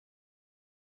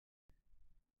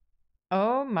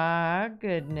Oh my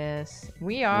goodness.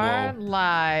 We are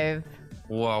live.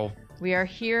 Whoa. We are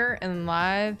here and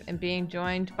live and being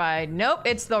joined by... Nope,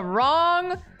 it's the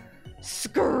wrong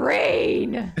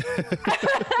screen.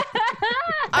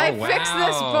 I fixed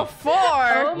this before.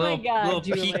 Oh my God,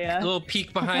 Julia. Little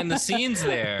peek behind the scenes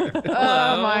there.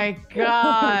 Oh my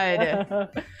God.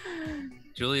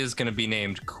 Julia's gonna be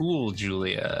named Cool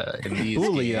Julia in these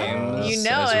Julia. games. You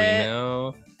know as it. We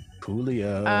know.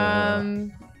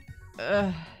 Coolio.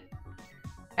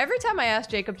 Every time I ask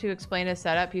Jacob to explain his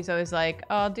setup, he's always like,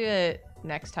 oh, I'll do it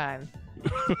next time.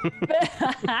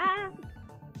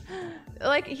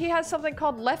 Like, he has something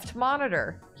called left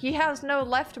monitor. He has no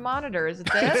left monitor. Is it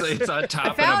this? It's on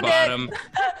top found and a bottom.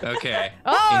 Okay.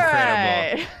 All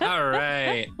Incredible. right. All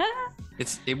right.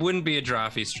 It wouldn't be a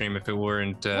Drawfee stream if it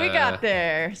weren't. We got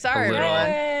there. Sorry, little- everyone.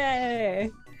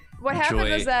 Hey. What happened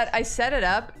Enjoy. was that I set it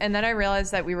up, and then I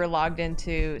realized that we were logged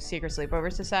into Secret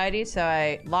Sleepover Society, so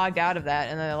I logged out of that,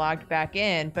 and then I logged back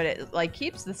in, but it, like,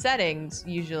 keeps the settings,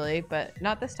 usually, but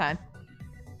not this time.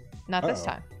 Not this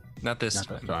time. Not this Not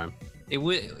time. this time. It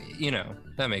would,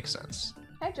 that makes sense.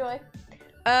 Hi, Joy.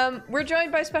 We're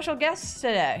joined by special guests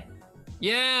today.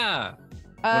 Yeah.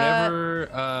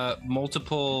 Whenever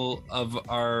multiple of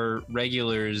our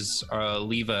regulars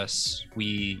leave us,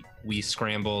 we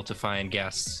scramble to find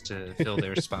guests to fill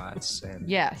their spots. And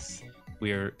Yes.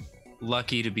 we are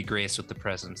lucky to be graced with the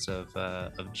presence of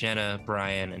Jenna,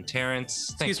 Brian, and Terence.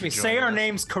 Thanks Excuse me, for say joining our us.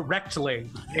 names correctly,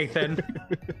 Nathan.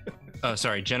 Oh,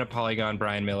 sorry, Jenna, Polygon,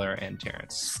 Brian Miller, and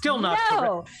Terence. Still not correct.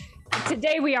 No.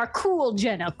 Today we are cool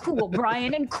Jenna, cool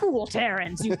Brian, and cool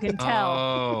Terence. You can tell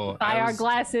Oh, by our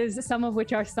glasses, some of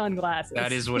which are sunglasses.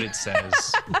 That is what it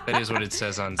says. That is what it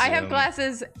says on Zoom. I have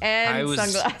glasses and I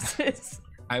sunglasses.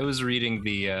 I was reading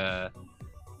the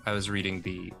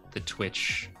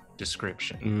Twitch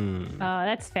description. Oh,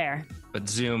 that's fair. But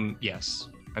Zoom, yes.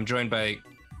 I'm joined by,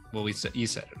 well, you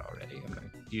said it already.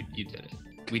 You did it.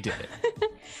 We did it.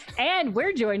 And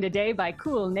we're joined today by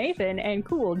cool Nathan and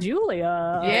cool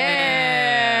Julia.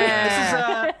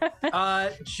 Yeah.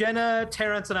 This is Jenna,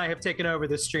 Terence, and I have taken over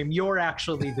this stream. You're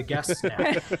actually the guest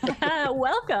now.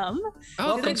 Welcome. Oh,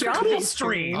 Welcome thanks to for Cool coming.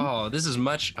 Stream. Oh, this is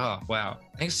much. Oh, wow.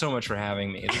 Thanks so much for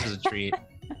having me. This is a treat.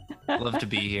 Love to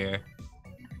be here.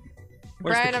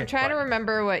 Where's the Brian, I'm kick trying to button?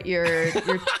 remember what your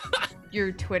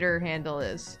Twitter handle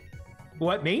is.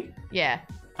 What, me? Yeah.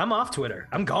 I'm off Twitter.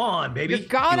 I'm gone, baby. You're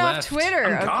gone You off left. Twitter.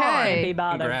 I'm gone. Can't be Okay.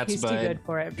 bothered. Congrats, He's too bud. good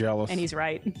for it. Jealous. And he's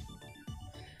right.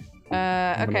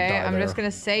 gonna Okay. die I'm just there.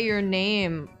 gonna say your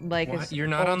name like What? it's You're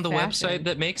not on the website old-fashioned.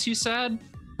 that makes you sad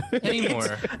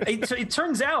anymore. It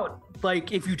turns out,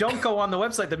 like, if you don't go on the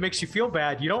website that makes you feel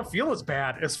bad, you don't feel as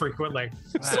bad as frequently.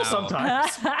 Still Wow.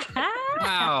 sometimes.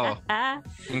 Wow.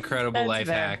 Incredible That's life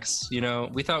fair. hacks.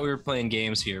 We thought we were playing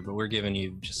games here, but we're giving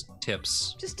you just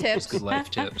tips. Just tips. Good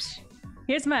life tips.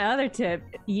 Here's my other tip.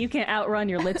 You can outrun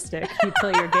your lipstick if you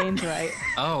play your games right.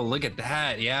 Oh, look at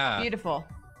that. Yeah. Beautiful.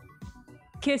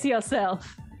 Kiss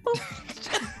yourself.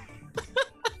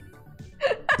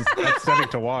 That's setting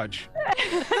to watch.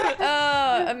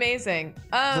 Oh, amazing.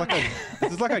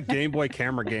 This is like a Game Boy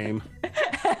camera game.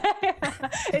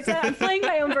 I'm playing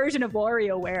my own version of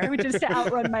WarioWare, which is to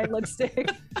outrun my lipstick.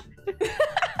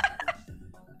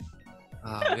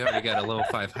 We already got a level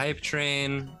 5 hype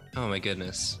train. Oh my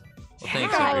goodness. Well,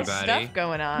 thanks all this everybody. stuff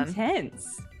going on.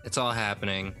 Intense. It's all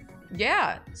happening.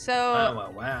 Yeah.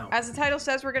 So Wow. as the title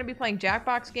says, we're going to be playing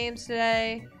Jackbox games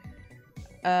today.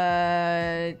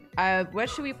 What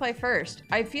should we play first?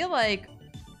 I feel like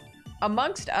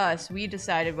amongst us, we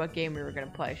decided what game we were going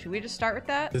to play. Should we just start with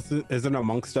that? Isn't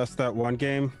Amongst Us that one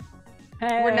game?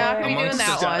 We're not gonna be doing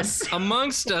that us, one.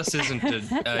 Amongst Us isn't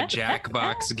a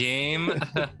Jackbox game.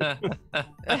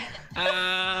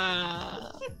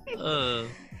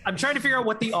 I'm trying to figure out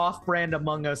what the off-brand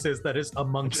Among Us is that is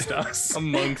amongst us.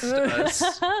 Amongst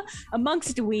Us.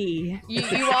 Amongst we.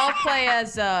 You all play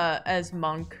as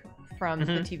Monk from the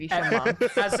TV show Monk.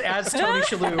 As Tony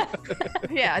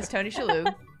Shalhoub. Yeah, as Tony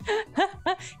Shalhoub.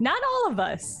 Not all of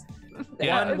us.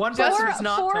 Yeah. One Just person is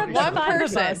not Four Tony of the One Shalhoub. five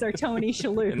person. of us are Tony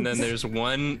Shalhoub. And then there's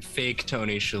one fake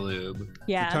Tony Shalhoub.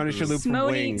 yeah. Tony Shalhoub from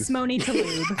Wings. Smony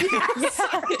Taloob.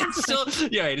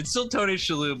 It's still Tony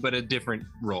Shalhoub, but a different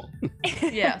role.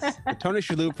 Yes. Tony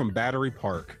Shalhoub from Battery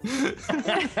Park.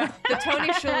 The Tony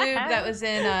Shalhoub that was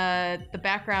in the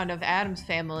background of Addams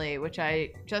Family, which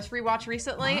I just rewatched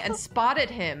recently and spotted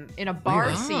him in a bar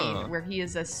Wow. scene where he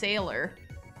is a sailor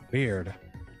Weird.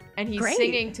 and he's Great.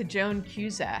 singing to Joan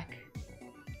Cusack.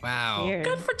 Wow. Weird.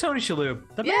 Good for Tony Shalhoub.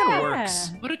 The Yeah. man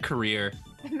works. What a career.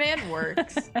 The man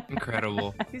works.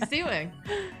 Incredible. He's doing.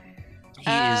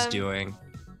 He is doing.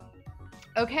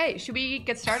 Okay, should we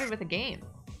get started with a game?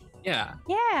 Yeah.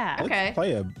 Yeah. Okay. Let's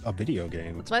play a video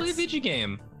game. Let's play a video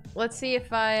game. Let's see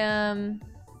if I I'm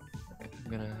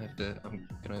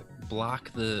gonna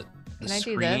block the Can I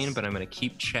do screen, this? but I'm gonna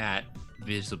keep chat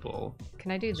visible.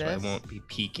 Can I do So this? I won't be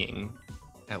peeking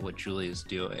at what Julia's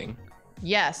doing.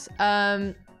 Yes.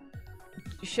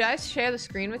 Should I share the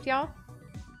screen with y'all?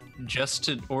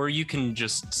 Or you can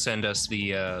just send us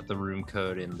the room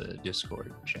code in the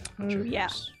Discord chat. Yeah.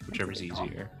 Whichever's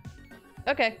easier.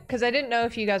 Okay, because I didn't know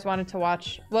if you guys wanted to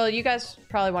watch. Well, you guys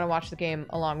probably want to watch the game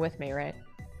along with me, right?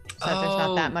 So that there's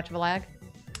not that much of a lag.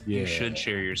 Yeah. You should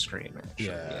share your screen. Actually.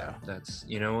 Yeah. That's.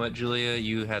 You know what, Julia?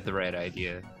 You had the right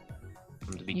idea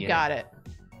from the beginning. You got it.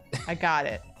 I got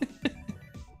it.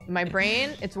 My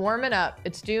brain, it's warming up.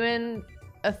 It's doing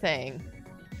a thing.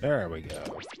 There we go.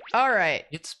 All right.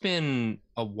 It's been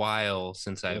a while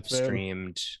since I've It's been-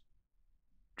 streamed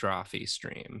Drawfee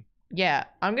stream. Yeah,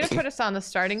 I'm gonna put us on the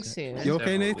starting soon. You okay,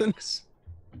 Several Nathan? weeks.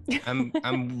 I'm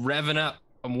revving up.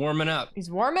 I'm warming up.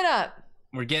 He's warming up.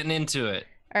 We're getting into it.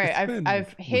 All right, been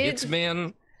I've It's hid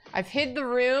been I've hid the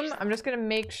room. I'm just gonna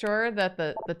make sure that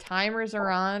the timers are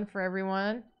on for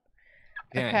everyone.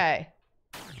 Okay.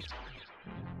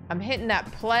 I'm hitting that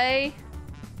play.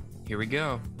 Here we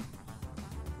go.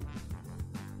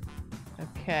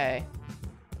 Okay.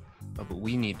 Oh, but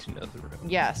we need to know the room.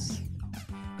 Yes.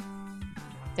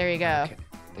 There you go. Okay,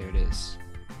 there it is.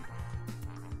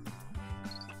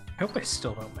 I hope I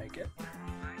still don't make it.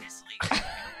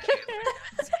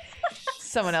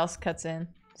 Someone else cuts in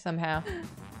somehow.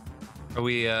 Are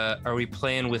we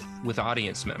playing with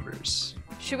audience members?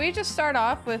 Should we just start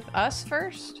off with us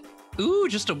first? Ooh,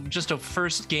 just a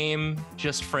first game,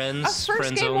 just friends, A first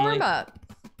friends game only. warm up,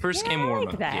 First Yeah, game I warm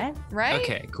like up. that. right?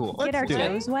 Okay, cool. Get our do it.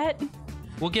 toes wet.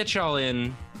 We'll get y'all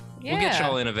in. Yeah. We'll get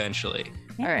y'all in eventually.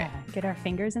 Yeah. All right. Get our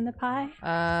fingers in the pie.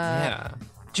 Yeah.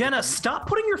 Jenna, stop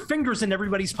putting your fingers in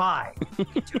everybody's pie.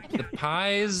 The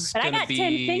pie's But I gonna got be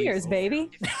 10 fingers, baby.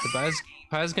 The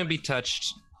pie's gonna be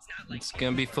touched. It's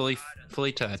gonna be fully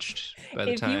touched by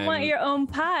the If time. you want your own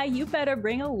pie, you better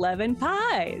bring 11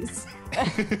 pies.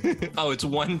 Oh, it's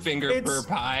one finger per It's-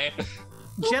 pie.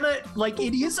 Jenna, like,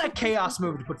 it is a chaos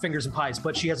move to put fingers in pies,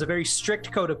 but she has a very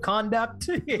strict code of conduct.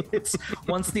 It's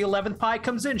once the 11th pie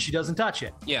comes in, she doesn't touch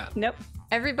it. Yeah. Nope.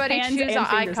 Everybody Hands choose and an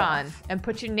fingers icon off. and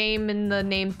put your name in the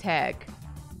name tag.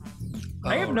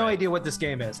 I have All no right. idea what this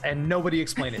game is, and nobody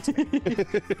explained it to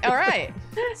me. All right.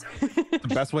 The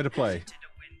best way to play.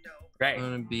 Right. I'm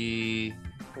gonna be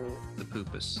the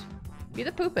poopus. Be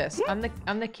the poopus. I'm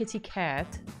the kitty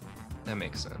cat. That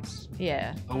makes sense.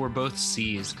 Yeah. Oh, we're both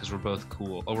C's because we're both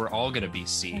cool. Oh, we're all gonna be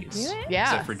C's. Yeah.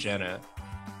 Except for Jenna.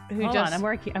 Who Hold just on, I'm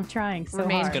working. I'm trying so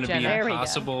remains hard. It's gonna be Jenna. There we go.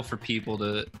 impossible for people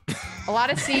to a lot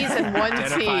of C's and one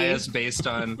identify T. us based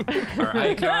on our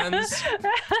icons.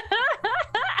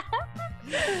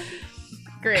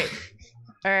 Great.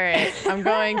 All right. I'm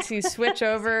going to switch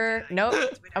over. Nope.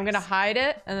 I'm gonna hide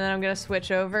it, and then I'm gonna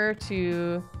switch over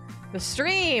to the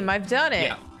stream. I've done it.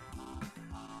 Yeah.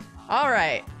 All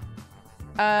right.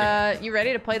 You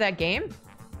ready to play that game?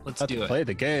 Let's Let's do it. play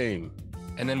the game.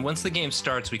 And then once the game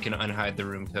starts, we can unhide the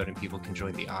room code and people can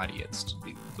join the audience to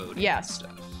be voting Yes. and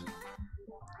stuff.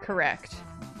 Correct.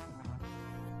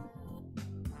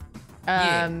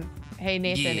 Yeah. Hey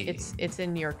Nathan, Yeah. it's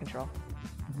in your control.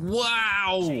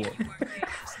 Wow!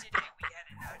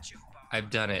 I've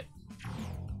done it.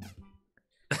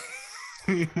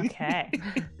 Okay.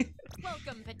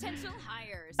 Welcome, potential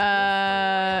hires.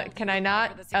 Can I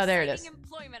not? Oh, there it is.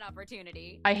 Employment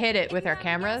opportunity. I hit it with our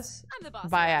cameras I'm the boss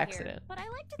by around here, accident. but I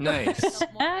like to Nice. think of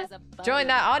myself more as a buddy. Join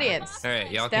that audience. All right,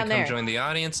 y'all Down can come there. join the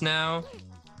audience now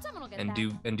Someone will get and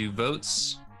that. do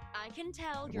votes. I can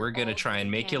tell you're We're gonna all try and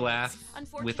great make you candidates.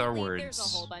 laugh with our Unfortunately, there's a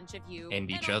words whole bunch of you, and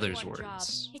each only other's one job.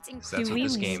 words. It's That's Do what we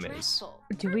this need- game is. stressful.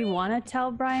 Do we want to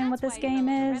tell Brian what this game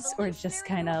is, or just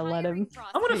kind of let him?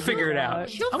 I'm gonna figure it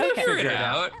out. I'm gonna Figure figure it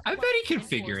out. I bet he can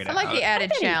figure it I out. like the added I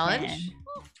bet he challenge. can.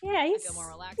 Yeah, he's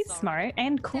smart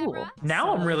and cool.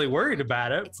 Now I'm really worried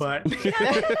about it, but No.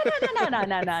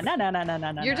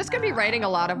 You're just gonna be writing a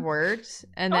lot of words,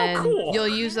 and Oh, then cool. you'll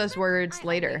use those words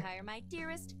later.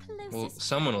 Well,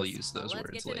 someone will use those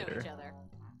words later.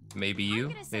 Maybe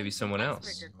you, maybe someone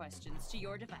else. Questions to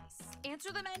your device.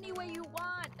 Answer them any way you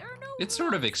want. There are no It's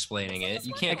sort of explaining it.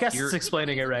 You I can't. guess you're- it's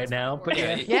explaining it right now. But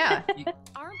yeah, Yeah.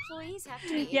 Our employees have to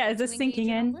be Yeah, able is this to sinking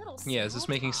engage in? a little Yeah, is this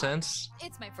making small talk. sense?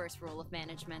 It's my first rule of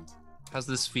management. How's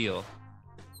this feel?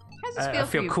 How's this I feel,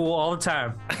 feel for you? cool all the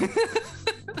time.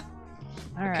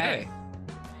 All right. Okay.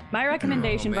 My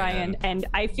recommendation, Oh, man. Brian, and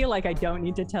I feel like I don't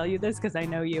need to tell you this because I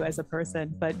know you as a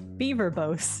person, but be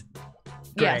verbose.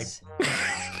 Yes.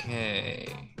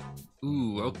 Okay.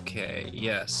 Ooh, okay,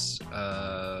 yes.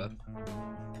 Oh,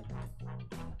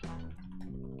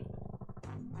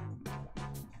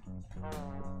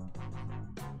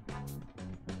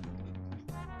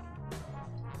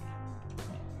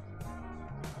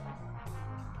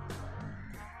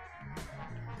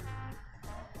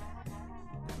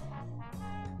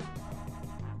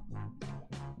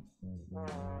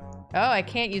 I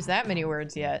can't use that many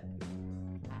words yet.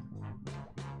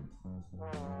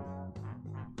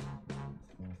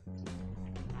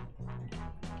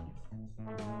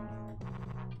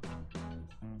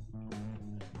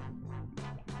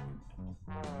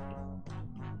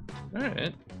 All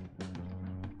right.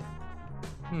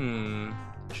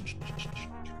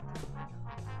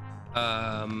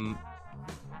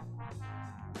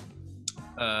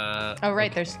 Oh,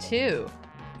 right, okay. there's two.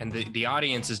 And the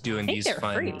audience is doing think they're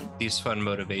free. these fun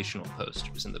motivational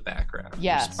posters in the background.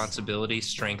 Yes. Responsibility,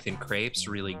 strength, and crepes,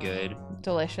 really good.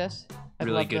 Delicious. I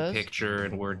Really love good those. picture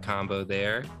and word combo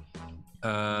there.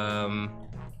 I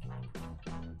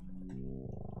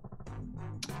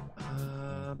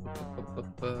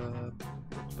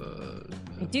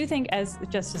do think, as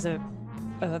just as a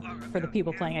for the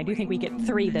people playing, I do think we get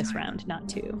 3 this round, not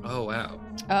 2. Oh wow.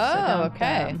 Oh, So don't,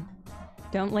 okay.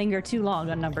 Don't linger too long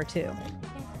on number 2.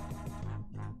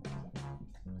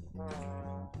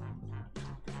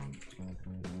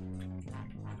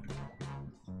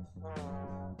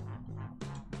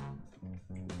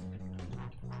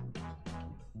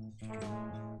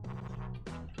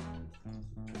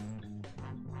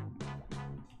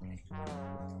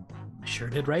 Sure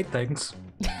did right things.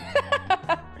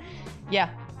 Yeah.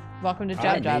 Welcome to I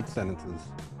Job made Job. sentences.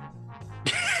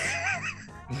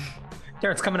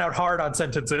 Terence coming out hard on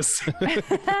sentences.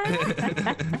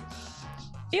 I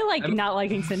feel like not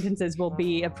liking sentences will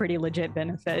be a pretty legit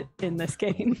benefit in this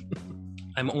game.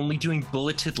 I'm only doing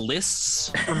bulleted lists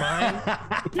for mine.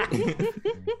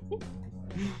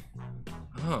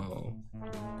 Oh.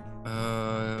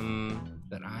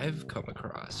 That I've come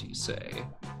across, you say?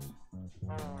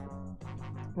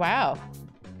 Wow.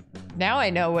 Now I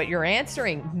know what you're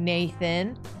answering,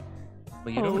 Nathan.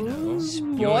 Well, you don't know.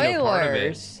 You only know part of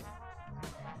it. Spoilers.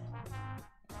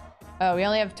 Oh, we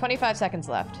only have 25 seconds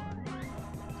left.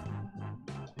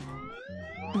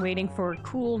 Waiting for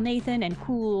cool Nathan and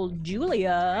cool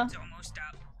Julia.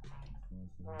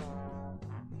 All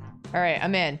right,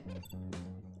 I'm in.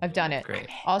 I've done it. Great.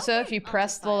 Also, if you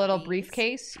press the little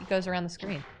briefcase, it goes around the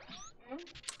screen.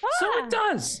 So it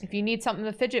does. If you need something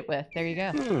to fidget with, there you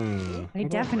go. I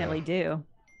definitely do.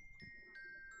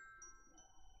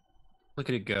 Look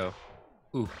at it go.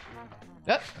 Ooh.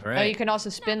 Oh, All oh, you right. can also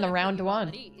spin the round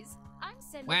one.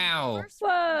 Wow.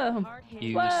 Whoa!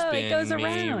 You Whoa, it spin goes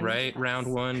me around. right, round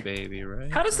 1, baby,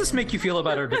 right? How does this make you feel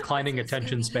about our declining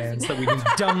attention spans that we do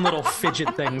dumb little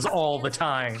fidget things all the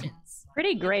time?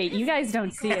 Pretty great. You guys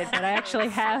don't see it, but I actually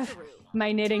have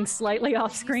my knitting slightly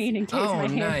off screen in case Oh, my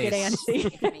hands get nice.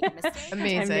 antsy.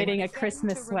 Amazing. I'm knitting a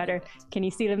Christmas sweater. Can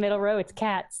you see the middle row? It's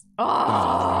cats. Oh,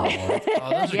 Oh,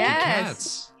 those are Yes. good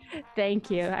cats. Thank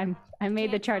you. I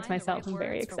made the charts myself. I'm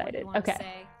very excited. Okay.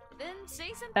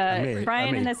 made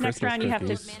Brian, in this next Christmas round, you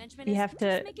cookies. have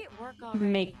to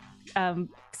make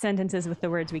sentences with the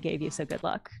words we gave you. So good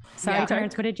luck. Sorry, Yeah.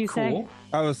 Terrence. What did you say? Cool.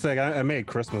 I was saying I made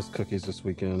Christmas cookies this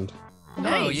weekend.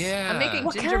 Oh, yeah. I'm making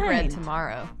What gingerbread kind?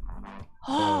 tomorrow.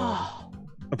 Oh,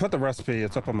 I put the recipe.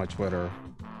 It's up on my Twitter.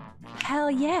 hell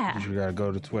yeah! You gotta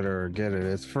go to Twitter and get it.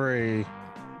 It's free.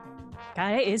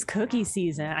 God, it is cookie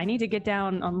season. I need to get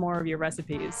down on more of your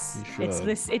recipes. You It's should.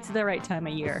 it's the right time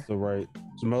of year.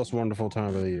 It's the most wonderful time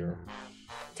of the year.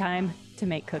 Time to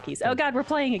make cookies. Oh God, we're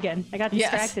playing again. I got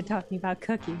Yes. distracted talking about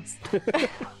cookies.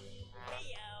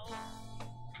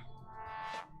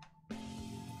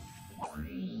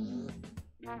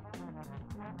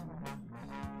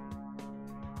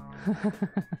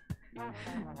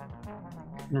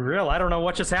 Real, I don't know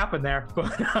what just happened there,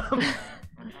 but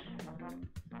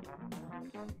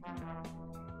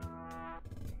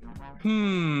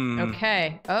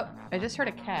Okay. Oh, I just heard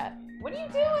a cat. What are you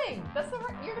doing? That's the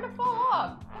you're gonna fall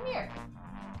off. Come here.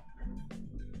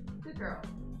 Good girl.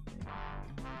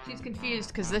 She's confused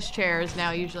because this chair is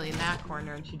now usually in that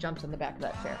corner, and she jumps in the back of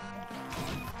that chair.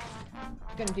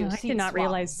 Gonna do a I seat did not swap.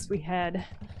 realize we had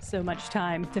so much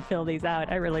time to fill these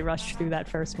out. I really rushed through that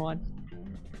first one.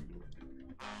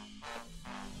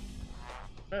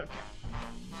 Okay.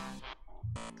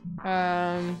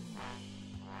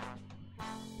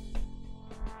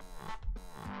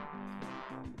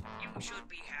 You should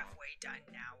be halfway done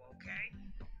now, okay?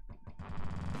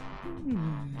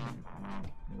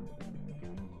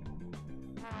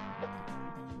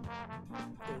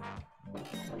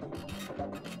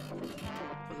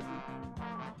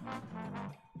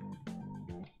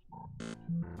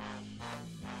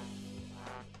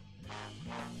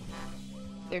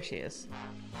 There she is.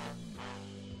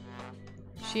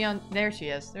 There she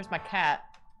is. There's my cat.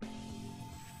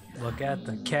 Look at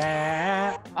the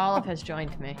cat. Olive has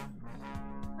joined me.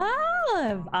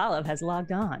 Olive has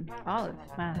logged on. Olive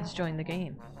has joined the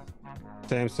game.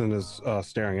 Samson is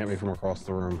staring at me from across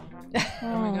the room.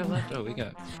 Oh, we got left. Oh, we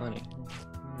got plenty.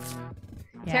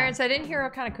 Yeah. Terrence, I didn't hear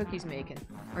what kind of cookies making.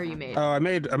 Or you made. I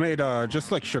made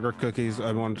just like sugar cookies.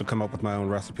 I wanted to come up with my own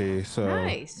recipe, so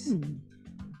Nice.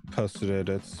 posted it.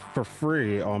 It's for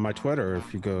free on my Twitter.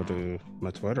 If you go to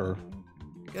my Twitter.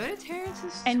 Go to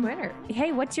Terrence's And- Twitter.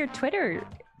 Hey, what's your Twitter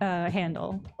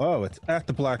handle? Oh, it's at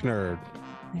the Black Nerd.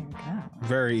 There we go.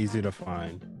 Very easy to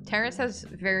find. Terrence has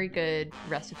very good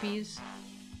recipes.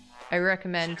 I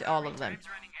recommend all of them.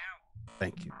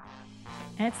 Thank you.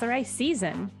 And it's the right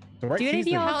season. The right Do any of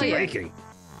season y'all for do- baking.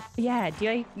 Yeah,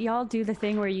 do y'all do the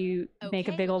thing where you make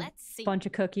a big old bunch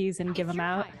of cookies and give them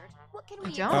out? What can I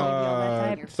we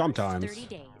don't. Sometimes. 30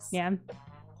 days. Yeah.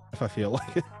 If I feel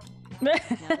like it. Now,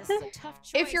 this is a tough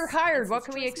If you're choice, hired, and what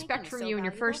since can we choice expect making from is you so in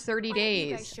your valuable, first 30 why don't you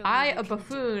guys days? show me I, what a you can do?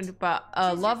 buffoon, but a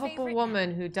Choose your lovable favorite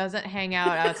woman who doesn't hang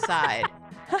out outside.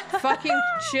 Fucking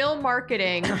chill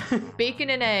marketing, bacon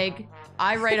and egg.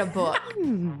 I write a book.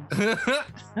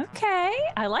 Okay,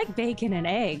 I like bacon and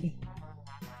egg.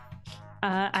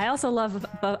 I also love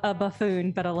a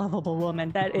buffoon, but a lovable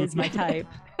woman. That is my type.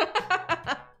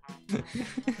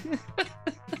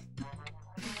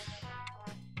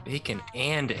 Bacon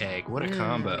and egg. What a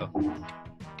combo.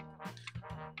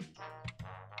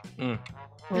 Ooh,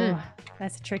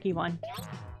 that's a tricky one.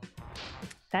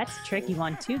 That's a tricky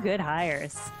one. Two good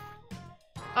hires.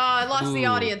 Oh, I lost the Ooh.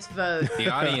 audience vote. The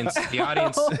audience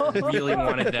really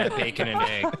wanted that bacon and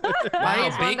egg. Audience Wow,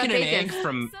 wanted bacon that and bacon.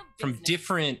 egg from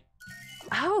different.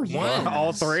 Oh, yeah. One.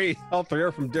 All three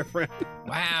are from different.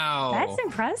 Wow. That's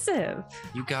impressive.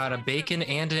 You got a bacon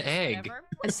and an egg.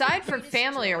 Aside from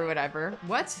family or whatever,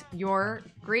 what's your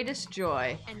greatest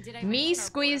joy? And did I Me mention our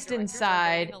squeezed board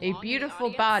inside director a belong in the beautiful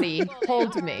audience? body.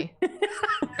 Hold me.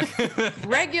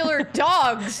 Regular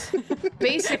dogs,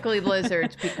 basically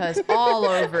lizards, because all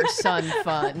over Sun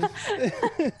Fun.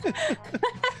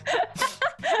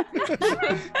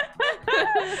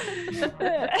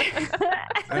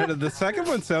 And the second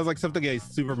one sounds like something a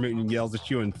super mutant yells at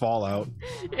you in Fallout.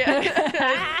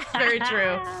 Yeah, very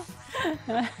true.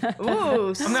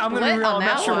 Ooh, I'm gonna be real. I'm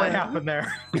not sure what happened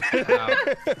there. Wow.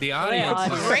 The audience.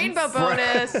 audience. Rainbow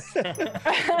bonus.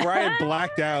 Brian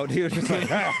blacked out. He was just like,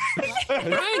 ah.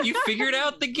 Ryan, you figured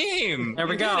out the game. There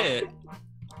we You go. did it.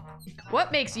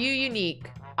 What makes you unique?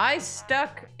 I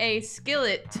stuck a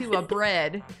skillet to a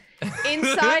bread.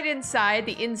 Inside,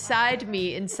 the inside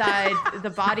me, inside the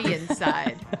body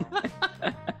inside.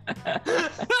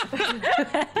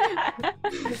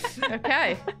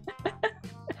 Okay.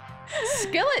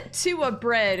 Skillet to a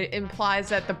bread implies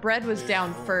that the bread was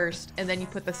down first and then you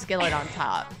put the skillet on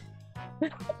top.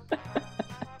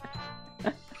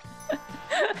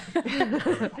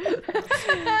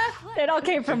 It all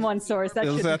came from one source. That I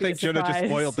shouldn't be a think Jenna just surprise.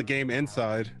 spoiled the game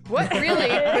inside. What really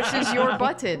pushes your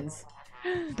buttons?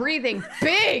 Breathing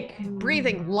big,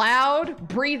 breathing loud,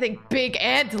 breathing big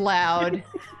and loud.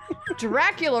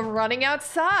 Dracula running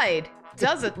outside.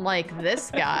 Doesn't like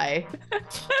this guy.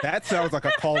 That sounds like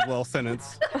a Caldwell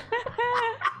sentence.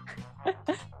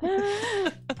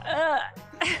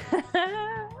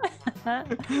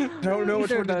 Don't know which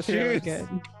They're one to both really choose.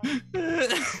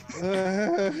 good.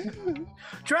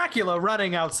 Dracula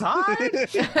running outside.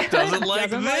 Doesn't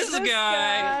like Doesn't like this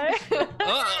guy.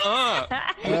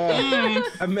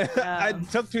 I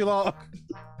took too long.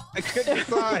 I couldn't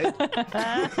decide.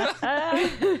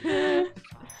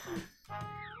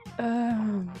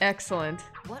 Excellent.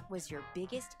 What was your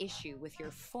biggest issue with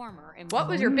your former employer? What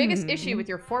was your biggest issue with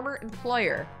your former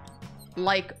employer?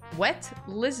 Like wet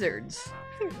lizards,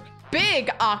 big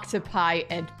octopi,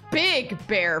 and big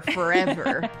bear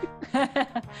forever.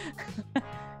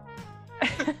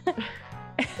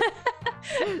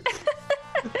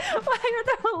 Why are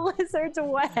the lizards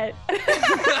wet?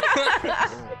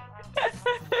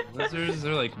 Lizards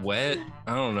are like wet.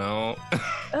 I don't know.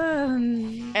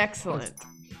 Excellent.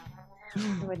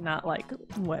 I would not like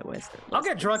wet lizards. I'll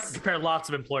get drunk and compare lots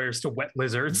of employers to wet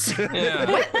lizards. Yeah.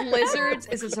 Wet lizards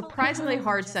is a surprisingly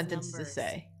hard sentence to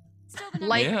say.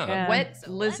 Like Yeah. wet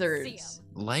lizards.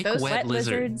 Like Those wet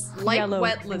lizard. Like yellow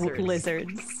wet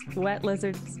lizards. Wet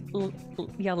lizards,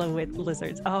 yellow wet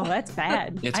lizards. Oh, that's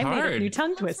bad. It's I made a hard. new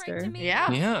tongue twister. Yeah.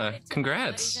 Yeah.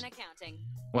 Congrats.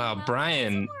 Wow,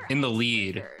 Brian in the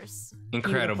lead.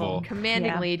 Incredible.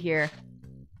 Commanding Yeah. lead here.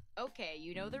 Okay,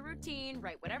 you know the routine.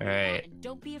 Write whatever All you right. want, and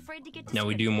don't be afraid to get Now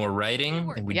we do more writing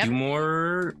and we Yep. do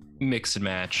more mix and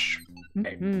match.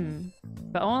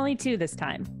 But only 2 this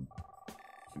time.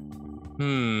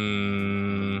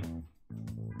 Hey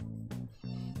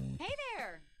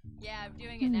there! Yeah, I'm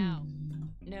doing it now.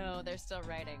 No, they're still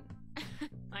writing.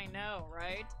 I know,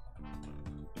 right?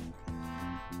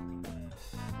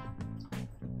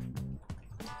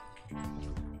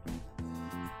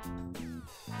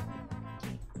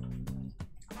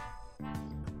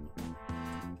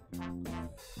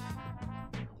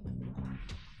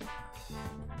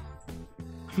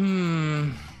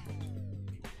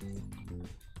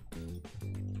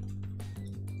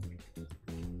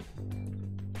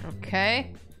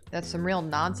 Okay. That's some real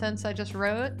nonsense I just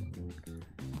wrote.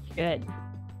 Good.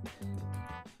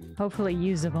 Hopefully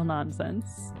usable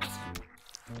nonsense.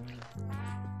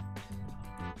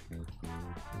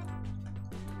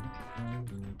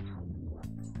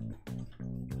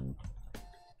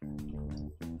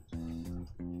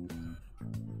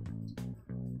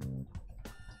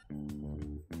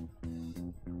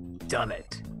 Done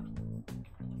it.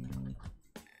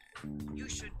 You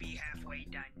should be halfway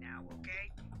done now, okay?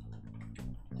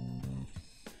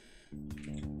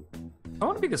 I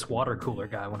want to be this water cooler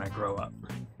guy when I grow up.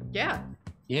 Yeah.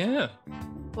 Yeah.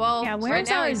 Well, Yeah, right where's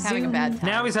now our he's having a Zoom? bad time.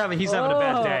 Now he's having a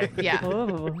bad day. Yeah.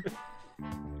 Oh.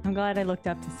 I'm glad I looked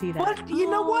up to see that. What? You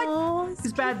know what? Oh,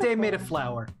 His bad day made a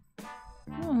flower.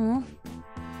 Oh.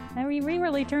 I mean, we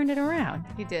really turned it around.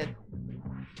 He did.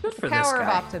 Good for this Power of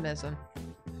guy. optimism.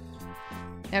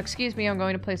 Now, excuse me, I'm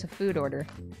going to place a food order.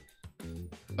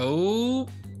 Oh,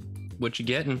 what you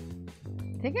getting?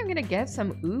 I think I'm gonna get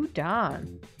some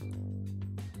udon.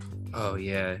 Oh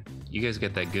yeah, you guys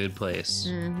got that good place.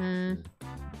 Mm-hmm.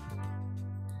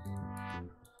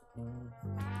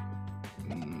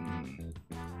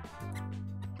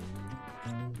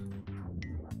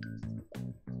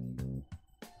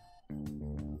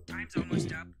 Time's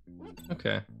almost up.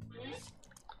 Okay.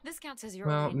 This counts as your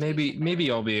Well, orientation.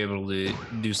 maybe I'll be able to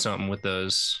do something with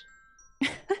those.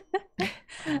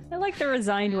 I like the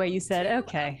resigned way you said,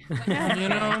 okay. You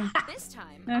know? This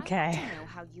time, Okay. I want to know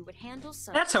how you would handle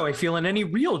some. That's how I feel in any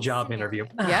real job interview.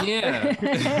 Yeah. Yeah.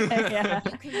 Yeah.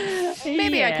 You can use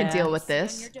Maybe I can Yeah. deal with on your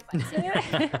this. devices.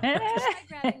 Try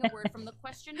grabbing a word from the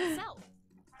question itself.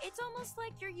 It's almost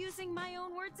like you're using my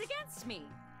own words against me.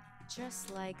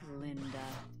 Just like Linda.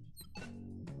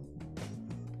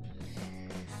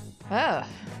 Oh.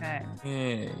 Okay.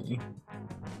 Hey.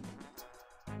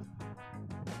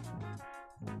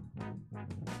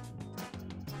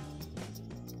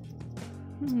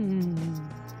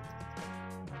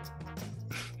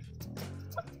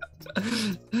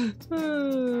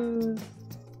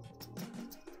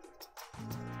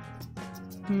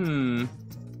 Hmm.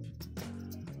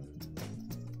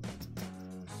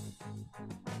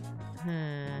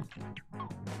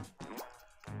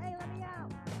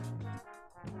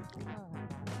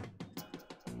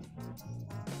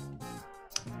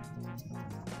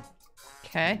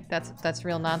 Okay, that's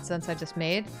real nonsense I just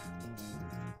made.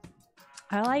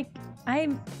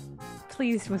 I'm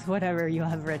pleased with whatever you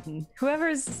have written.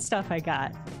 Whoever's stuff I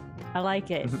got. I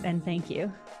like it, and thank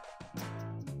you.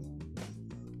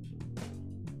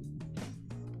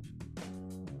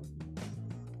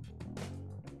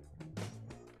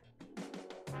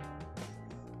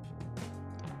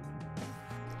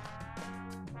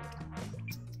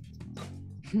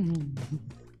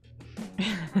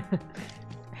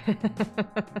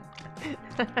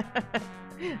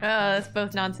 That's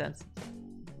both nonsense.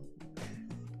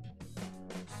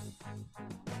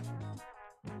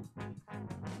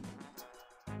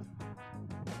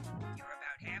 You're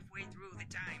about halfway through the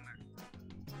timer.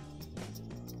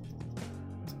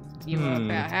 You are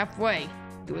about halfway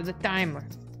through the timer.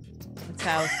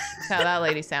 That's how that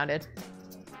lady sounded.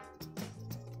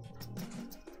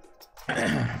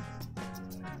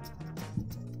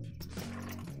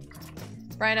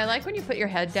 Brian, I like when you put your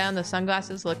head down, the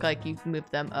sunglasses look like you've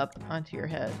moved them up onto your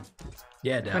head.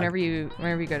 Yeah, Dad. Whenever you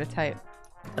go to type.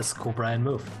 That's a cool Brian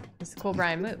move. It's a cool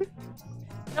Brian move.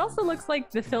 It also looks like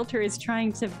the filter is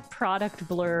trying to product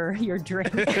blur your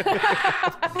drink.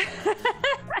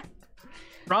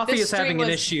 Rafi This is having stream an was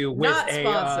issue with not a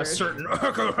sponsored.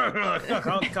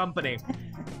 certain company.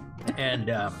 And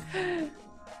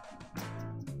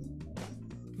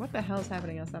What the hell is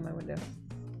happening outside my window?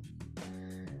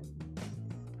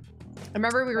 I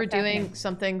remember we were doing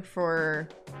something for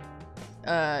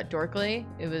Dorkly.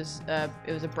 It was a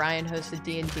Brian hosted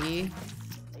D&D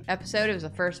episode. It was the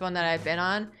first one that I've been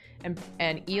on,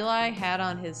 and Eli had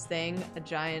on his thing a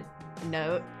giant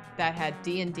note that had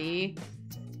D&D,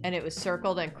 and it was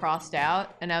circled and crossed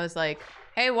out. And I was like,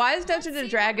 Hey, why is Dungeons and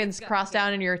Dragons crossed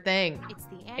down in your thing? It's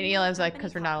the And Eli was like,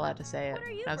 because we're not allowed to say it. What are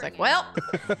you And I was like, bringing?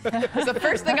 well, it's the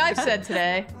first thing I've said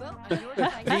today.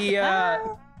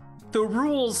 The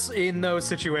rules in those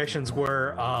situations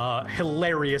were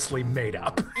hilariously made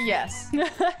up. Yes.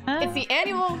 It's the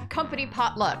annual company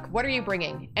potluck. What are you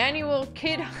bringing? Annual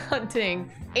kid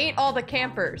hunting. Ate all the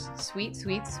campers. Sweet,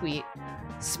 sweet, sweet.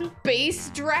 Space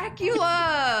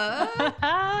Dracula.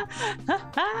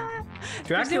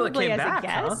 Dracula Presumably came as a back,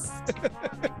 huh? guest.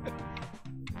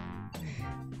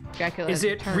 Dracula. Is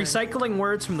it returned. recycling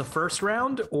words from the first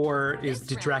round, or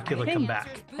did Dracula come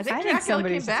back? I think I think Dracula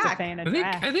somebody's came just a back. fan of I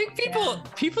think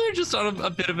Drac. people are just on a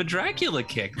bit of a Dracula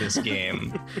kick this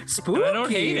game. Spooky. I don't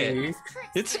hate it.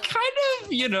 It's kind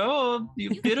of, you know, a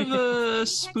bit of a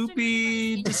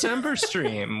spoopy December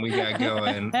stream we got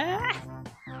going.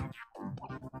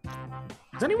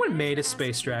 Has anyone made a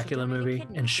Space Dracula movie?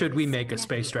 And should we make a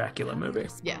Space Dracula movie?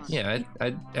 Yes. Yeah, I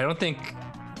don't think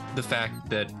the fact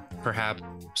that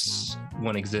perhaps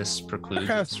one exists precludes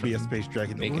There has us to be a from Space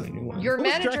Dracula. making a new one. Your What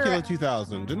was manager. Dracula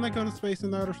 2000? Didn't they go to space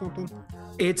in that or something?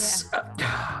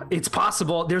 It's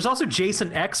possible. There's also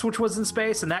Jason X, which was in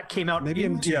space, and that came out Maybe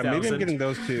in I'm 2000. maybe I'm getting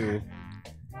those two.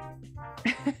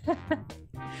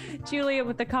 Julia,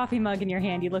 with the coffee mug in your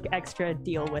hand, you look extra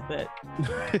deal with it.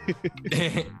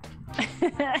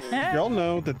 Y'all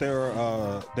know that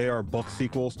they are book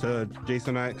sequels to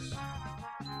Jason X.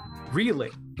 Really?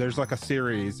 There's like a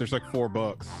series. There's like 4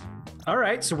 books. All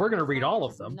right, so we're gonna read all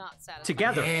of them Not satisfied.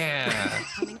 together. Yeah.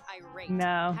 Becoming irate.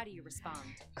 No. How do you respond?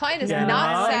 Client is Yeah.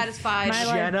 not My satisfied. life-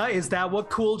 Jenna, is that what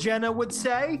cool Jenna would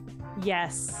say?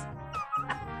 Yes.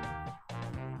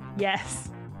 Yes.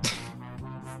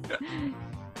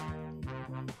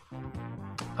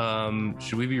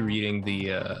 Should we be reading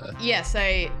the Yes,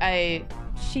 I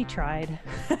She tried.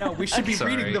 No, we should be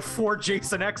Sorry. reading the 4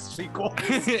 Jason X sequels.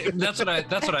 that's what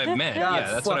I meant. God,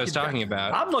 Yeah, that's what I was fucking- talking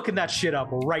about. I'm looking that shit up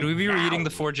right Should we be now. reading the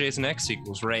 4 Jason X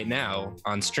sequels right now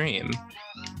on stream?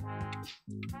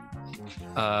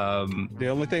 The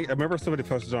only thing I remember somebody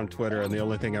posted on Twitter, and the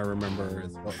only thing I remember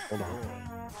is hold on.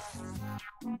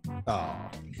 Oh,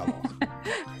 I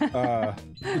lost.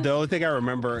 The only thing I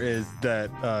remember is that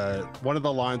one of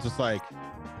the lines was like,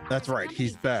 "That's right,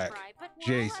 he's back,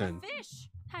 Jason,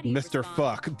 Mr.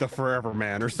 Fuck, the Forever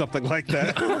Man," or something like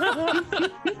that.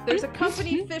 there's a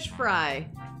company fish fry,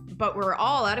 but we're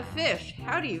all out of fish.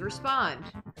 How do you respond?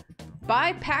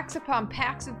 Buy packs upon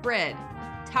packs of bread.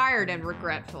 Tired and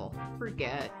regretful.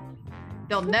 Forget.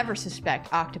 They'll never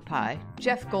suspect octopi.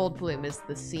 Jeff Goldblum is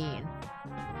the scene.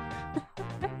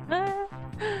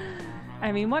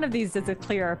 I mean, one of these is a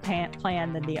clearer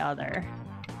plan than the other.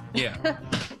 Yeah.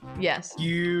 Yes.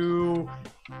 You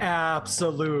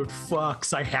absolute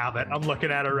fucks. I have it. I'm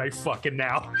looking at it right fucking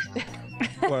now.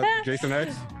 What, Jason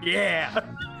X? Yeah.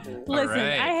 Listen,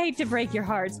 right. I hate to break your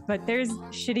hearts, but there's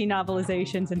shitty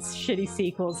novelizations and shitty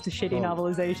sequels to shitty Oh.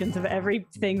 novelizations of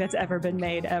everything that's ever been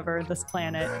made ever this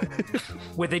planet.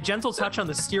 With a gentle touch on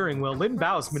the steering wheel, Lynn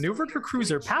Bowes maneuvered her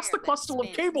cruiser past the cluster of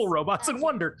cable robots and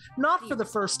wondered, not for the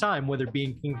first time, whether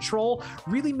being in control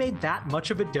really made that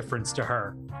much of a difference to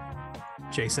her.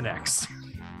 Jason X.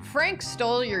 Frank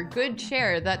stole your good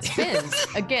chair that spins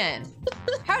again.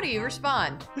 How do you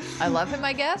respond? I love him,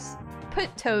 I guess.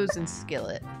 Put toes in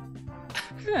skillet.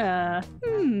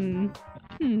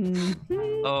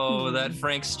 Oh, that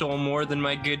Frank stole more than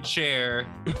my good chair.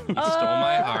 He stole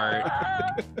my heart.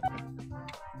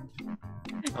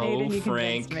 Oh, Aiden, you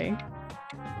Frank. convinced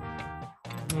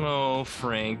me. Oh,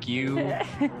 Frank, you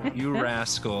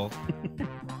rascal.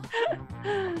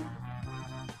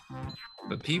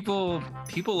 But people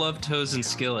love toes and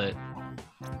skillet.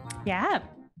 Yeah.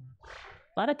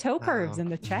 A lot of toe pervs in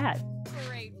the chat.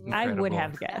 Great. I would Incredible.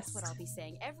 have That's what guessed. I'll be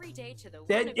saying every day to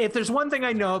the If there's one thing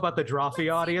I know about the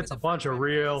Drawfee audience, a bunch of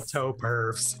real toe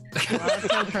pervs. A lot of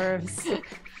toe pervs.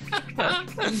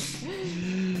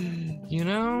 You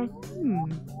know?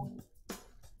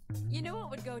 You know what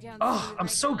would go down? Oh, I'm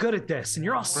so good at this, and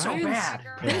you're all so Brian's- bad.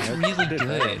 That's really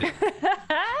good.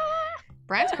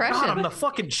 Brian's God, crushing. I'm the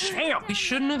fucking champ. We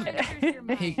shouldn't have.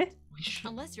 Hey, we should.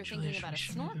 Unless you're Julia, thinking about a we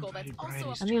should snorkel, really that's Brian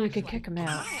also is a I mean, we could flashlight. kick him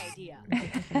out. My idea.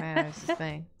 Kick him out, that's the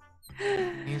thing.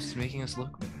 He's making us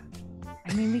look bad.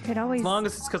 I mean, we could always As long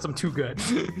as it's because I'm too good.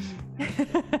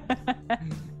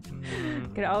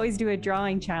 could always do a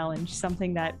drawing challenge,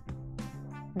 something that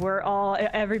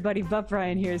everybody but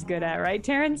Brian here is good at, right,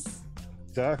 Terence?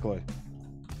 Exactly.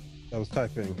 I was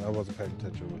typing. I wasn't paying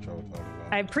attention to what y'all were talking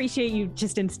about. I appreciate you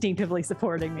just instinctively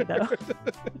supporting me, though.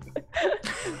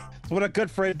 It's what a good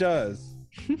friend does.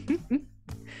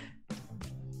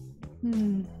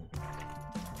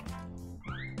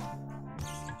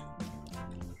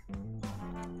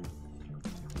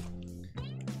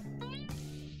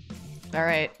 All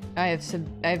right, I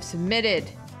have submitted.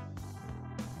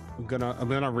 I'm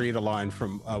gonna read a line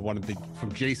from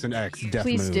from Jason X Death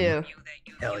Please Moon. do.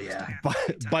 Hell yeah.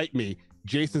 Bite me.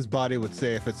 Jason's body would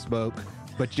say if it spoke,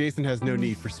 but Jason has no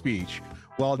need for speech.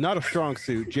 While not a strong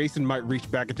suit, Jason might reach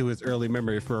back into his early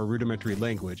memory for a rudimentary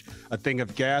language, a thing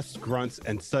of gasps, grunts,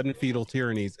 and sudden fetal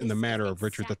tyrannies in the manner of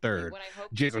Richard III.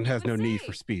 Jason has no need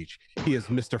for speech. He is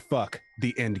Mr. Fuck,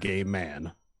 the endgame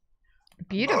man.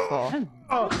 Beautiful.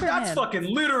 Oh, that's fucking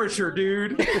literature,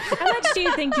 dude. How much do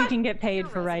you think you can get paid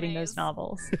for writing those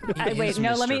novels? Wait,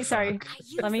 no, let me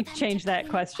change that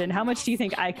question. How much do you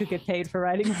think I could get paid for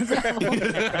writing those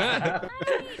novels?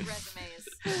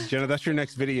 Jenna, that's your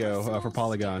next video for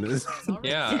Polygon. Is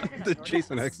the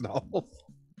Jason X novels.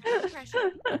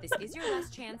 This is your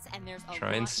last chance, and there's a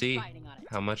Try and see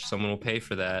how much someone will pay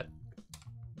for that.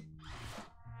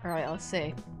 All right, let's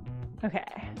see. Okay.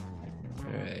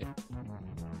 All right.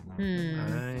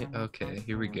 Okay,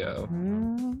 here we go.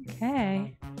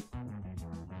 Okay.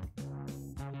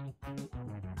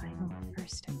 Final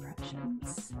first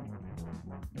impressions.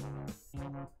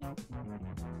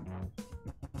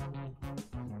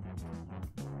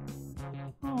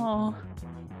 Oh,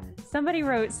 somebody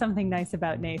wrote something nice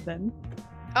about Nathan.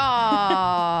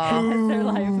 Oh, that's their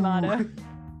life motto.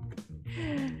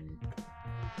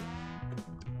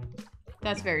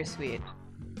 That's very sweet.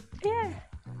 Yeah.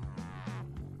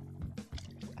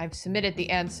 I've submitted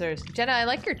the answers. Jenna, I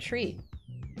like your tree.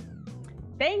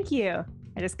 Thank you.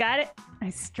 I just got it. I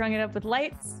strung it up with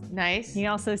lights. Nice. You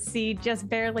can also see just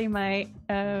barely my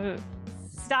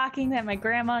stocking that my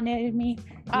grandma knitted me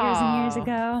years and years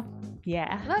ago.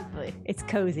 Yeah. Lovely. It's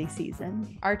cozy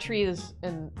season. Our tree is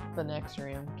in the next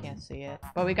room. Can't see it.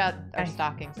 But we got our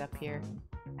stockings up here.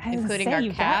 Including our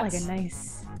you've cats. Got like a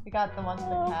nice... We got the ones for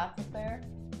the cats up there.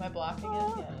 Am I blocking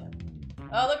it? Yeah.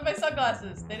 Oh, look at my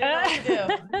sunglasses. They didn't know what to do.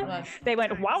 Hold on. They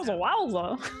went wowza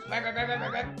wowza.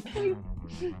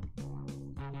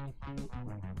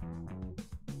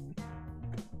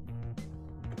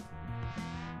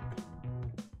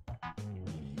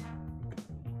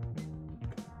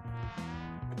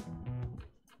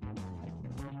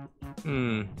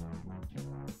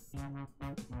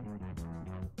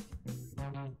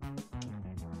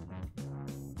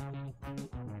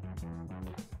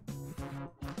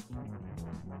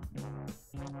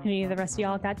 Any of the rest of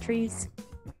y'all got trees?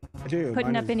 I do.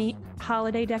 Putting up any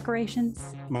holiday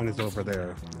decorations? Mine is over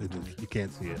there. You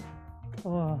can't see it.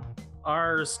 Oh.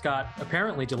 Ours got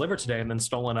apparently delivered today and then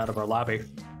stolen out of our lobby.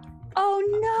 Oh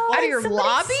no! Out of your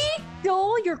lobby?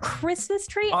 Stole your Christmas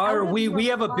tree? We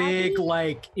have a big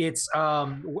like it's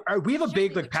we have a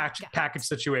big like package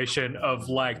situation of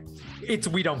like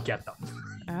we don't get them.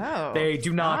 Oh. They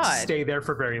do not stay there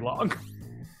for very long.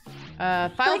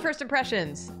 Final first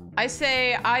impressions. I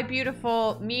say, I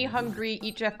beautiful, me hungry,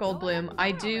 eat Jeff Goldblum.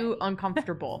 I do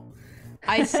uncomfortable.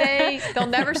 I say, they'll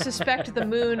never suspect the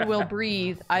moon will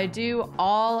breathe. I do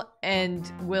all and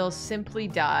will simply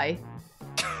die.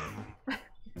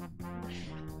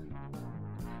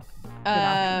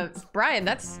 Brian,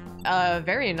 that's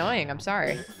very annoying. I'm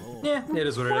sorry. Yeah, it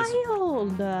is what it is.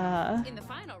 Wild. In the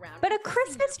final round, But a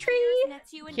Christmas tree?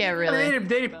 Yeah, really.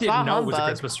 They didn't know it was a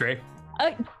Christmas tree.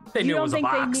 They knew it was a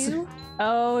box. They knew?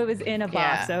 Oh, it was in a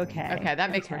box. Yeah. Okay. Okay, that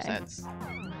makes more sense.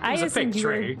 It was a fake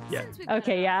tree. Yeah.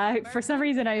 Okay, yeah. For some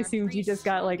reason, I assumed you just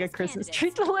got like a Christmas tree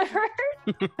delivered,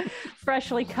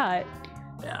 freshly cut.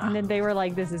 Yeah. And then they were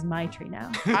like, "This is my tree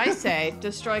now." I say,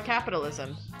 destroy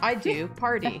capitalism. I do,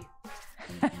 party.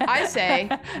 I say,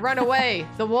 run away,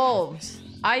 the wolves.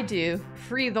 I do,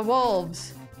 free the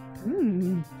wolves.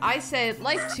 I say,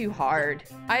 life too hard.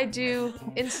 I do,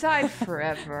 inside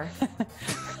forever.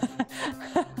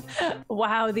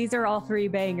 Wow, these are all three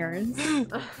bangers.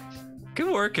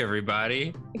 Good work,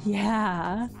 everybody.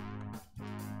 Yeah.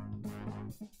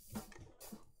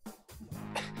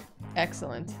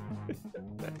 Excellent.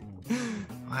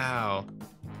 Wow.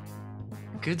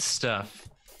 Good stuff.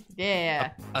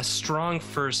 Yeah. A strong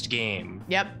first game.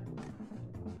 Yep.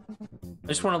 I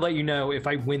just want to let you know, if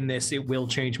I win this, it will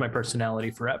change my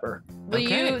personality forever. Will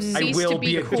you cease I will to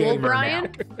be a cool, gamer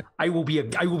Brian? now. I will be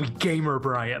gamer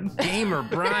Brian. Gamer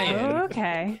Brian.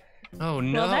 Okay. Oh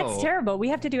no. Well, that's terrible. We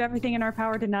have to do everything in our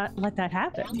power to not let that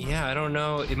happen. Yeah, I don't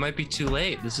know. It might be too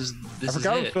late. This is I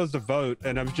forgot I was it. supposed to vote,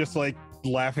 and I'm just like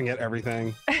laughing at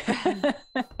everything.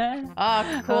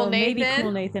 Cool Nathan. Maybe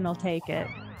Cool Nathan will take it.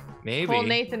 Maybe. Cool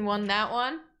Nathan won that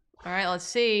one. All right, let's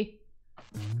see.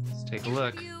 Let's take a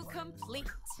look. Complete.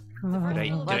 Did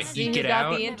I Let's see eke who it got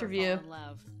out? the interview.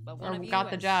 Or got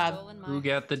the job. Who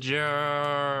got the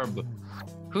job?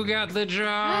 Who got the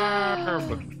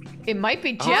job? It might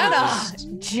be Jenna. Oh,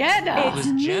 Jenna. It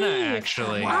was Jenna,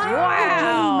 actually.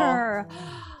 Wow.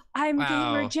 I'm Wow.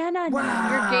 gamer Jenna now.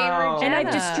 You're gamer Jenna. And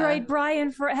I've destroyed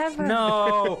Brian forever.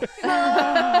 No.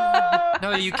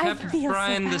 No, you kept feel so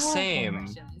Brian the powerful. same.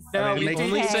 No, He makes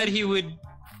only sense. said he would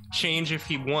change if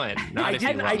he won, not if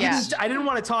he lost. I didn't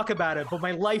want to talk about it, but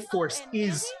my life force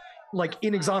is like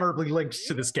inexorably linked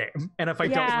to this game, and if I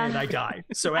don't win, I die.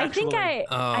 So actually,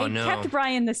 I no. kept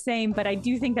Brian the same, but I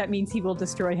do think that means he will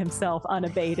destroy himself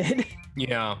unabated.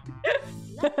 Yeah,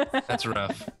 that's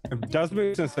rough. It does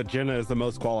make sense that Jenna is the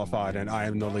most qualified and I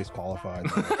am the least qualified.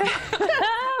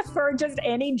 For just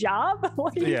any job?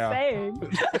 What are you saying?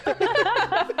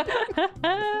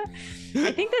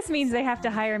 I think this means they have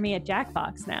to hire me at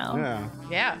Jackbox now.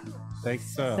 Yeah.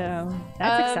 Thanks. So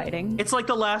that's exciting. it's like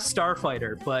the last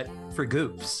Starfighter, but for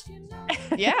goofs.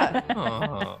 Yeah.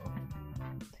 Oh.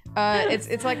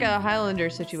 It's like a Highlander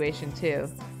situation too.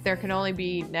 There can only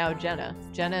be now Jenna.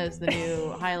 Jenna is the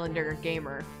new Highlander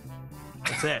gamer.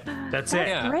 That's it. That's it.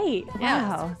 Yeah. Great. Yeah.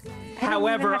 Wow.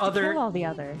 However, I don't even have to kill all the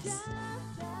others.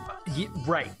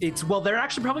 Right. They're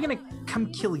actually probably gonna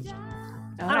come kill you.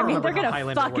 I mean, they're how gonna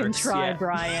Highlander fucking works, try, yeah.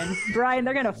 Brian. Brian,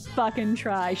 they're gonna fucking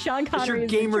try. Sean your Connery has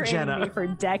gamer been training Jenna. me for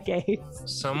decades.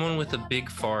 Someone with a big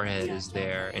forehead is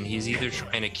there, and he's either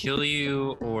trying to kill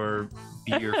you or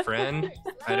be your friend.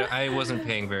 I wasn't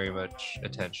paying very much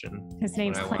attention. His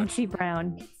name's when I watched. Clancy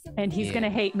Brown, and he's Yeah. gonna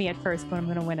hate me at first, but I'm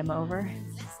gonna win him over.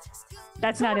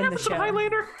 That's not in the show.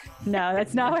 Highlander? No,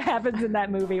 that's not what happens in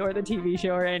that movie or the TV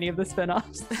show or any of the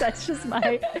spin-offs. That's just my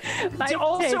take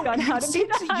on how to be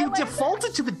the you Highlander.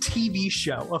 defaulted to the TV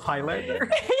show of Highlander.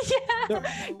 Yeah,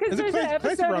 because there's an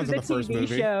episode of the TV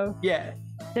show. Yeah.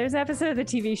 There's an episode of the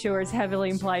TV show where it's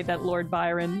heavily implied that Lord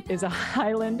Byron is a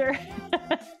Highlander.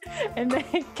 And then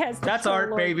it casts That's art,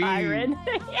 Lord baby. Byron.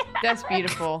 That's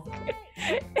beautiful.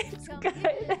 It's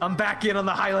good. I'm back in on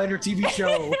the Highlander TV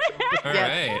show. All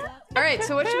right, All right,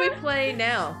 so what should we play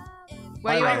now?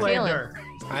 What are you all feeling?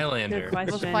 Highlander. Good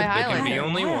question. Let's play There can Highlander. be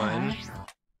only Yeah. one.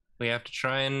 We have to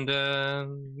try and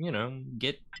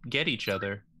get each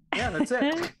other. Yeah, that's it.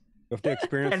 You have to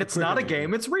experience And the it's not a privilege.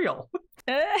 game, it's real.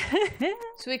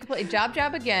 So we can play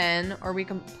Job again, or we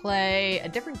can play a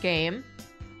different game.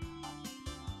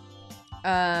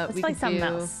 Let's We play could something do.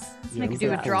 else. Let's Yeah, make We it could do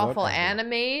a Exactly. something else. Drawful What?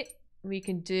 Animate. We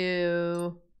can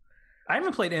do. I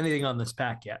haven't played anything on this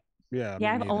pack yet. Yeah. Yeah, me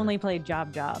I've neither. only played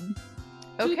Job. Do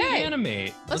the Okay.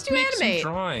 animate. Let's do make animate.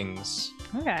 some drawings.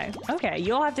 Okay.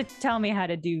 You'll have to tell me how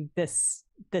to do this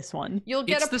one. You'll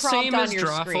get It's a the prompt same on as your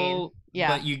screen. Drawful,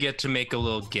 Yeah. but you get to make a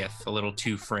little GIF, a little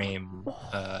 2-frame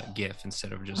GIF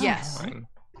instead of just Yes. drawing.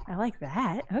 I like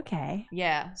that. Okay.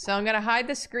 Yeah. So I'm gonna hide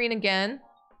the screen again,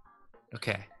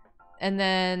 Okay. and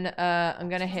then I'm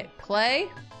gonna hit play.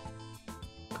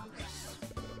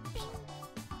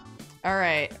 All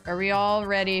right. Are we all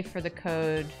ready for the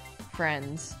code,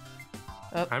 friends?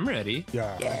 I'm ready.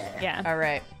 Yeah. Yeah. All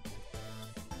right.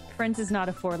 Friends is not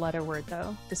a 4-letter word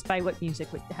though, despite what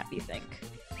music would have you think.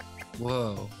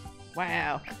 Whoa.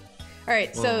 Wow. All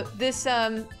right, so Whoa. this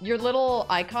your little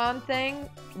icon thing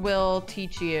will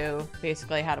teach you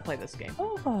basically how to play this game.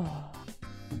 Oh.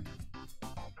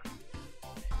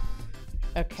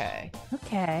 Okay.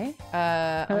 Okay.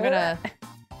 I'm gonna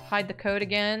hide the code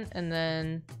again and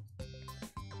then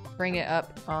bring it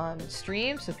up on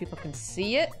stream so people can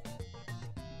see it.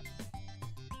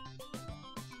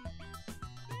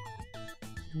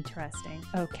 Interesting.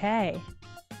 Okay.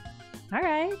 All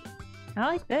right. I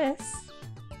like this.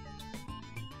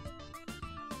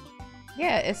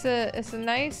 Yeah, it's a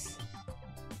nice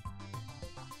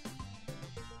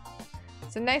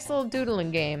little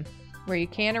doodling game where you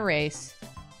can't erase.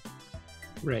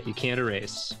 Right, you can't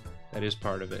erase. That is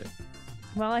part of it.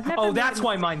 Well, I've never. Oh, made that's a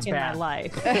why mistake mine's in bad. my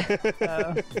life.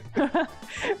 So,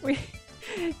 we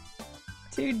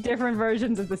two different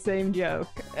versions of the same joke.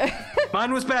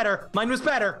 Mine was better. Mine was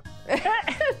better.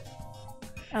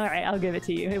 All right, I'll give it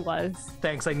to you. It was.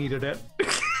 Thanks, I needed it.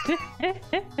 Okay.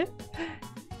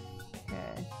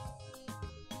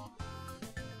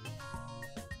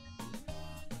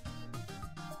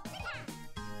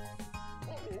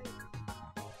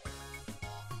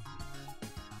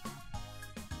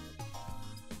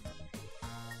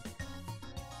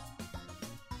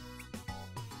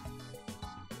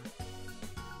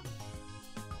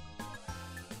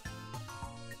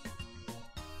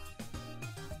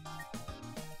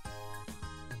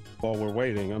 While we're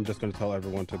waiting, I'm just going to tell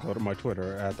everyone to go to my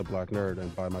Twitter at the Black Nerd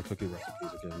and buy my cookie recipes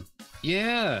again.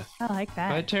 Yeah. I like that.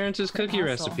 Buy Terrence's Good cookie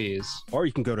hustle. recipes. Or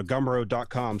you can go to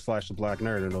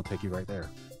gumroad.com/theblacknerd and it'll take you right there.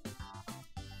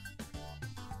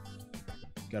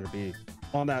 Gotta be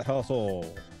on that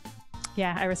hustle.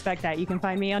 Yeah, I respect that. You can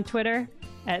find me on Twitter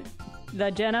at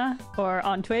the Jenna or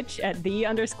on Twitch at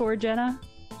 _Jenna.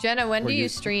 Jenna, when do you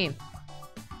stream?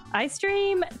 I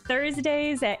stream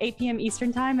Thursdays at 8 p.m.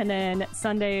 Eastern time and then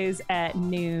Sundays at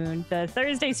noon. The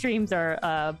Thursday streams are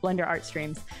Blender art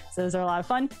streams. So those are a lot of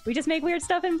fun. We just make weird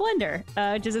stuff in Blender,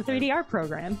 which is a 3D art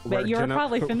program that you're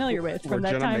probably familiar with from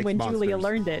that time when Julia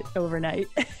learned it overnight.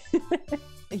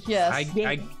 Yes.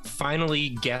 I finally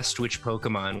guessed which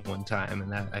Pokemon one time, and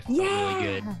that I felt really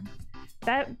good.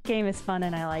 That game is fun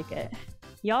and I like it.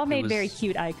 Y'all made very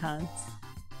cute icons.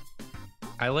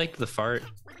 I like the fart.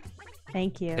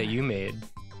 Thank you. That you made.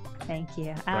 Thank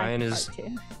you. Ryan is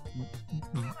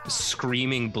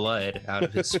screaming blood out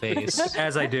of his face.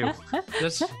 As I do.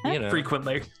 Just,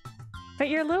 frequently. But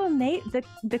your little mate,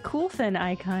 the Coolfin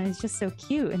icon is just so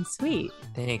cute and sweet.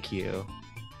 Thank you.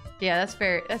 Yeah,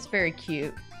 that's very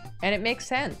cute. And it makes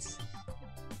sense.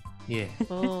 Yeah.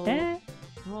 A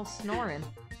little snoring.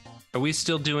 Are we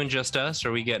still doing just us, or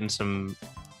are we getting some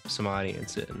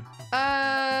audience in?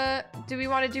 Do we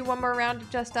want to do one more round of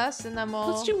just us, and then we'll...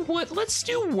 Let's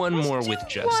do one more with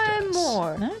just us. One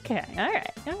more. Okay. All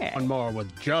right. One more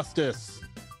with justice.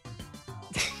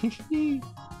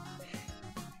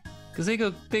 Because they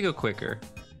go quicker.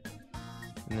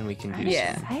 And then we can do I'm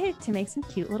excited to make some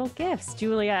cute little gifts.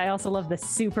 Julia, I also love the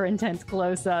super intense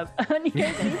close-up on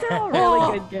here. These are all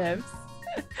really good gifts.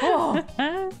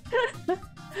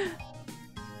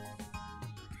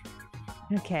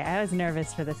 Okay, I was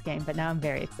nervous for this game, but now I'm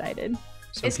very excited.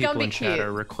 Some people in chat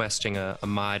are requesting a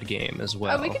mod game as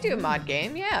well. Oh, we could do a mod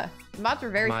game, yeah. Mods were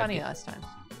very funny last time.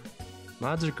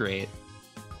 Mods are great.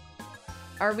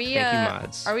 Are we, Thank you,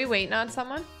 mods. Are we waiting on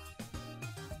someone?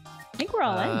 I think we're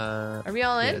all in. Are we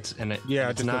all in? Just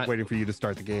waiting for you to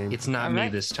start the game. It's not me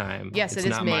this time. Yes, it's it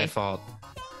is not me. my fault.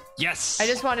 Yes! I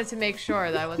just wanted to make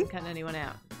sure that I wasn't cutting anyone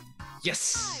out.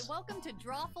 Yes! Hi, welcome to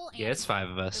Drawfee. Yeah, it's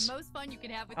 5 of us. The most fun you can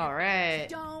have with all right.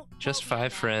 Just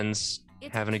 5 friends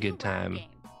having a good time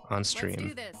on stream. Let's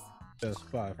do this. Just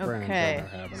 5 friends. Okay,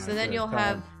 so then you'll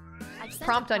have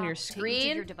prompt on your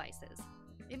screen. Your devices.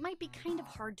 It might be kind of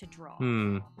hard to draw,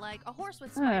 like a horse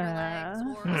with spider legs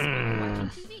or a spider watching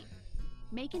TV.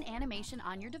 Make an animation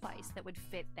on your device that would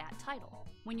fit that title.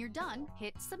 When you're done,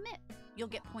 hit submit. You'll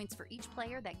get points for each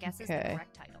player that guesses the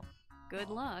correct title. Good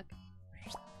luck.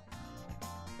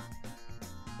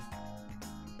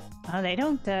 Oh, they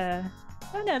don't. Oh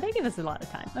no, they give us a lot of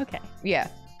time. Okay. Yeah,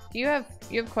 you have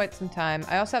quite some time.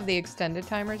 I also have the extended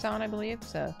timers on, I believe.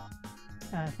 So.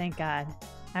 Oh, thank God.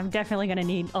 I'm definitely going to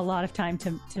need a lot of time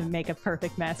to make a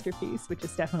perfect masterpiece, which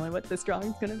is definitely what this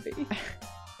drawing's going to be.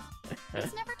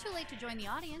 It's never too late to join the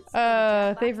audience.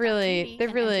 They've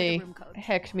really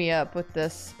hecked me up with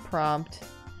this prompt.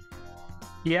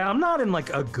 Yeah, I'm not in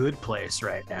like a good place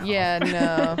right now. Yeah,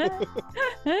 no.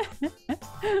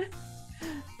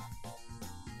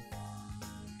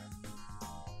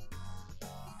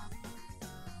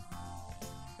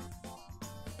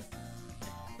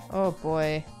 Oh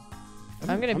boy.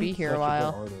 I'm gonna be here a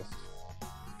while.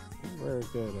 I'm very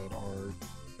good at art.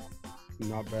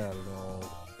 Not bad at all.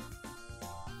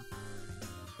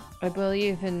 I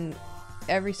believe in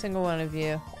every single one of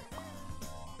you.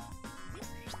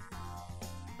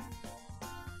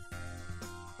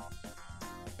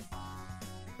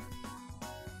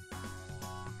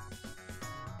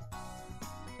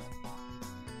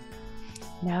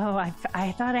 No, I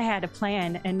thought I had a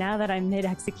plan, and now that I'm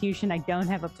mid-execution, I don't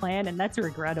have a plan, and that's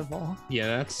regrettable.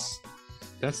 Yeah,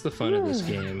 that's the fun of this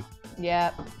game.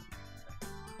 Yep.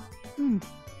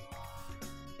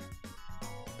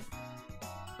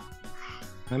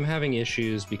 I'm having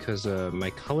issues because my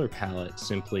color palette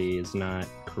simply is not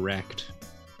correct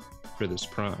for this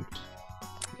prompt.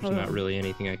 There's not really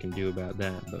anything I can do about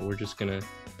that, but we're just gonna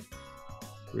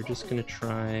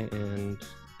try and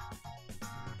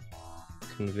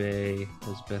convey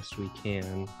as best we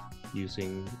can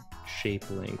using shape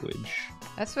language.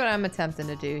 That's what I'm attempting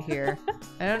to do here.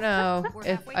 I don't know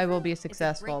if I will be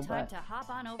successful, but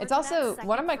it's also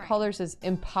one of my colors is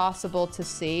impossible to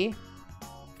see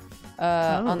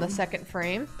on the second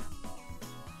frame.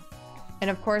 And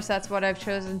of course, that's what I've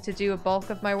chosen to do a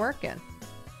bulk of my work in.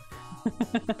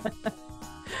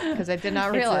 Because I did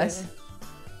not realize. It's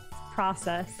a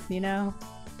process, you know?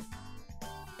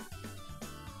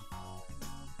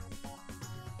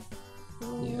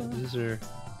 Yeah, these are,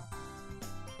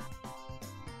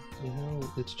 you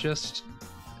know, it's just,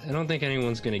 I don't think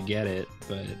anyone's gonna get it,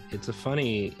 but it's a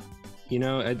funny, you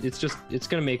know, it's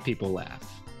gonna make people laugh.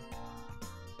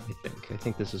 I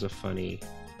think this is a funny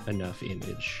enough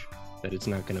image that it's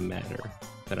not gonna matter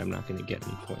that I'm not gonna get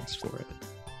any points for it.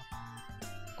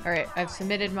 All right, I've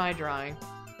submitted my drawing.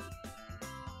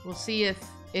 We'll see if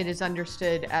it is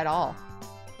understood at all.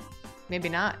 Maybe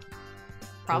not.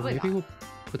 Probably maybe not. We'll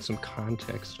put some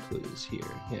context clues here.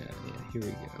 Yeah, here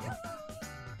we go.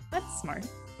 That's smart.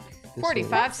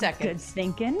 45 Good seconds.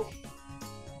 thinking.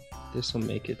 This will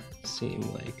make it seem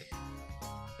like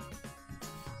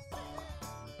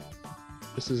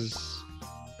this is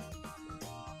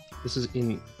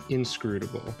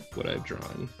inscrutable what I've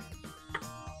drawn,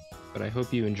 but I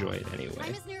hope you enjoy it anyway.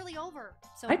 Time is nearly over,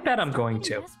 so I bet I'm going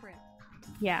to. desperate.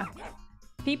 Yeah.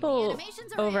 People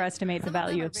Animations are overestimate in. the Some of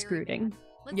value them of are very scrooting. good.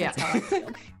 Let's Yeah. That's how I feel.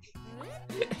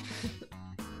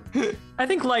 I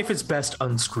think life is best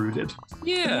unscrewed.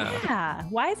 Yeah. Yeah.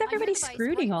 Why is On your everybody device,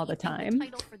 scrooting what all the do you think time? The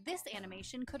title for this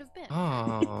animation could have been.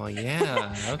 Oh,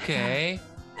 yeah. Okay.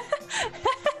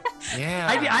 Yeah.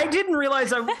 I didn't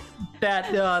realize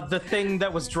that the thing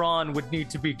that was drawn would need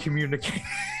to be communicated.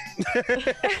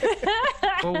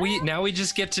 Well, we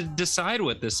just get to decide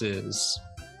what this is.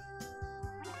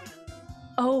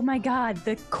 Oh my god,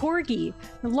 the corgi.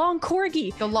 The long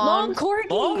corgi. The long corgi.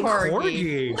 Oh,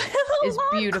 Corgi. corgi. Is Long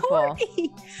beautiful. corgi.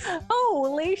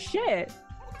 Holy shit.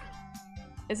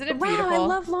 Isn't it Wow, beautiful? I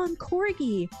love long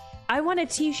corgi. I want a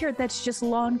t-shirt that's just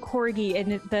long corgi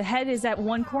and the head is at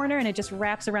one corner and it just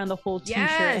wraps around the whole t-shirt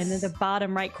and then Yes. the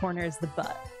bottom right corner is the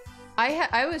butt.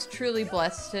 I was truly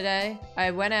blessed today. I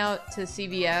went out to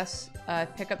CVS,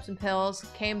 pick up some pills,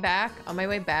 came back. On my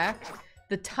way back,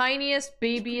 the tiniest,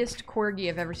 babiest corgi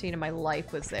I've ever seen in my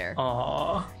life was there.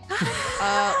 Aww.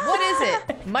 What is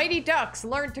it? Mighty Ducks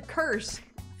learn to curse.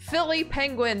 Philly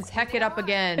Penguins heck it up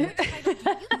again.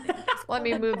 Let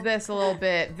me move this a little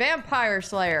bit. Vampire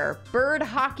Slayer. Bird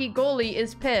hockey goalie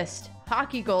is pissed.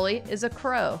 Hockey goalie is a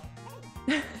crow.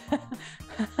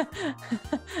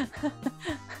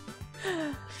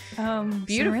 Some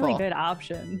Beautiful. really good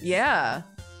options. Yeah.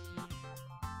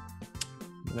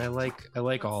 And I like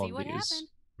all See of what these. happened.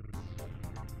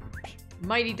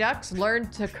 Mighty Ducks learn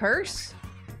to curse.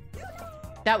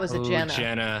 That was a Ooh, Jenna.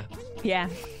 Jenna. Yeah.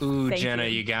 Ooh, Thank Jenna,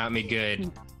 you. you got me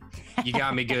good. You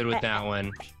got me good with that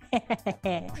one.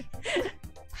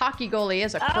 Hockey goalie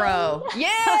is a crow. Oh.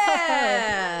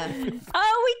 Yeah!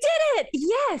 Oh, we did it!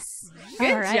 Yes!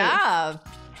 Good All right. job.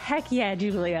 Heck yeah,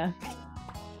 Julia.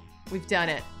 We've done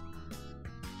it.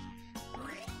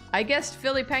 I guessed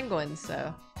Philly Penguins,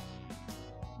 so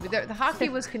the hockey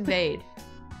was conveyed.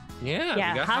 Yeah,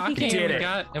 Yeah, we got hockey hockey,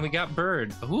 came- and we got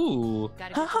bird. Ooh.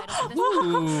 Gotta get the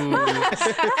title for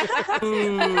this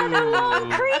Ooh. Another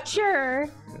long Ooh. creature!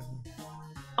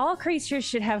 All creatures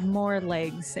should have more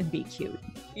legs and be cute.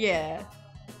 Yeah.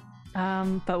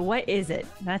 But what is it?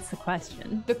 That's the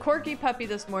question. The corgi puppy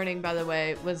this morning, by the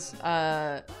way, was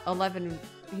 11.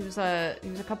 He was a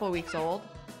couple of weeks old,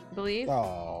 I believe.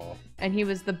 Oh. And he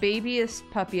was the babiest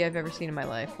puppy I've ever seen in my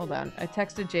life. Hold on. I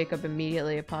texted Jacob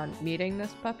immediately upon meeting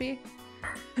this puppy.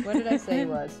 What did I say he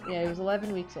was? Yeah, he was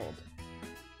 11 weeks old.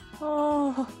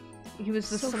 Oh, He was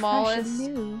the so fresh and smallest,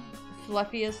 new.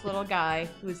 fluffiest little guy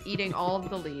who was eating all of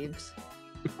the leaves.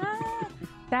 Ah,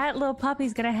 that little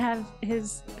puppy's gonna have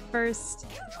his first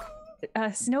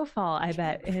snowfall, I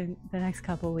bet, in the next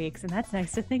couple weeks, and that's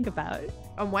nice to think about.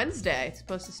 On Wednesday. It's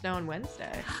supposed to snow on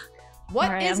Wednesday. What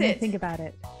All right, is I'm gonna it? think about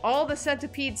it. All the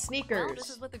centipede Well, sneakers. this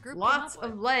is what the group came Lots up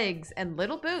of with. legs and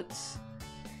little boots.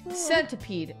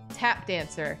 Centipede tap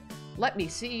dancer. Let me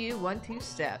see you 1-2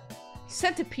 step.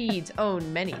 Centipedes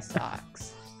own many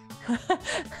socks.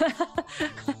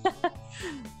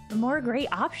 More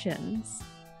great options.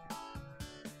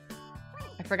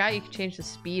 I forgot you could change the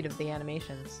speed of the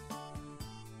animations.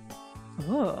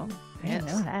 Oh, I didn't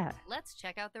Yes. know that. Let's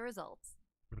check out the results.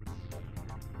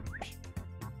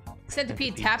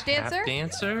 Centipede tap dancer?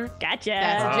 Dancer? Gotcha.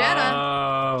 That's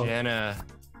Jenna. Oh.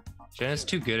 Jenna's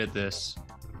too good at this.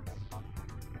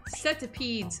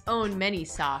 Centipedes own many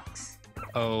socks.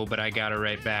 Oh, but I got her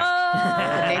right back.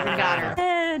 Oh, Nathan got her.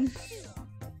 man.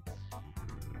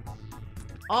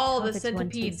 All Oh, the it's 1-2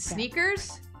 centipede step.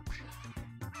 sneakers?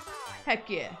 Heck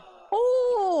yeah.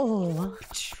 Oh,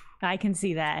 I can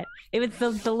see that. It was the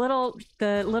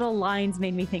little lines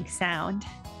made me think sound.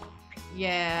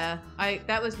 Yeah,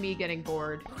 that was me getting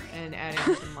bored and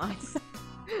adding some lines.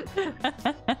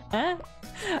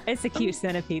 It's a cute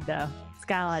centipede though. It's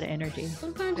got a lot of energy.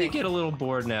 Sometimes you get a little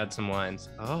bored and add some lines.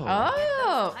 Oh.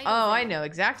 Oh, I know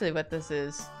exactly what this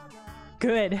is.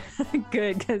 Good,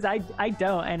 good, because I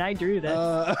don't, and I drew this.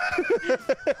 Oh.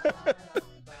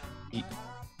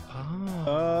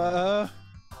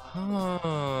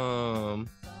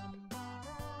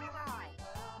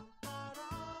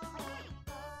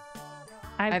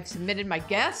 I've submitted my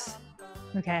guess.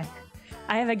 Okay.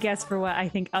 I have a guess for what I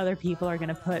think other people are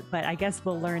gonna put, but I guess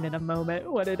we'll learn in a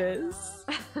moment what it is.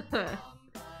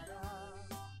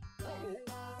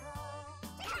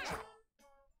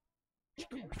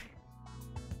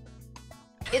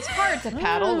 It's hard to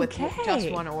paddle with just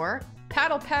one oar.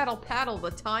 Paddle, paddle, paddle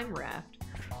the time raft.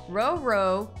 Row,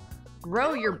 row,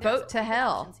 row your boat to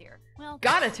hell.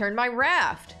 Gotta turn my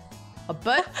raft. A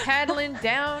butt paddling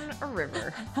down a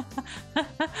river.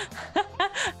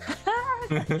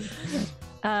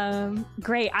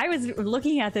 Great. I was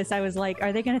looking at this. I was like,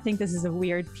 are they going to think this is a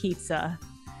weird pizza?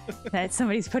 That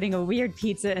somebody's putting a weird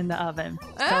pizza in the oven. So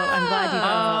I'm glad you guys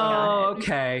got it.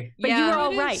 Okay. But you were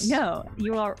all right. No,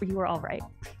 you were all right.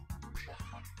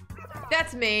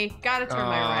 That's me. Gotta turn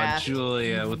my raft.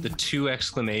 Julia with the 2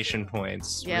 exclamation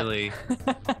points. Yep. Really.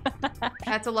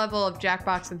 That's a level of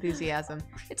Jackbox enthusiasm.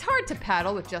 It's hard to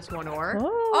paddle with just one oar.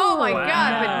 Oh my wow.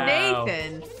 God, but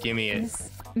Nathan. Give me it. This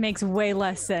makes way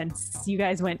less sense. You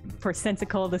guys went for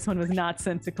sensical. This one was not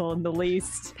sensical in the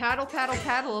least. Paddle, paddle,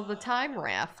 paddle of the time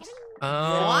raft.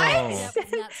 Oh. What?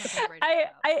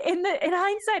 In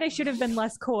hindsight, I should have been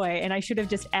less coy, and I should have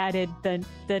just added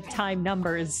the time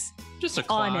numbers Just a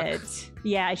clock. on it.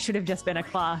 Yeah, I should have just been a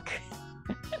clock.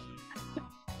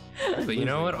 But you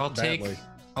know what? I'll Badly.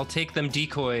 take them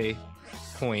decoy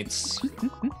points.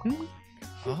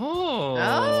 Oh.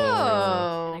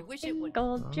 I wish it would.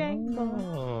 Gold jangle.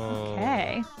 Oh.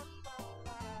 Okay.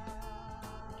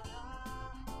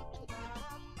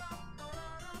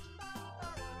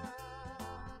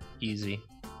 Easy.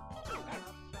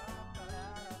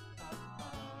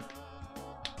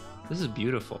 This is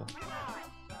beautiful.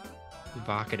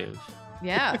 Evocative.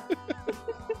 Yeah.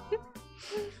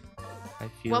 I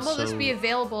feel When will so... this be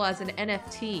available as an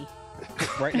NFT?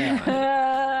 Right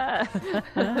now.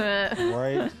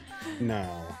 Right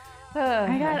now. Oh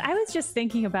my God, I was just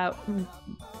thinking about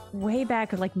way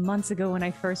back, like months ago when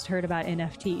I first heard about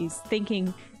NFTs,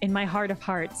 thinking in my heart of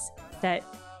hearts that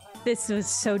this was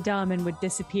so dumb and would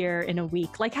disappear in a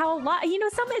week. Like how a lot,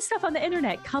 some of this stuff on the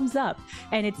internet comes up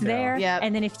and it's there. Yep.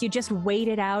 And then if you just wait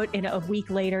it out and a week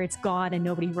later it's gone and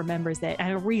nobody remembers it. I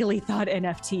really thought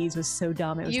NFTs was so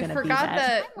dumb it was You going to be forgot that.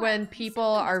 that when people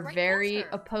are very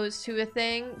opposed to a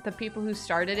thing, the people who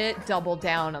started it double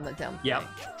down on the dumb thing.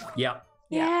 Yep.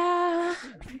 Yeah,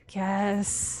 I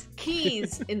guess.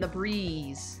 Keys in the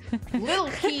breeze. Little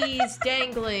keys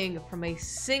dangling from a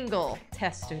single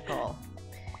testicle.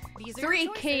 3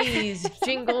 keys,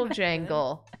 jingle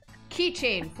jangle.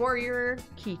 Keychain for your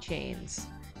keychains.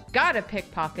 Gotta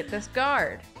pickpocket this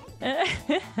guard.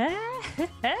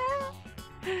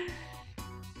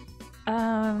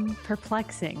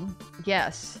 Perplexing.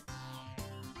 Yes.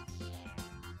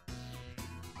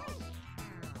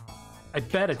 I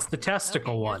bet it's the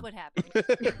testicle one. What happened?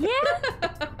 Yeah.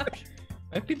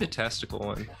 Might be the testicle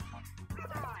one.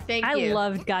 Thank I you.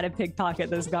 loved Gotta Pickpocket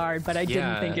This Guard, but I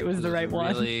didn't think it was the right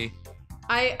one. Really,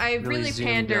 I really zoomed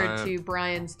pandered on. to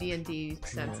Brian's D&D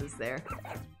senses there.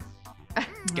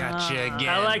 Gotcha again.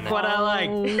 I like what I like.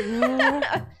 Oh.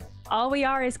 All we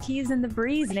are is keys in the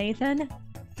breeze, Nathan.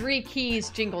 3 keys,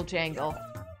 jingle jangle.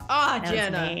 Ah, That was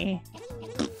Jenna. me.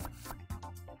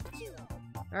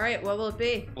 All right, what will it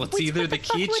be? Well, it's Which- either what the the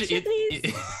fuck, which of these?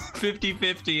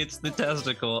 50-50, it's the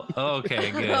testicle. Okay,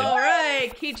 good. All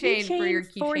right, keychain for your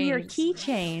keychains. For your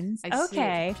keychains. I see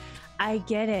Okay. I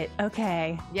get it.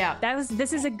 Okay. Yeah.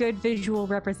 This is a good visual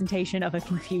representation of a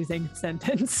confusing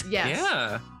sentence. Yes.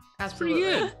 Yeah. Absolutely.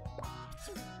 Pretty good.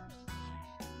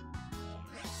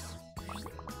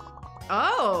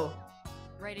 Oh.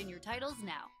 Write in your titles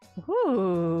now.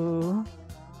 Ooh.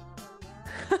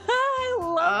 I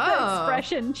love the Oh.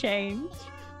 expression change.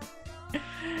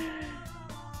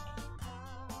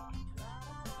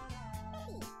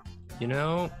 You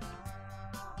know,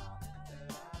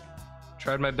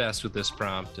 tried my best with this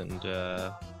prompt, and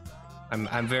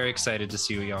I'm very excited to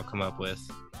see what y'all come up with.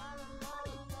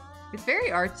 It's very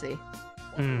artsy.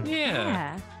 Mm.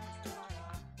 Yeah.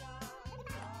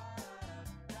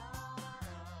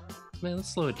 Man,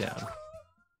 let's slow it down.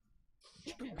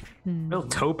 Real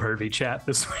toe pervy chat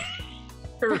this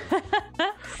week.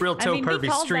 Real toe we pervy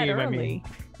called stream. that I early. mean,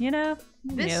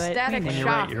 This Knew it. static We knew you're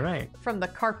it. shock right. You're right. from the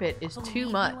carpet is too Believe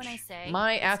me much. when I say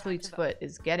My it's time athlete's to vote. foot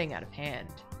is getting out of hand.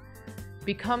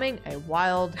 Becoming a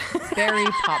wild berry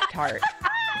Pop-Tart.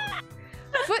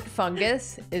 Foot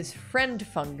fungus is friend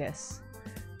fungus.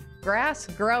 Grass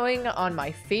growing on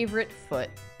my favorite foot.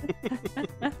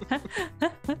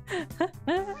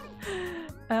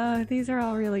 Oh, these are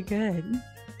all really good.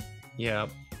 Yeah.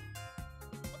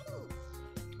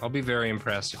 I'll be very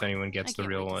impressed if anyone I gets the can't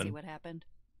real wait to see one. what happened.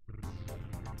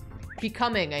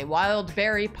 Becoming a wild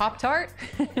berry Pop-Tart.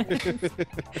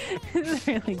 It's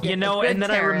really good. you know, good, and then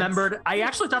I Terence. remembered. I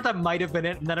actually thought that might have been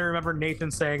it, and then I remember Nathan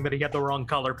saying that he had the wrong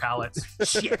color palettes.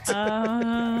 Shit. Oh.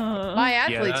 My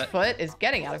athlete's that- foot is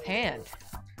getting out of hand.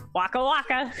 Waka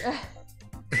waka.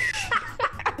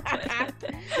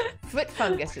 Foot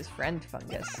fungus is friend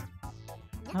fungus.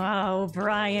 Oh,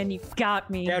 Brian, you got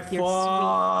me. Get Your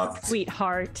fucked.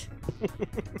 sweetheart.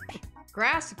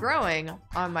 Grass growing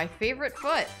on my favorite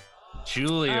foot.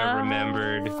 Julia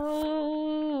remembered.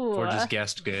 Oh. Or just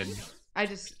guessed good. I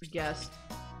just guessed.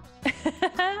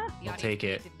 I'll take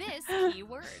it. This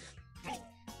keyword.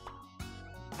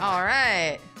 All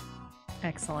right.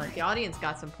 Excellent. The audience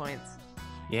got some points.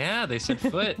 Yeah, they said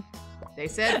foot. They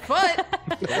said foot.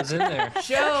 What was in there?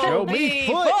 Show me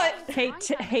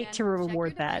foot. Hate to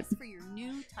reward that.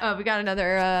 Oh, we got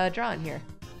another drawing here.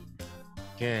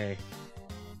 Okay.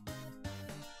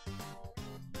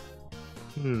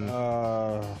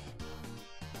 How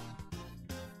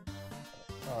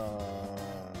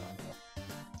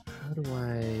do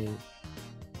I?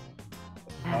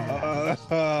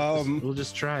 We'll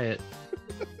just try it.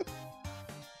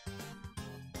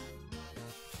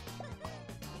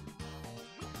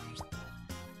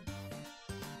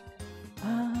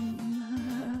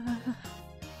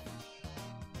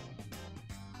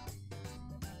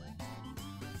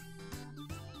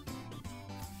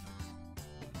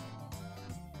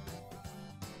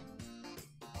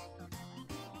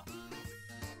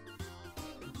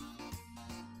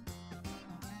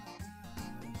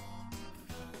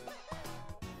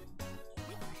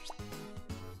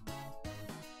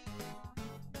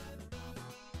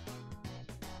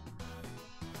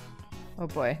 Oh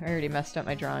boy, I already messed up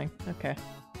my drawing. Okay.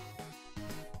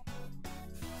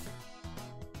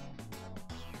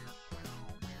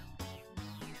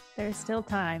 There's still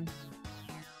time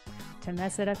to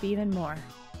mess it up even more.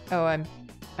 Oh, I'm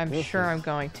This sure is- I'm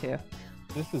going to.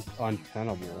 This is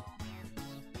untenable.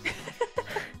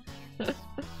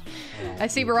 I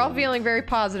see we're all feeling very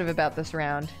positive about this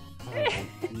round. I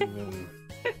don't even.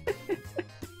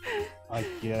 I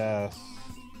guess.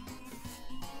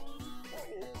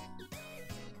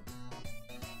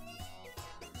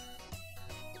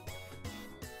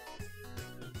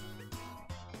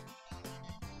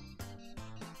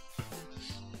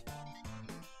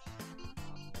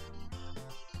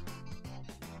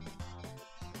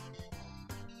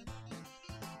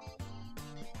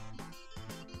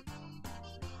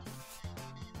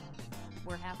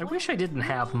 I wish I didn't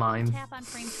have mine. Tap on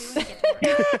frame 2 and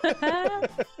get to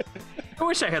work. I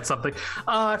wish I had something.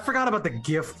 I forgot about the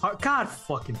GIF part. God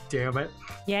fucking damn it.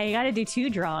 Yeah, you gotta do 2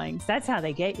 drawings. That's how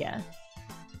they get you.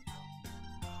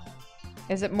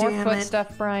 Is it more Damn foot it.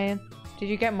 stuff, Brian? Did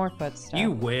you get more foot stuff?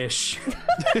 You wish.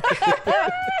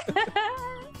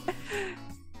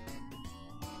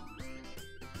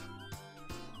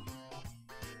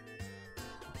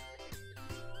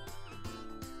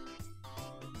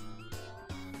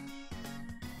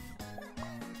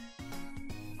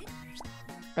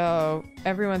 Oh,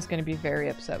 everyone's gonna be very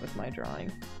upset with my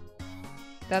drawing.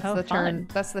 That's Oh, the turn. fun.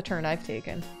 That's the turn I've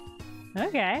taken.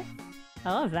 Okay. I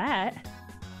love that.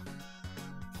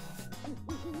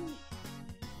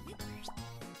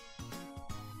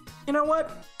 You know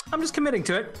what? I'm just committing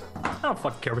to it. I don't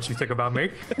fucking care what you think about me.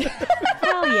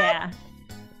 Hell yeah.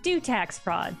 Do tax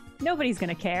fraud. Nobody's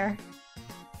gonna care.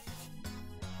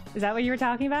 Is that what you were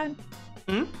talking about?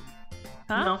 Hmm?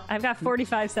 Huh? No. I've got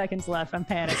 45 seconds left. I'm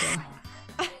panicking.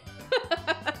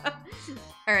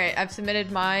 All right, I've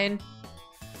submitted mine.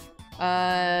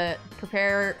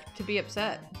 Prepare to be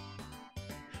upset.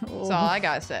 That's all I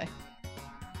gotta say.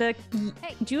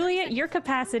 Julia, your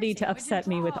capacity to upset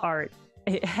me with art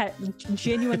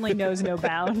genuinely knows no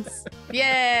bounds.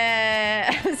 Yeah.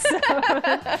 So,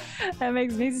 that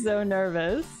makes me so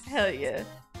nervous. Hell yeah.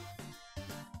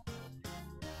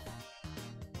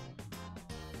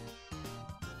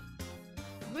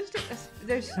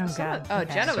 There's Oh, someone- God. oh,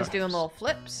 Okay. Jenna was Sorry. doing little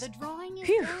flips. The drawing is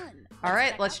Phew. done. All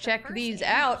right, let's check the these first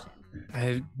out. animation. I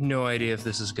have no idea if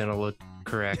this is gonna look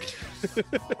correct.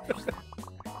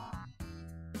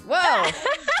 Whoa! Like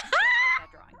that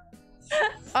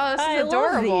drawing. Oh, this I is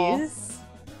adorable. love these.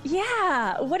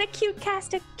 Yeah, what a cute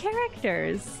cast of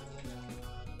characters.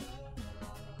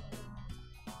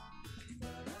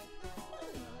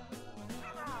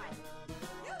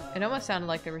 It almost sounded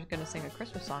like they were going to sing a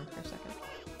Christmas song for a second.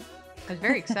 I was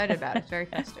very excited about it. It's very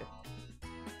festive.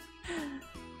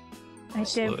 I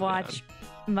Slow did it watch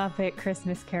Muppet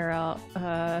Christmas Carol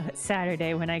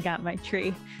Saturday when I got my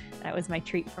tree. That was my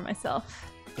treat for myself.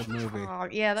 Good movie. Oh,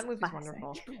 yeah, that movie's Classic.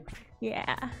 wonderful.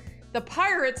 Yeah. The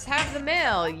pirates have the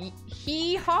mail.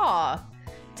 Hee-haw.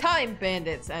 Time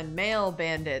bandits and mail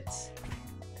bandits.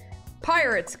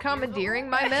 Pirates commandeering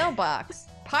my mailbox.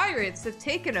 Pirates have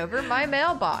taken over my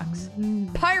mailbox.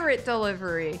 Pirate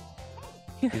delivery.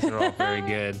 These are all very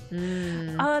good.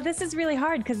 This is really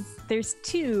hard because there's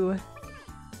two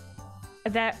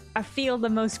that I feel the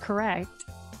most correct.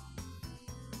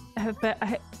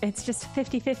 It's just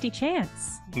 50-50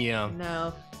 chance. Yeah.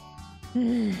 No.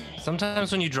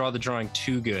 Sometimes when you draw the drawing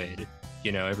too good,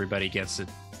 everybody gets it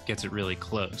really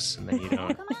close, and then you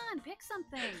don't. Come on, pick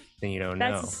something. Then you don't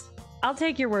know. I'll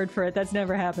take your word for it. That's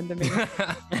never happened to me.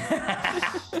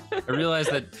 I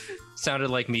realized that sounded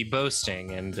like me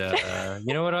boasting, and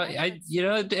you know what?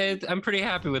 I'm pretty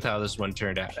happy with how this one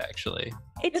turned out. Actually,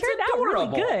 it turned out really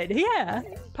good. Yeah.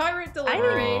 Pirate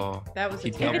delivery. Oh, that was he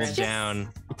doubled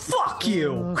down. Fuck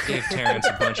you. Gave Terence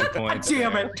a bunch of points.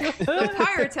 Damn it. The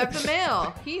pirates have the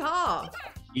mail. Hee haw.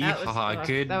 Hee-haw,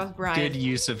 good. That was Brian. Good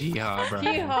use of hee-haw, Brian.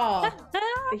 Hee-haw.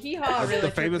 The hee-haw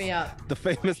really took me up. The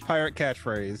famous pirate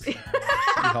catchphrase.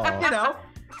 Hee-haw.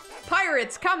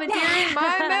 Pirates commandeering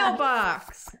my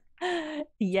mailbox.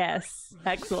 Yes,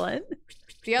 excellent.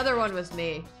 The other one was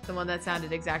me. The one that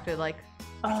sounded exactly like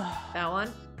that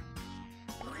one.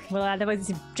 Well, that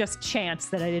was just chance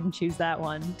that I didn't choose that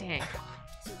one. Dang.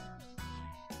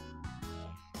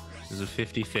 This is a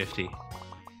 50-50.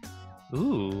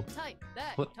 Ooh. Type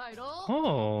that what? Title.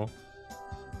 Oh.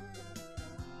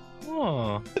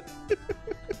 Oh.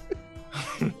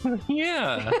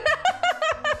 Yeah.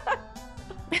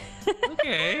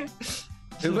 Okay.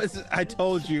 I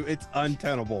told you, it's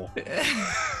untenable.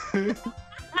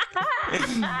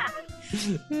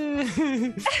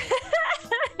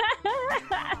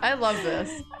 I love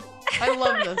this. I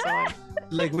love this one.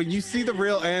 Like, when you see the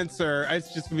real answer,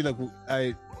 it's just gonna be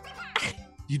like,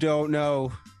 you don't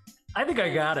know. I think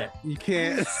I got it. You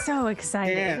can't. I'm so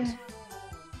excited.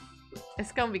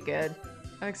 It's gonna be good.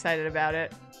 I'm excited about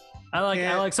it. I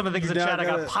like some of the things in chat. I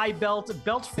got pie belt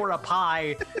for a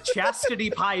pie, chastity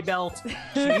pie belt,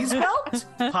 cheese belt,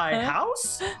 pie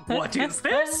house. What is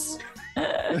this?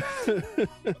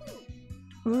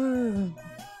 Ooh.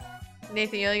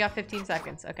 Nathan, you only got 15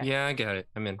 seconds. Okay. Yeah, I got it.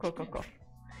 I'm in. Cool.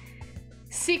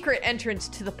 Secret entrance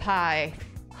to the pie.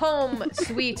 Home,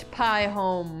 sweet pie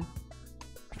home.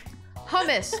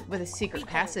 Hummus with a secret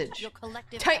passage.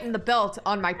 Tighten the belt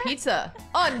on my pizza.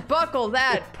 Unbuckle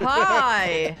that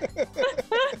pie.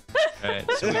 All right,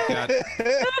 so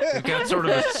we've got sort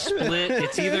of a split.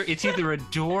 It's either a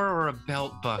door or a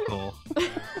belt buckle. I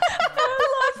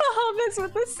love the hummus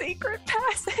with the secret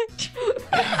passage.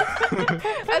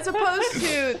 As opposed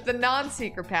to the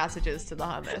non-secret passages to the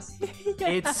hummus.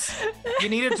 You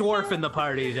need a dwarf in the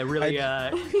party to really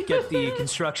get the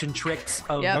construction tricks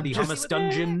of the hummus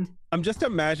dungeon. I'm just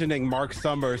imagining Mark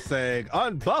Summers saying,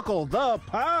 "Unbuckle the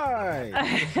pie."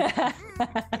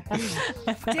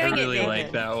 I really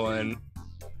like that one.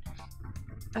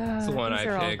 It's the one I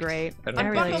picked. All great. I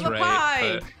don't think it's the right,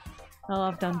 pie. but... I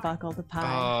love to unbuckle the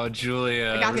pie. Oh,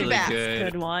 Julia, I got really back.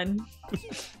 good. Good one.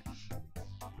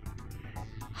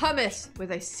 Hummus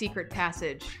with a secret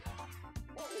passage.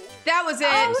 That was it.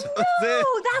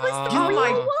 Oh, that was the Oh real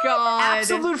my one. god.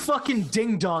 Absolute fucking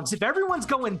ding dongs. If everyone's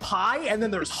going pie and then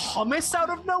there's hummus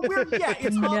out of nowhere, yeah,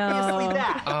 it's obviously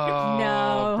that. Oh,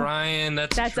 No. Brian,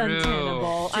 that's true.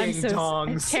 untenable. I'm Ding so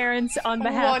dongs. Terrence, on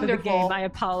behalf of the Wonderful. game, I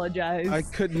apologize. I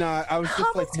could not. I was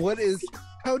just like,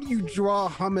 how do you draw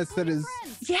hummus that is...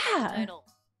 Yeah.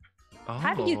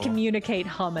 How do you Oh. communicate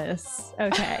hummus?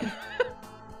 Okay.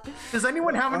 Does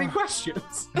anyone have any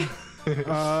questions?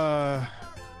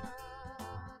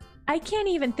 I can't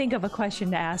even think of a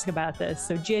question to ask about this,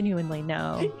 so genuinely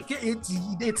no.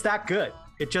 It's that good.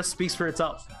 It just speaks for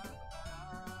itself.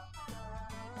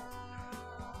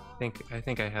 I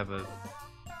think I have an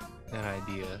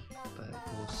idea, but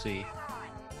we'll see.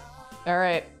 All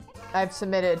right. I've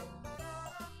submitted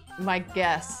my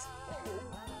guess.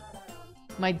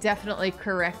 My definitely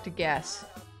correct guess.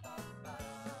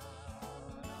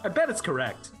 I bet it's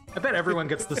correct. I bet everyone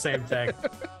gets the same thing.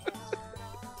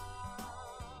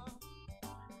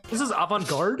 This is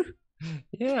avant-garde?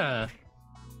 Yeah.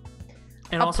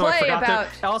 And also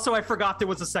I forgot there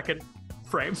was a second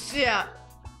frame. Yeah.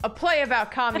 A play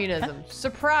about communism.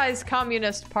 Surprise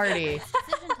communist party.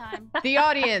 Decision time. The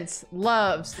audience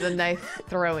loves the knife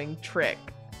throwing trick.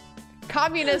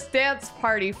 Communist dance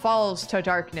party falls to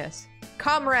darkness.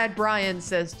 Comrade Brian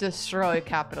says destroy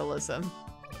capitalism.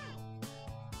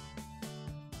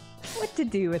 What to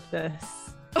do with this?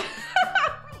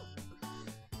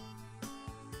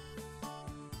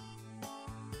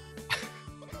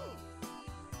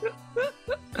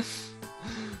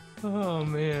 Oh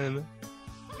man.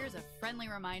 Here's a friendly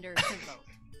reminder to vote.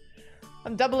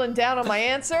 I'm doubling down on my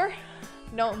answer.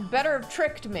 No one better have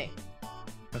tricked me.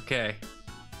 Okay.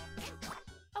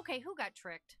 Okay, who got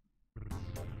tricked?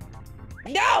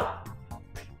 No!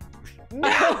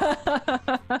 No!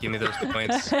 Give me those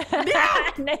points.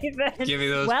 Nathan. Give me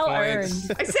those well points.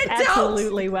 earned. I said don't!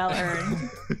 Absolutely well earned.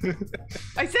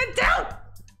 I said don't!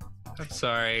 I'm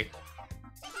sorry.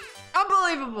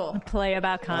 Unbelievable. Play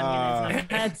about communism.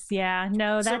 That's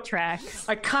no, that So- tracks.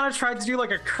 I kind of tried to do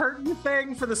like a curtain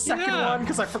thing for the second one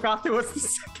because I forgot there was the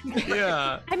second one.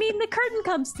 Yeah. I mean, the curtain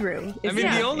comes through. I mean,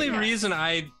 the only reason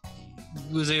I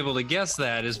was able to guess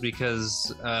that is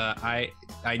because I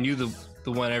knew the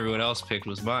one everyone else picked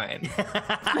was mine.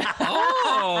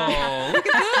 Oh, look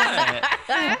at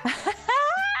that!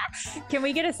 Can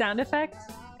we get a sound effect?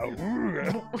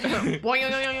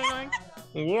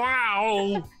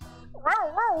 Wow!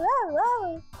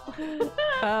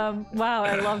 Wow,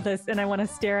 I love this, and I want to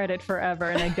stare at it forever,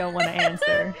 and I don't want to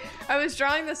answer. I was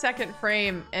drawing the second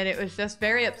frame, and it was just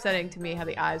very upsetting to me how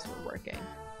the eyes were working.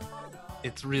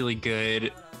 It's really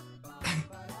good.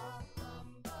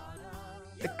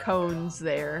 The cones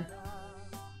there.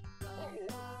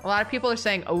 A lot of people are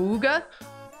saying Ooga.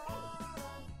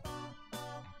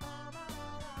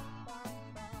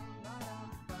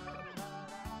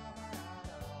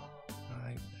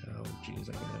 Oh, jeez,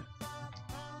 I gotta.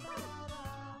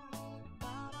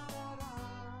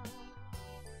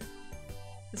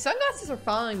 The sunglasses are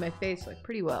following my face like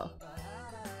pretty well.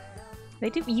 They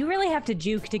do. You really have to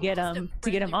juke to get them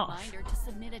off. To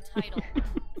submit a title.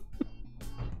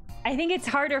 I think it's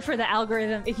harder for the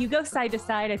algorithm. If you go side to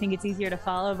side, I think it's easier to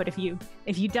follow. But if you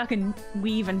duck and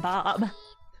weave and bob.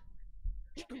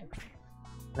 I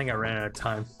think I ran out of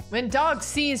time. When dog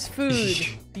sees food.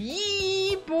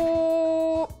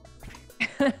 Yeebo.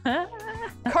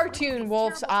 Cartoon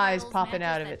wolf's eyes popping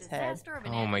out of its head.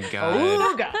 Oh my god.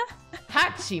 Ooga.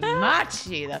 Hachi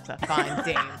Machi. That's a fine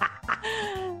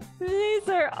name. These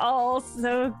are all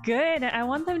so good. I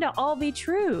want them to all be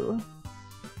true.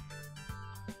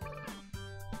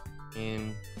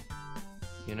 And,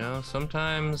 you know,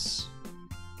 sometimes.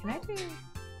 Can I do?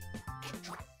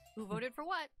 Who voted for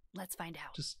what? Let's find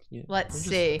out. Let's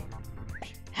see.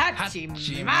 Hachi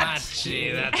Machi.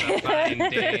 Hachi, that's a fine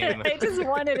name. I just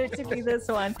wanted it to be this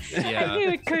one. Yeah. I knew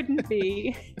it couldn't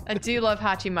be. I do love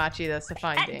Hachi Machi. That's a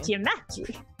fine name.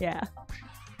 Hachi-machi. Yeah.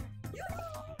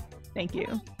 Thank you.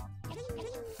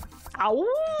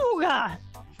 Auga!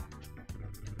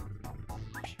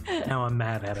 Now I'm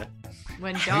mad at it.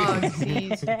 When dog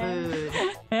sees food.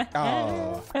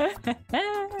 Oh.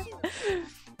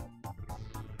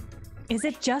 Is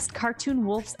it just cartoon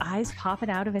wolf's eyes popping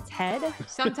out of its head?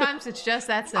 Sometimes it's just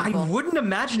that I simple. wouldn't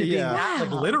imagine it being Yeah. that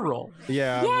like literal.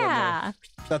 Yeah. Yeah.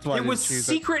 That's why I It didn't was choose it.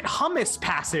 secret hummus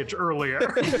passage earlier.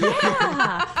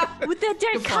 Yeah. With the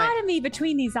point. dichotomy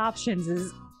between these options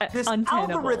is This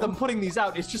untenable. algorithm putting these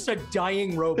out is just a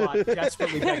dying robot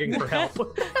desperately begging for help.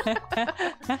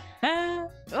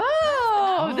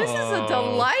 Oh, this is a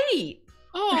delight.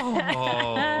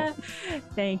 Oh.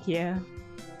 Thank you.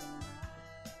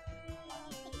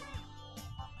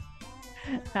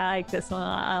 I like this one.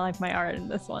 I like my art in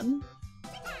this one.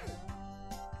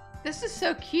 This is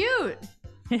so cute.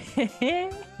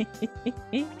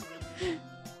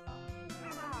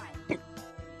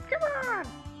 Come on.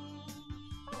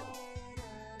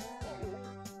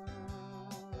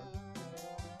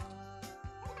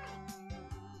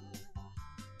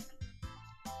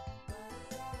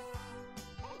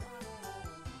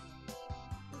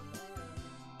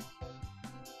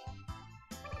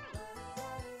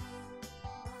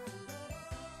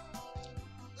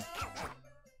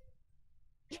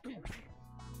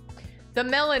 The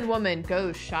melon woman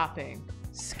goes shopping.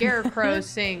 Scarecrow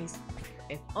sings,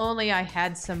 "If only I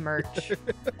had some merch."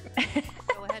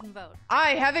 Go ahead and vote.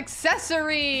 I have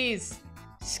accessories.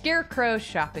 Scarecrow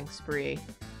shopping spree.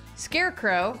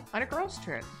 Scarecrow on a girls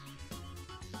trip.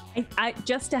 I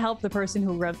just to help the person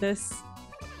who wrote this.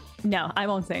 No, I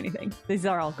won't say anything. These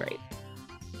are all great.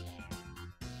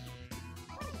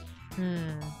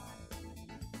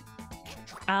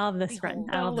 I love this friend.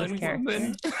 I love this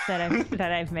character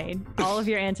that I've made. All of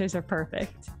your answers are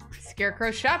perfect.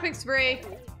 Scarecrow shopping spree.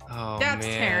 Oh, That's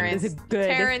man. Terence. It's a good,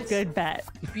 Terence. good bet.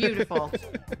 Beautiful.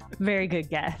 Very good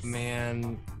guess.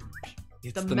 Man.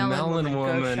 It's The the melon woman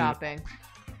woman. goes shopping.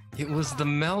 It was the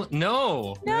melon.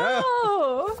 No.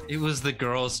 No, It was the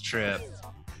girls' trip.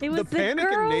 it was The panic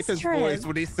in girls' Nathan's trip. voice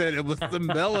when he said it was the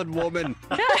melon woman.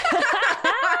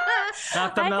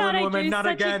 Not the I melon thought I woman, drew not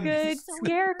such again. a good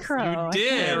scarecrow. You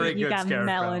did. Very You good got scarecrow.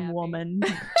 melon woman.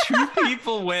 Two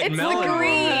people went It's melon. the woman.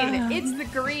 green. It's the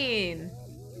green.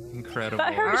 Incredible.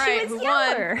 But her, All right, she who was won?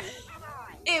 younger.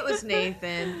 It was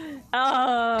Nathan. Oh,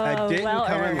 I didn't well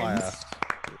come in earned. last.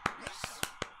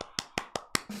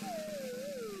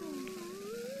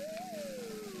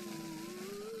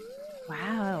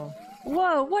 Wow.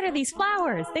 Whoa, what are these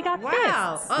flowers? They got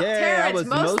Wow. fists. Oh, Yeah, I Terrence, was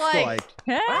most most liked. liked.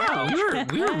 Wow,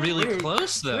 we were really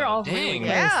close though. We're all Dang. really close,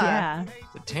 Yeah.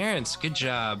 yeah. Terrence, good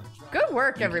job. Good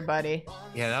work, everybody.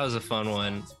 Yeah, that was a fun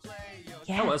one.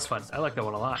 Yeah. That was fun. I like that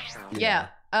one a lot. Yeah.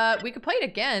 We could play it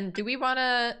again. Do we want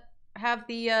to have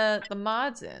the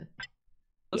mods in?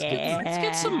 Let's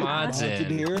get some mods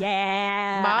in. Here.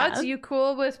 Yeah. Mods, you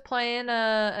cool with playing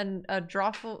a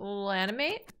Drawfee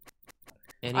animate?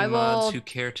 Any I mods will- who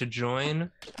care to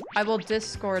join? I will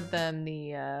Discord them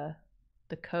the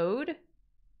code.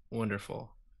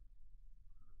 Wonderful.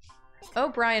 Oh,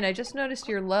 Brian, I just noticed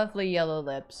your lovely yellow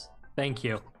lips. Thank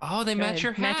you. Oh, they match Good.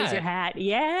 your hat. Matches your hat.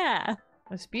 Yeah.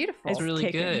 That's beautiful. That's really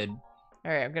kicking. good.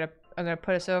 All right, I'm gonna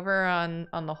put us over on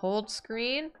the hold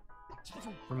screen.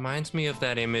 Reminds me of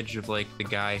that image of like the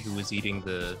guy who was eating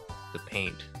the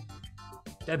paint.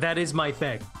 That is my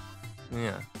thing.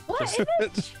 Yeah. What?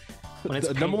 When it's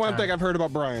The number paint one time. thing I've heard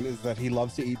about Brian is that he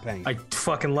loves to eat paint. I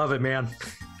fucking love it, man.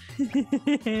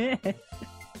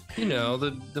 You know,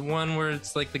 the one where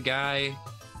it's like the guy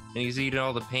and he's eating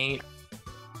all the paint.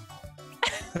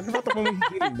 Is that the one where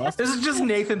he's eating mustard? This is just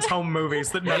Nathan's home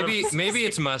movies that none Maybe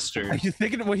it's Are mustard. you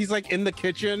thinking when he's like in the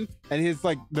kitchen and he's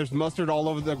like, there's mustard all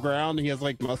over the ground and he has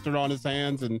like mustard on his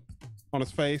hands and on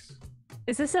his face?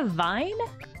 Is this a Vine?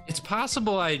 It's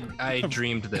possible I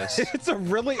dreamed this. It's a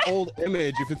really old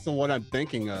image if it's the one I'm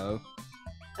thinking of.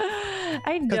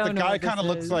 I Because don't the know. guy what this kind of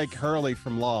looks is. like Hurley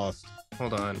from Lost.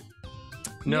 Hold on.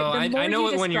 No, The I more know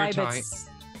you it when you're describe talking.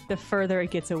 The further it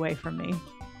gets away from me.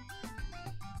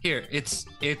 Here, it's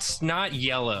not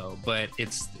yellow, but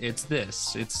it's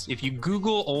this. It's if you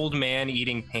Google old man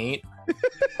eating paint.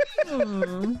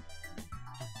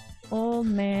 Old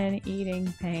man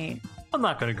eating paint. I'm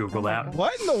not gonna Google that.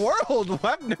 What in the world?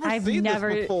 I've never seen this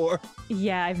before.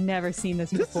 Yeah, I've never seen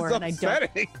this This before, is and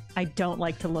upsetting. I don't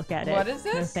like to look at it. What is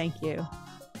No, this? thank you.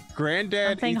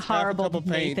 Granddad Something eats half a horrible cup of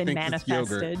paint, Nathan thinks it's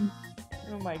yogurt. manifested.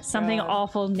 Oh my god. Something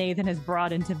awful Nathan has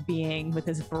brought into being with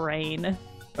his brain.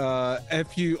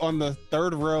 If you on the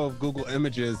third row of Google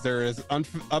Images, there is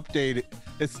updated.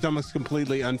 His stomach's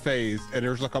completely unfazed, and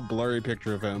there's like a blurry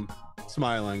picture of him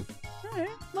smiling. All right.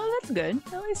 Well, that's good.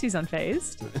 At least he's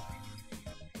unfazed.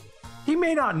 He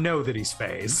may not know that he's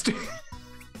phased.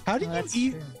 How do Well, you that's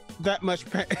eat true. that much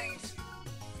paint?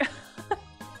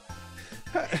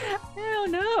 I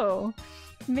don't know.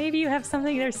 Maybe you have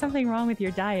something. There's something wrong with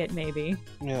your diet. Maybe.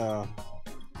 Yeah.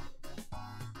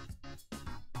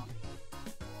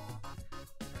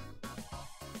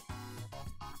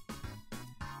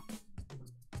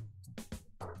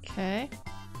 Okay.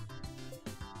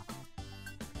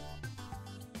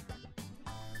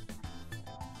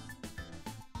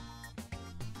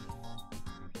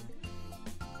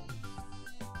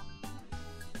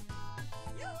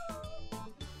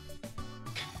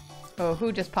 Oh,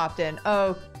 who just popped in?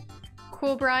 Oh,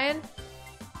 cool, Brian.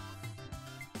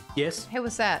 Yes, Hey,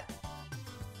 what's that?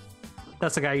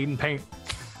 that's the guy eating paint.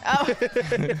 Oh,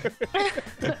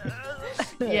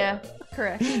 yeah,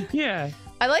 correct. Yeah.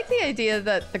 I like the idea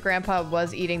that the grandpa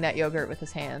was eating that yogurt with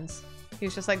his hands. He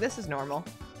was just like, this is normal.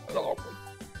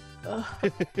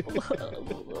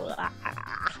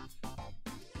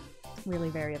 Really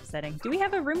very upsetting. Do we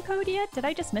have a room code yet? Did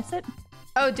I just miss it?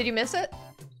 Oh, did you miss it?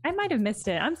 I might have missed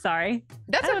it. I'm sorry.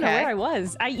 That's I don't know okay. where I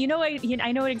was. I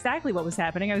know exactly what was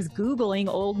happening. I was Googling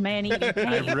old man eating paint.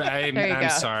 There you I'm go.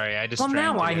 sorry. I Well, distracted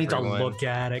now I need everyone. to look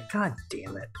at it. God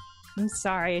damn it. I'm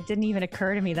sorry. It didn't even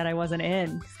occur to me that I wasn't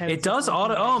in. I was It does just auto.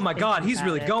 looking Oh at my it, god, thinking he's about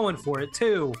really it. going for it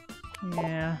too.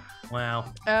 Yeah. Wow.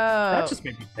 Oh, That just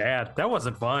made me sad. That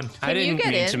wasn't fun. I Can you didn't get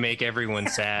mean in? to make everyone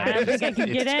sad. I don't think I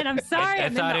can get in. I'm sorry. I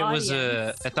I'm thought in it the was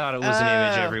audience. I thought it was an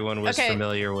image Oh, everyone was okay.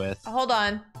 familiar with. hold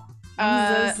on.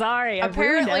 I'm so sorry. I ruined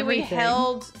Apparently, we everything.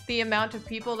 held the amount of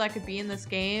people that could be in this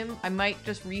game. I might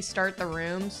just restart the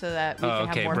room so that we Oh, can have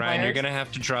okay, more Brian, players. you're gonna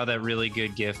have to draw that really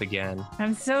good GIF again.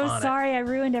 I'm so On it. sorry. I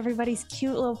ruined everybody's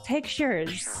cute little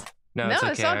pictures. No, No, it's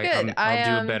it's okay. all good. I'll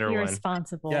do I, a better one.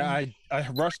 Irresponsible. Yeah, I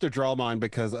rushed to draw mine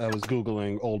because I was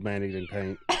Googling old man eating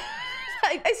paint.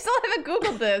 I still haven't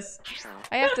Googled this.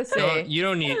 I have to No, say. you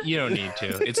don't need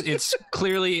to. It's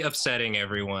clearly upsetting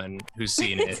everyone who's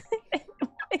seen it.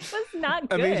 It was not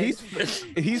I good. mean,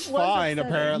 he's Was fine upsetting.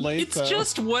 apparently. It's so-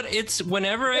 just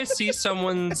whenever I see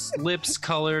someone's lips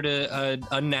colored a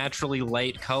unnaturally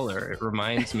light color, it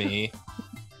reminds me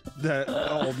the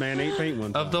old man ate paint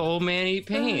one of the time. old man eat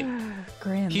paint.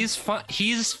 Grim. He's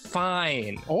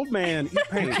fine. Old man eat You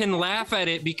paint. can laugh at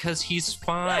it because he's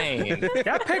fine.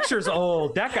 That picture's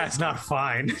old. That guy's not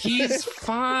fine. He's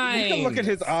fine. You can look at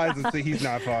his eyes and see he's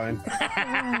not fine.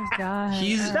 Oh god.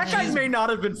 That guy may not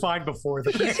have been fine before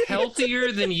this. He's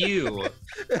healthier than you.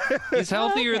 He's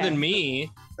healthier Okay. than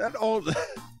me. That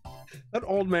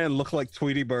old man looked like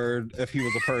Tweety Bird if he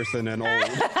was a person and old.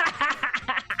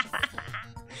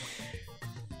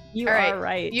 You All are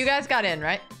right. You guys got in,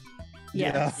 right?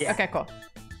 Yes. Yeah. Okay, cool.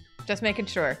 Just making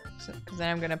sure, because then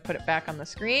I'm gonna put it back on the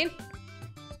screen.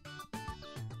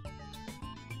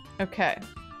 Okay.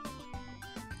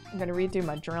 I'm gonna redo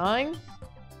my drawing.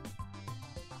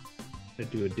 To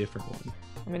do a different one.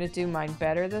 I'm gonna do mine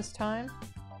better this time.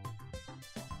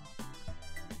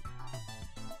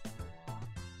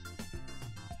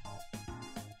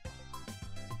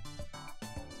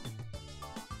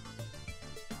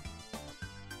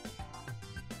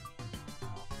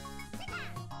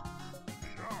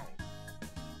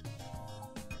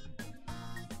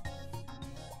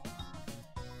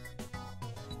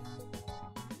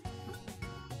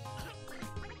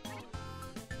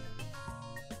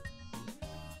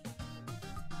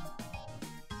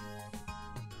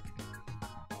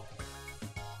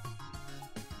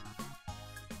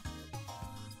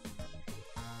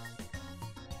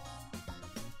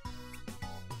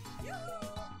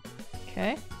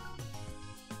 Okay.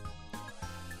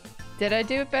 Did I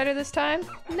do it better this time?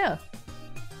 No.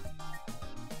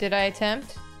 Did I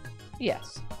attempt?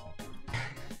 Yes.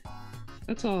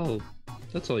 That's all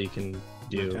you can The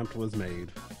do. attempt was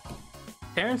made.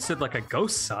 Terrence did like a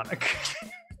ghost Sonic.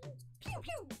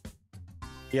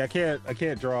 Yeah, I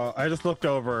can't draw. I just looked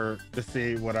over to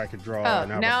see what I could draw. Oh,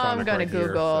 and I have a now I'm Sonic gonna right here,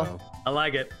 Google. so- I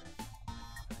like it.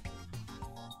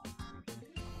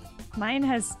 Mine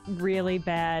has really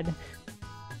bad,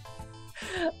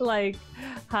 like,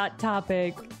 Hot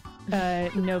Topic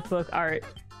notebook art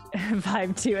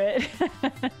vibe to it.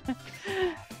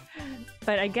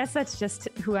 But I guess that's just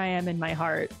who I am in my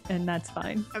heart, and that's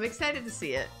fine. I'm excited to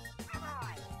see it.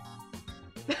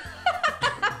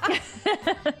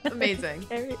 Amazing.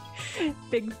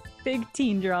 Big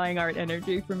teen drawing art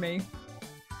energy for me.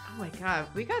 Oh my god,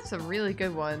 we got some really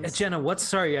good ones. Jenna, what's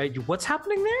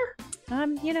happening there?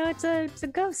 It's a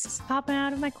ghost popping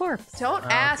out of my corpse. Don't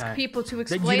ask people to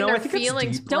explain I their think that's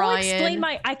feelings, deep. Don't Brian. explain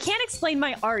I can't explain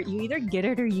my art. You either get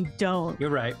it or you don't. You're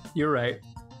right.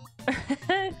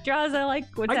 Draws are like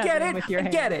what's I get happening it. with your I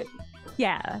hand. get it.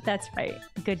 Yeah, that's right.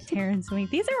 Good Terence wink.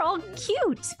 These are all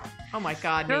cute. Oh my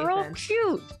god, They're all Nathan.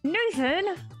 cute.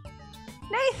 Nathan.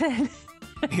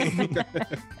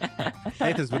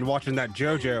 Nathan's been watching that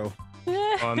JoJo.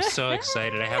 Oh, I'm so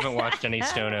excited. I haven't watched any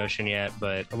Stone Ocean yet,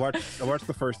 but I watched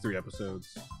the first 3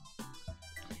 episodes. All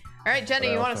right, Jenna, But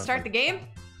I you want to also start have, the game?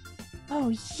 Oh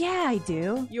yeah, I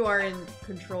do. You are in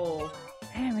control.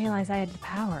 I didn't realize I had the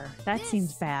power. That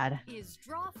seems bad. Is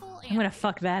Drawful I'm gonna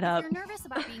fuck that up. If you're nervous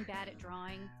about being bad at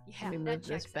drawing, yeah, Let me that move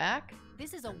this checks out. back.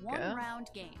 This is a There we go. one-round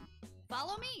game.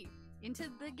 Follow me into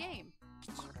the game.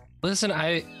 listen,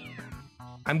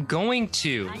 I'm going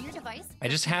to. On your device, I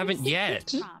just haven't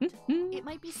yet. prompt. It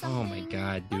might be Oh my something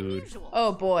god, dude. unusual,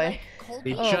 Oh boy. like cold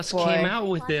They Oh, just boy. came out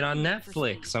with it on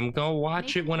Netflix. I'm gonna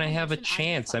watch it when I have a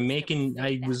chance.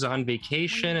 I was on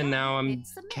vacation and now I'm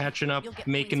catching up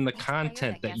making the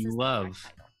content that you love.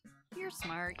 You're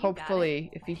smart. You got it. Hopefully,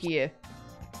 if you hear.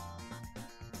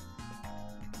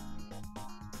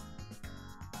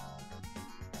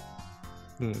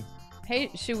 Hey,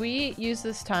 should we use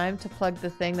this time to plug the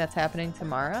thing that's happening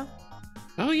tomorrow?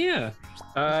 Oh yeah.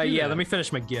 Yeah, let me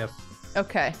finish my GIF.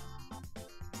 Okay.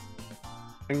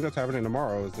 The thing that's happening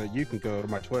tomorrow is that you can go to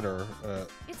my Twitter,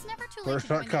 It's never too late to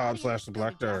join the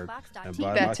twitter.com/theblacknerd Jackbox.tv. and Keep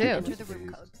buy that my too. tickets, Enter the room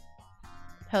please. code.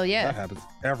 Hell That yeah. happens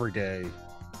every day.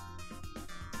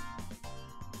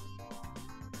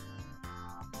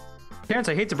 Terrence,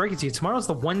 I hate to break it to you. Tomorrow's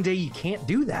the one day you can't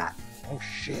do that. Oh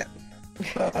shit.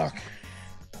 Fuck.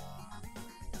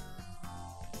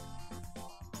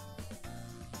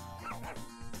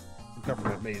 The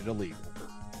government made it illegal.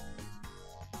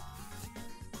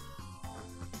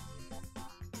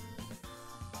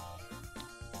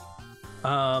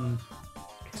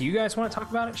 Do you guys want to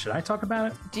talk about it? Should I talk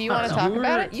about it? Do you want to talk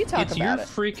about it? You talk it's about your it.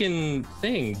 freaking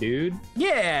thing, dude.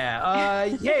 Yeah.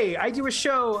 Hey, I do a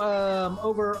show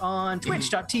over on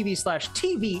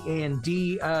twitch.tv/TVAND.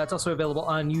 It's also available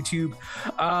on YouTube.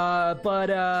 But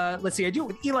let's see. I do it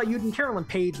with Eli Uden, Carolyn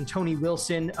Page, and Tony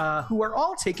Wilson, who are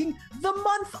all taking the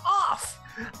month off.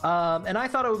 And I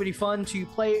thought it would be fun to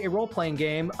play a role-playing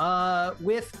game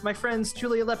with my friends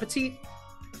Julia Lepetit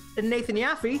and Nathan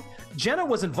Yaffe. Jenna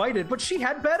was invited, but she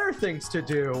had better things to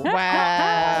do.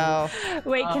 Wow.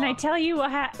 Wait, can I tell you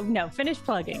what No, finish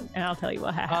plugging, and I'll tell you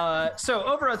what happened. So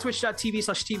over on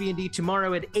twitch.tv/TVND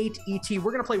tomorrow at 8 ET,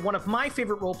 we're going to play one of my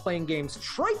favorite role-playing games,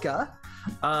 Troika,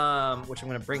 which I'm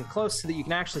going to bring close so that you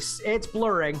can actually it's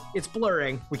blurring.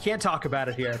 We can't talk about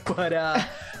it here, but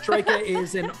Troika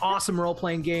is an awesome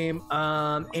role-playing game.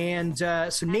 So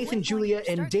Nathan, Julia,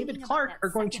 and David Clark are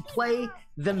going to play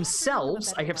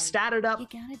themselves. I have statted up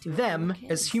them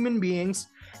as human beings,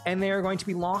 and they are going to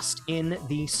be lost in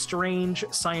the strange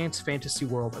science fantasy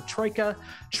world of Troika,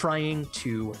 trying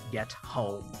to get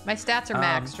home. My stats are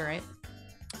maxed, right?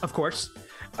 Of course.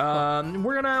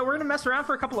 We're gonna mess around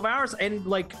for a couple of hours, and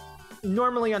like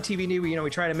normally on TVD, we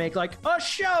try to make like a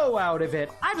show out of it.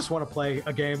 I just want to play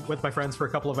a game with my friends for a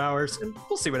couple of hours, and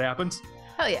we'll see what happens.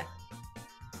 Hell yeah.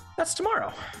 That's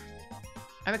tomorrow.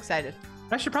 I'm excited.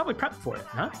 I should probably prep for it,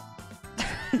 huh?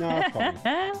 No,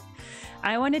 fine.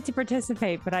 I wanted to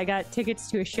participate, but I got tickets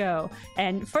to a show.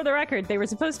 And for the record, they were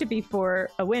supposed to be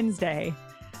for a Wednesday,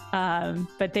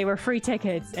 but they were free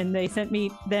tickets, and they sent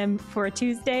me them for a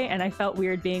Tuesday, and I felt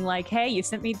weird being like, hey, you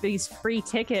sent me these free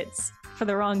tickets for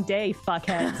the wrong day,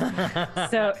 fuckheads.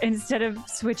 So instead of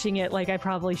switching it like I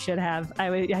probably should have,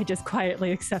 I just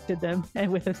quietly accepted them,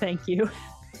 and with a thank you.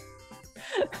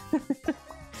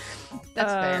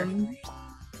 That's fair.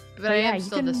 But I am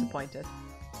still disappointed.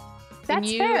 That's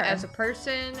in you fair. as a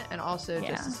person, and also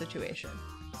just the situation.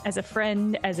 As a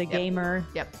friend, as a gamer.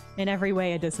 Yep. In every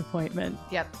way, a disappointment.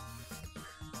 Yep.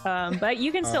 But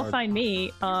you can still find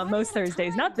me most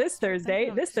Thursdays. Not this Thursday.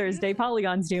 This Thursday,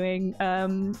 Polygon's doing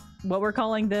what we're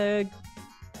calling the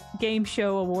Game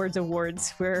Show Awards,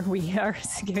 where we are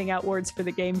giving out awards for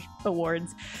the Game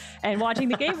Awards and watching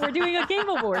the game. We're doing a Game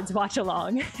Awards watch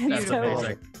along. That's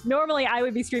amazing. Normally I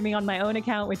would be streaming on my own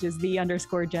account, which is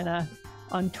 _Jenna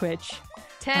on Twitch.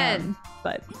 10.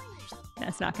 But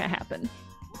that's not going to happen.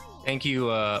 Thank you,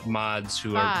 mods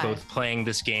who are both playing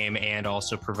this game and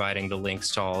also providing the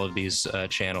links to all of these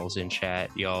channels in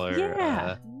chat. Y'all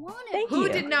are. Who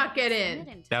did not get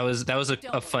in? That was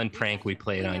a fun prank we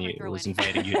played on you. It was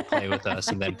inviting you to play with us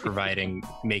and then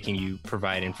making you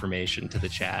provide information to the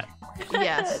chat.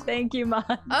 Yes. Thank you,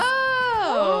 Mod.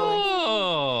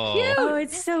 Oh, cute. Oh,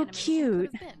 it's so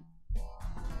cute.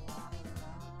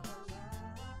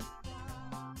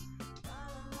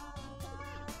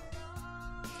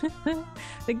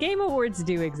 The Game Awards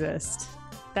do exist.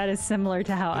 That is similar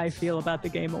to how I feel about the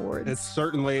Game Awards. It's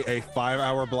certainly a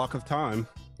 5-hour block of time.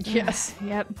 Yes.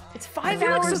 Yep. It's I 5 feel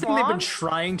like hours something they've been long.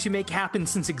 trying to make happen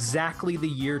since exactly the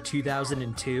year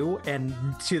 2002, and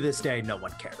to this day, no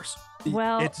one cares.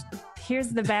 Well, here's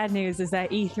the bad news: is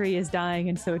that E3 is dying,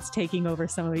 and so it's taking over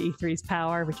some of E3's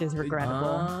power, which is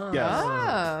regrettable. Yes.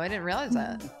 Oh, I didn't realize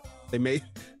that. They made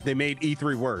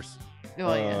E3 worse.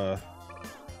 Oh, yeah.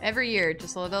 Every year,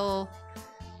 just a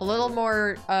little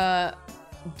more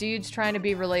dudes trying to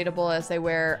be relatable as they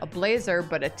wear a blazer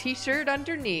but a t-shirt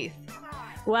underneath.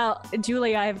 Well,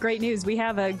 Julie, I have great news. We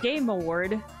have a game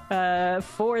award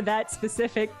for that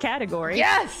specific category.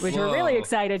 Yes! Which we're really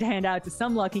excited to hand out to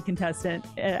some lucky contestant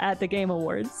at the Game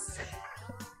Awards.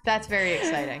 That's very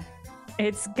exciting.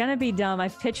 It's gonna be dumb.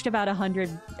 I've pitched about 100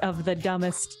 of the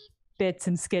dumbest bits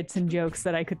and skits and jokes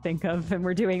that I could think of, and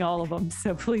we're doing all of them.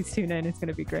 So please tune in. It's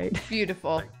gonna be great.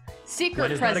 Beautiful.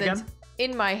 Secret present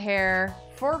in my hair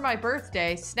for my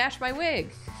birthday. Snatch my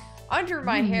wig. Under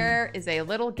my hair is a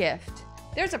little gift.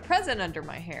 There's a present under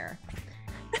my hair.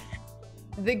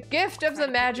 The gift of the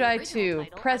Magi 2,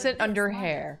 present under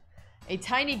hair. A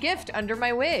tiny gift under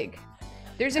my wig.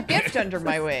 There's a gift under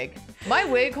my wig. My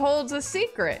wig holds a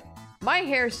secret. My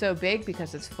hair's so big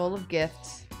because it's full of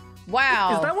gifts.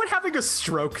 Wow. Is that what having a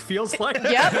stroke feels like?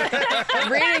 Yep.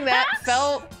 Reading that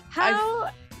felt...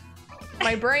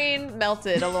 my brain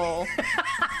melted a little.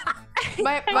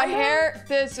 My hair,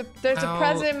 there's a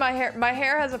present in my hair. My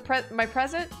hair has my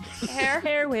present hair.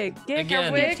 Hair wig. Gift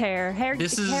hair. Hair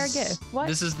gift. What?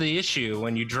 This is the issue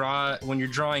when you're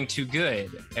drawing too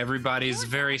good. Everybody's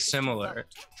very similar.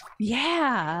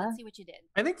 Yeah. Let's see what you did.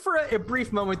 I think for a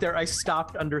brief moment there, I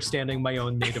stopped understanding my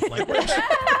own native language.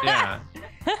 Yeah.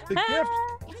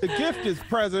 The gift is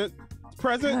present.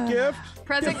 Present gift.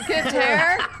 Present gift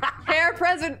hair. Hair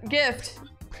present gift.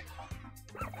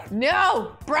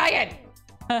 No, Brian.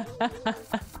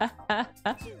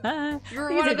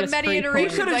 You're one of the many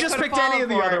iterations. You could have just picked any of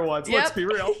the other ones. Yep. Let's be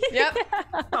real. Yep.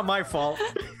 Not my fault.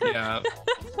 Yeah.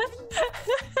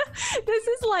 This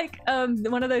is like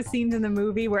one of those scenes in the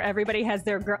movie where everybody has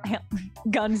their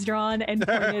guns drawn and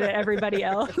pointed at everybody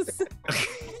else.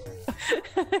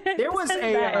 There was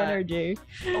that energy.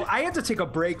 I had to take a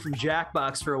break from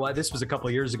Jackbox for a while. This was a couple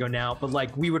of years ago now, but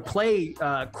like we would play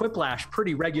Quiplash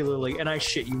pretty regularly, and I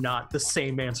shit you not, the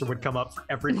same answer would come up for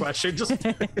every question. Just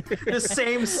the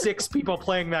same 6 people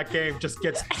playing that game just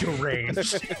gets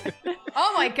deranged.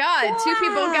 Oh my God! 2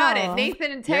 people got it.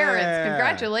 Nathan and Terence. Yeah.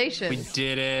 Congratulations. We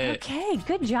did it. Okay,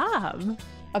 good job.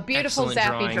 A beautiful Excellent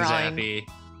Zappy drawing. Zappy.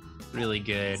 Really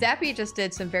good. Zappy just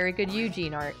did some very good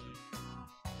Eugene art.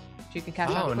 You can catch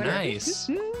on Twitter. Nice.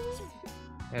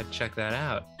 Gotta check that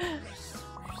out.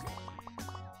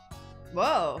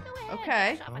 Whoa.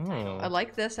 Okay. Oh. I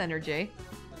like this energy.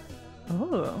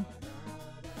 Oh.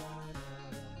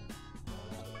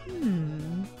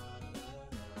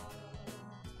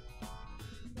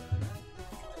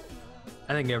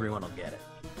 I think everyone will get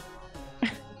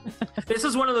it. This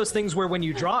is one of those things where when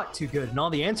you draw it too good and all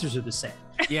the answers are the same.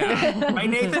 Yeah. Right,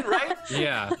 Nathan, right?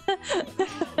 Yeah.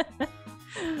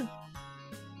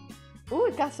 Ooh,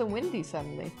 it got so windy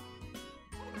suddenly.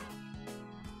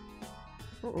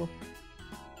 Ooh.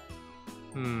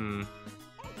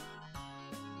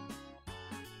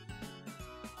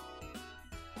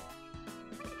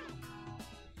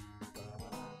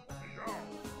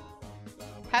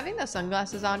 Having the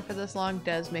sunglasses on for this long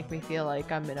does make me feel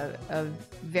like I'm in a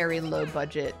very low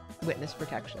budget witness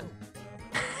protection.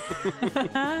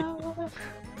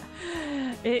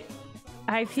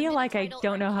 I feel like I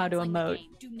don't know how to emote.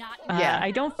 Yeah.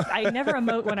 I never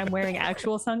emote when I'm wearing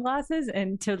actual sunglasses,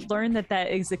 and to learn that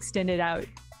is extended out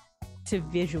to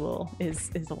visual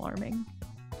is alarming.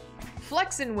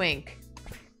 Flex and wink.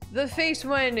 The face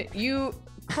when you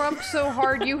crump so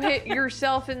hard you hit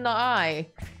yourself in the eye.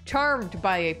 Charmed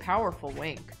by a powerful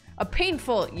wink. A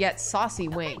painful yet saucy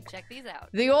wink. Check these out.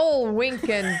 The old wink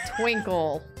and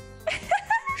twinkle.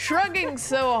 Shrugging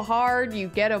so hard you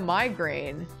get a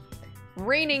migraine.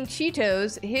 Raining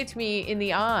Cheetos hit me in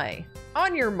the eye.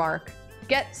 On your mark,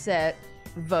 get set,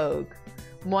 vogue.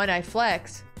 When I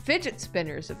flex, fidget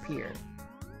spinners appear.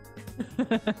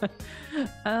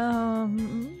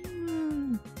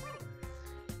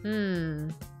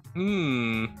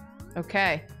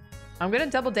 Okay. I'm gonna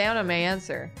double down on my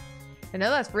answer. I know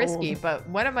that's risky, but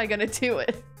when am I gonna do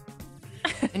it?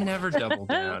 I never double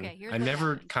down. Okay, I'm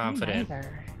never confident.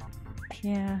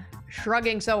 Yeah.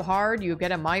 Shrugging so hard you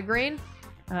get a migraine?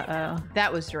 Uh-oh.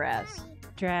 That was Draz.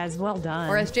 Draz, well done.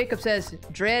 Or as Jacob says,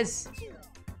 Drez.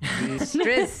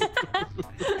 Driz.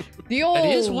 The old That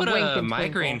is what wink a and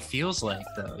migraine twinkle. feels like,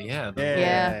 though. Yeah. The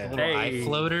Yeah. little eye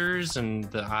floaters and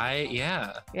the eye.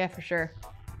 Yeah. Yeah, for sure.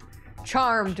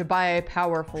 Charmed by a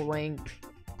powerful wink.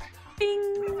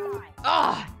 Bing!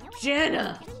 Ah,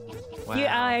 Jenna! Wow.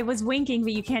 I was winking,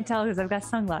 but you can't tell because I've got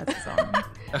sunglasses on.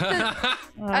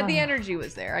 The energy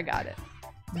was there. I got it.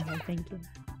 Okay, thank you.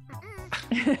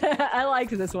 I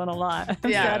liked this one a lot.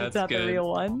 I'm Yeah, glad it's that's not the good. real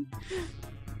one.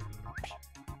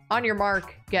 On your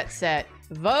mark, get set,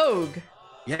 vogue.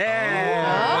 Yeah.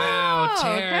 Wow, Oh,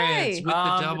 Terrence okay. with the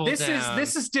double down.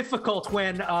 This is difficult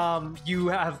when you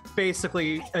have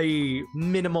basically a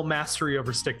minimal mastery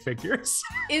over stick figures.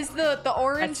 Is the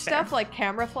orange That's fair. stuff like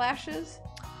camera flashes?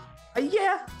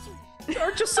 Yeah.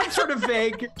 Or just some sort of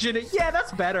vague, yeah,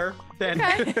 that's better than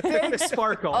Okay. vague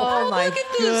sparkle. Oh, my look at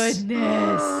this.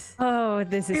 goodness. Oh,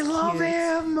 this is I love cute.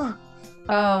 him.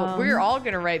 Oh, we're all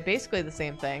gonna write basically the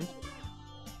same thing.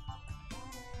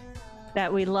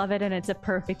 That we love it and it's a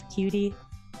perfect cutie.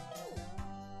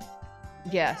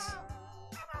 Yes.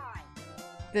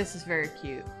 This is very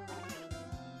cute.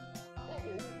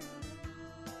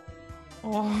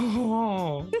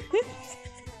 Oh.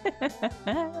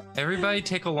 Everybody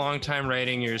take a long time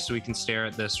writing yours so we can stare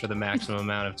at this for the maximum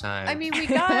amount of time. I mean, we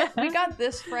got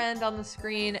this friend on the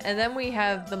screen, and then we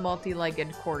have the multi-legged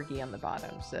corgi on the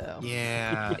bottom. So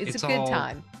yeah, it's a good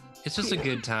time. It's just a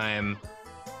good time.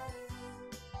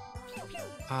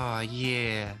 Oh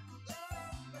yeah.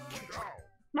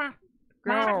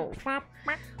 Girl.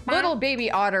 Little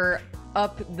baby otter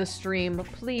up the stream,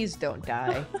 please don't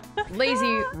die.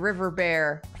 Lazy river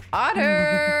bear.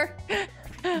 Otter!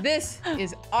 This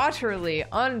is utterly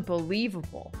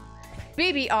unbelievable.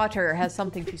 Baby otter has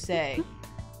something to say.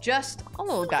 Just a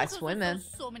little guy swimming.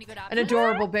 An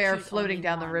adorable bear floating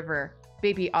down the river.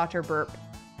 Baby otter burp.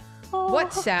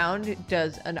 What sound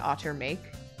does an otter make?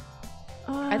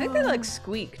 I think they like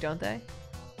squeak, don't they?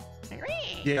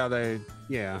 Yeah,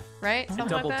 yeah. Right? I Something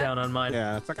doubled like that? down on mine.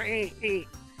 Yeah, it's like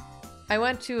I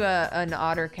went to an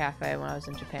otter cafe when I was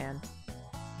in Japan.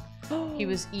 He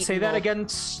was eating. Say that again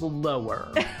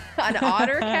slower. An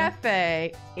otter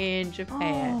cafe in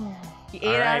Japan. He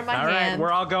ate it out of my hand.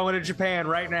 We're all going to Japan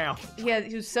right now. Yeah,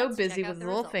 he was so busy check out with his the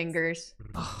little results. fingers.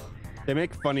 they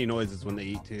make funny noises when they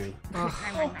eat too.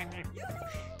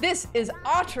 This is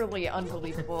utterly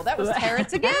unbelievable. That was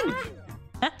Terence again.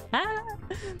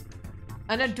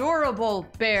 An adorable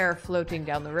bear floating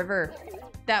down the river.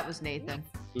 That was Nathan.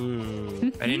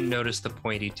 I didn't notice the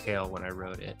pointy tail when I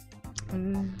wrote it.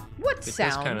 What It does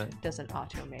sound kinda- does an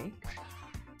otter make?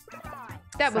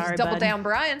 That was Sorry, Double bud. Down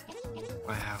Brian.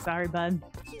 Wow. Sorry, bud.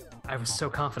 I was so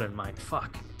confident in mine.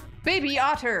 Fuck. Baby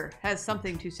otter has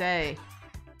something to say.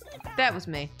 That was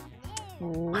me.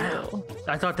 Wow.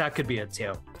 I thought that could be it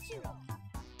too.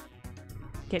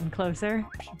 Getting closer.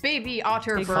 Baby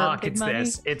otter Big bird. Fuck, Big it's money.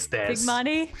 this. It's this. Big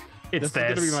money. It's This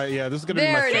is gonna be my this is gonna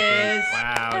There be my it second. is.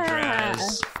 Wow,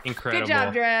 Draz. Incredible. Good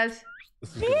job, Draz.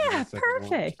 This is gonna be my Yeah, second one.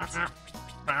 perfect.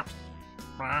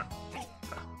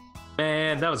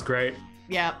 Man, that was great.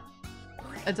 Yeah.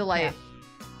 A delight.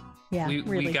 Yeah, we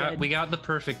really got good. we got the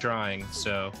perfect drawing,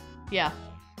 so Yeah.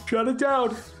 Shut it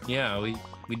down. yeah, we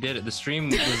did it. The stream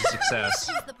was a success.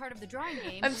 This is the part of the drawing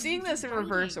game. I'm seeing this in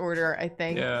reverse order, I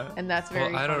think. Yeah. And that's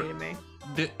very Well, I funny don't- to me.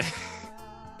 Di-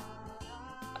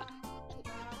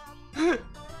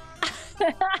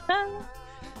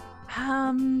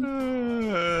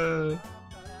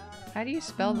 How do you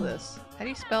spell this? How do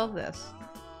you spell this?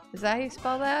 Is that how you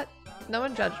spell that? No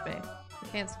one judge me. I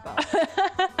can't spell.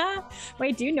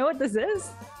 Wait, do you know what this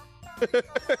is?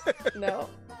 No.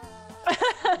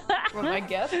 Well, my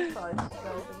guess is probably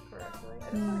spelled incorrectly. I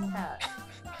just want a cat.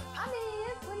 Honey,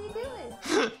 what are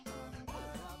you doing?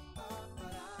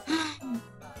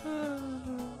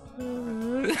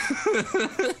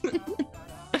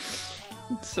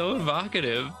 So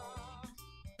evocative.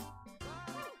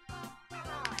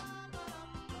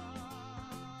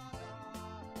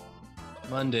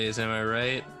 Mondays, am I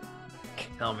right?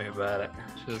 Tell me about it.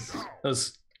 Just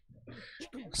Those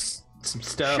some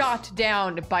stuff. Shot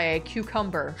down by a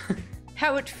cucumber.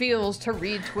 How it feels to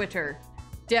read Twitter.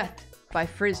 Death by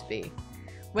Frisbee.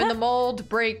 When the mold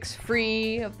breaks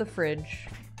free of the fridge.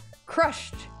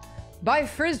 Crushed by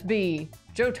Frisbee.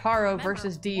 Jotaro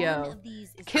versus Dio.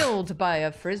 Killed by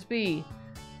a Frisbee.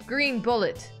 Green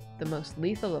bullet. The most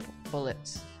lethal of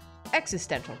bullets.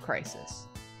 Existential crisis.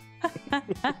 yeah,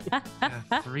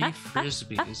 3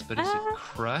 frisbees, but is it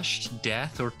crushed,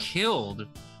 death, or killed?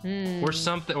 Or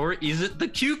something? Or is it the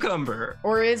cucumber?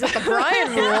 Or is it the Brian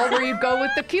rule where you go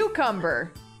with the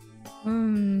cucumber?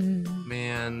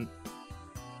 Man,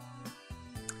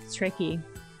 It's tricky.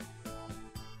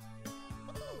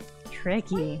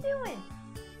 Tricky.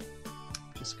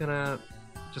 just gonna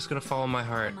follow my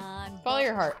heart. Come on. Follow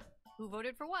your heart. Who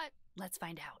voted for what? Let's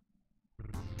find out.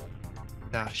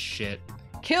 Ah, shit.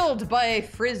 Killed by a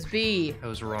Frisbee. I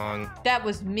was wrong. That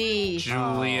was me.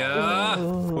 Julia!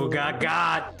 Who got?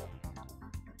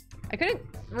 I couldn't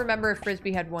remember if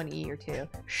Frisbee had 1 E or 2.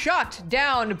 Shot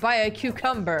down by a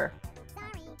cucumber.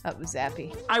 That was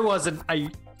Zappy. I wasn't. I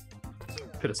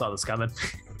could have saw this coming.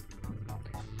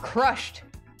 Crushed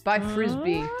by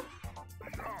Frisbee.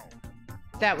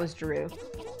 That was Drew.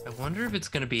 I wonder if it's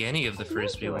gonna be any of the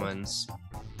frisbee Really? ones.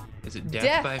 Is it death,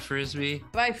 Death. by frisbee?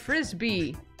 By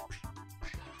Frisbee.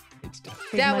 It's death.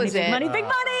 That was big it. Money, big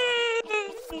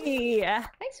money! Hi,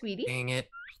 sweetie. Dang it.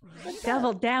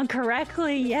 Doubled down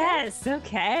correctly. Yes.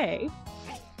 Okay.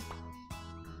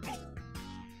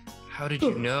 How did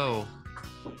you know?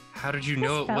 How did you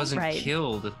know This it felt wasn't right.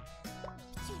 killed?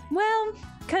 Well,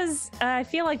 because I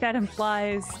feel like that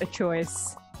implies a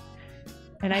choice.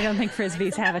 And I don't think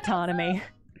Frisbees have autonomy.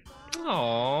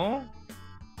 Aww.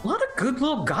 A lot of good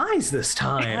little guys this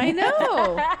time. I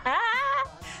know.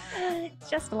 It's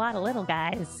just a lot of little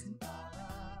guys.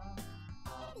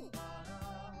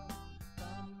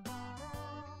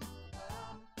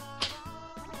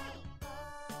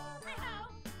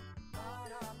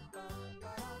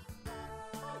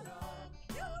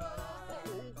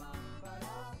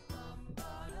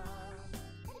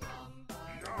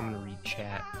 I'm gonna read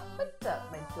chat. What's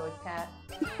up, my joy cat?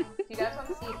 Do you guys want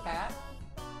to see a cat?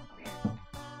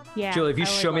 Yeah. Julie, if you I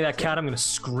would show me love that to. cat, I'm gonna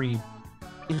scream.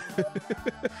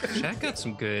 Chat got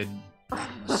some good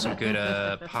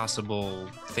possible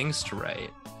things to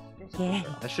write. Yeah.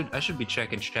 I should be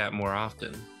checking chat more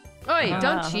often. Oi,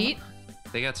 don't Uh. cheat,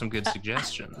 They got some good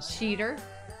suggestions. cheater.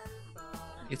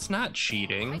 It's not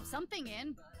cheating. Type something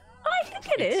in. I think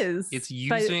it is. It's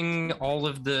but- using all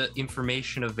of the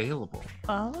information available.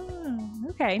 Oh,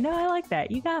 okay. No, I like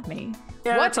that. You got me.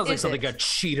 Yeah, What that sounds like is something it? a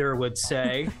cheater would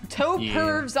say. Toe Yeah.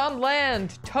 pervs on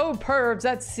land, toe pervs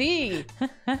at sea.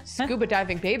 Scuba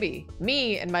diving baby.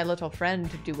 Me and my little friend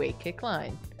do a kick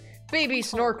line. Baby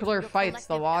snorkeler fights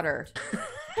the water.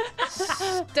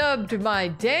 Stubbed my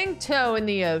dang toe in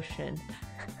the ocean.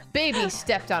 Baby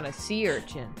stepped on a sea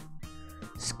urchin.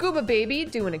 Scuba baby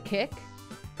doing a kick.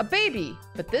 A baby,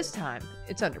 but this time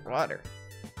it's underwater.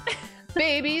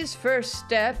 Baby's first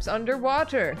steps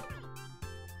underwater.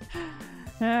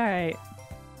 All right.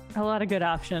 A lot of good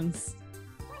options.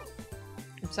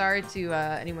 I'm sorry to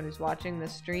anyone who's watching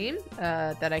this stream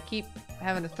that I keep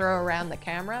having to throw around the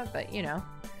camera, but you know,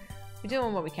 we're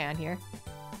doing what we can here.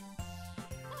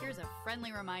 Here's a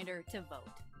friendly reminder to vote.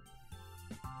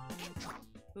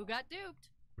 Who got duped?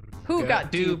 Who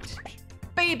got duped?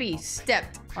 baby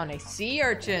stepped on a sea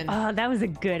urchin. Oh, that was a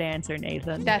good answer,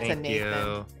 Nathan. That's a Thank Nathan.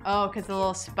 you. Oh, because the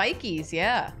little spikies,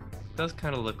 yeah. Does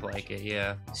kind of look like it,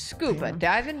 yeah. Scuba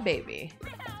diving baby.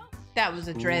 That was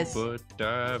a Drez. Scuba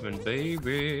diving,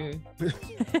 baby.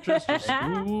 Just a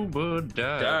scuba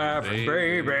diving,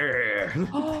 baby.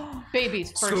 Baby's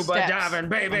first Scuba steps diving,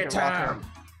 baby underwater. time.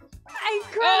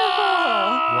 Incredible!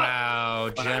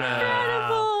 Wow, Jenna.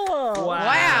 Incredible!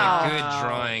 Wow. Good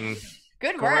drawing.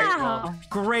 Good work. Wow.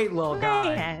 Great little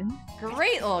guy. Man,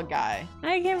 Great little guy.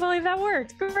 I can't believe that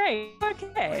worked. Great.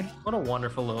 Okay. What a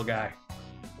wonderful little guy.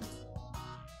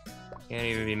 Can't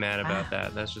even be mad about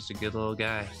that. That's just a good little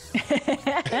guy.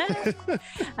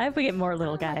 I hope we get more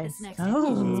little guys. This next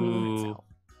Oh.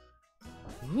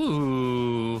 Ooh.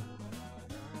 Ooh.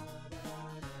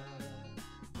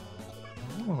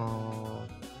 Oh.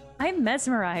 I'm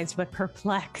mesmerized but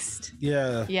perplexed.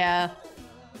 Yeah, Yeah.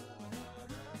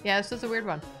 Yeah, this was a weird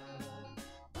one.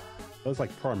 that was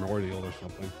like primordial or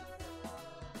something.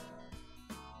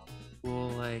 Cool,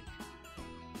 like.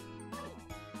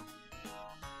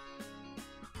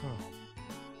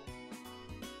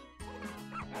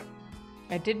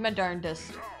 I did my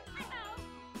darndest.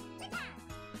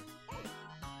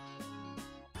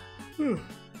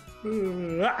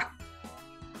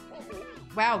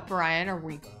 Wow, Brian, are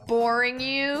we boring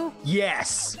you?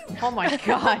 Yes. Oh my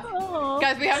god. Oh.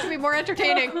 Guys, we have to be more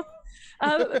entertaining.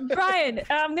 Brian,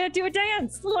 I'm gonna do a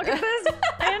dance. Look at this.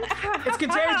 And It's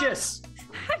contagious.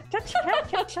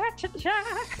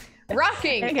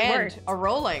 Rocking Make it and work. a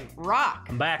rolling. Rock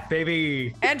I'm back,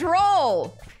 baby. and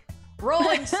roll.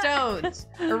 Rolling stones.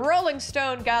 A rolling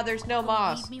stone gathers no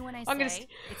moss. Believe me when I I'm gonna say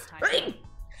it's time.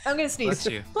 I'm gonna sneeze. Bless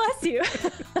you. Bless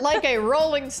you. Like a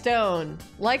rolling stone,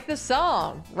 like the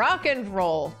song, rock and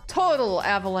roll, total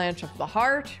avalanche of the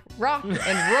heart, rock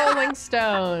and rolling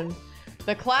stone.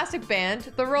 The classic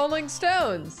band, the Rolling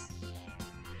Stones.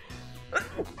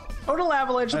 Total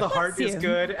Avalanche of the Heart Bless is you.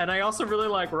 good, and I also really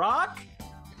like rock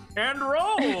and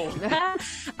roll.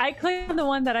 I clicked on the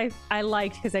one that I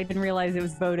liked because I didn't realize it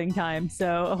was voting time.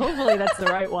 So hopefully that's the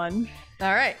right one.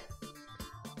 All right.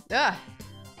 Ugh.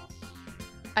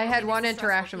 I had Okay, one this is our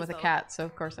interaction with a vote. cat, so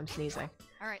of course I'm sneezing.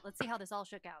 All right, let's see how this all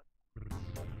shook out.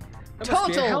 That must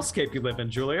be a Total. hellscape you live in,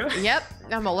 Julia. Yep,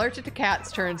 I'm allergic to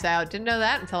cats, turns out. Didn't know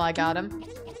that until I got him.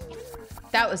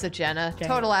 That was a Jenna. Okay.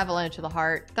 Total avalanche of the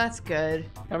heart. That's good.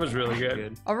 That was really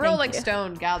good. A rolling you.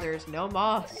 stone gathers no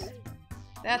moss.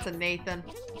 That's a Nathan.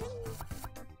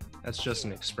 That's just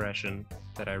an expression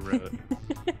that I wrote.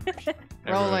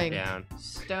 I Rolling wrote it down.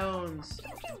 stones.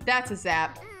 That's a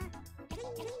zap.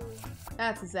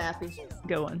 That's a zappy.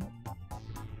 Good one.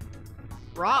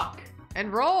 Rock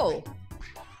and roll.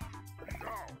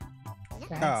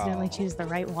 Did I accidentally choose the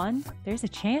right one? There's a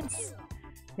chance.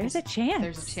 There's a chance.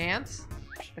 There's a chance.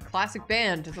 The classic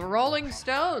band, the Rolling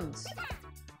Stones.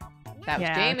 That was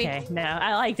Yeah, Jamie. okay. No,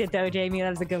 I liked it though, Jamie.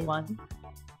 That was a good one.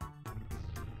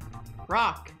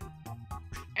 Rock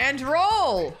and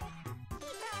roll.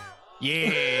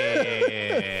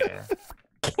 Yeah.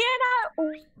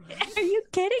 Are you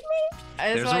kidding me?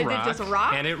 That's There's what a I rock, did, just a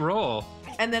rock, and it roll,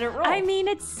 and then it rolled. I mean,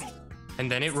 it's. and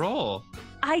then it roll.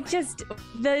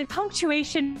 The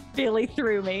punctuation really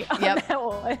threw me on Yep. that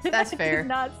one. That's I fair. did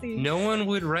not see. No one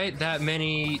would write that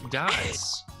many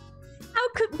dots. How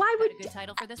could? Why Got a would? good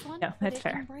title for this one? No, Put that's it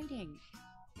fair. in writing.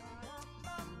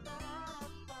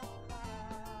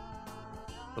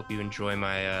 Hope you enjoy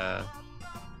my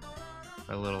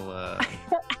my little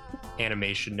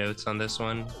animation notes on this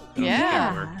one. It'll make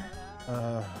it work.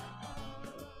 Yeah.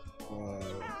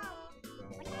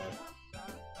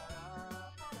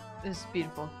 This is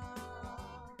beautiful.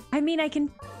 I mean, I can.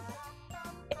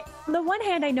 On the one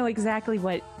hand, I know exactly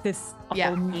what this all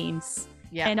Yeah. means,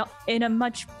 Yeah. and in a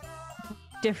much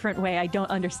different way, I don't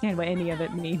understand what any of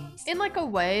it means. In like a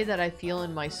way that I feel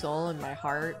in my soul and my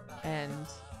heart, and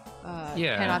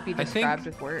Yeah, cannot be I think- described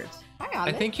with words. I got I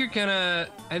it. think you're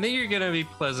gonna be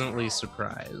pleasantly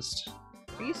surprised.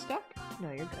 Are you stuck? No,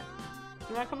 you're good.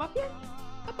 You want to come up here?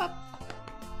 Up.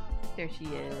 There she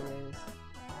is.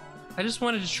 I just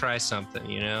wanted to try something,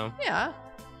 you know? Yeah.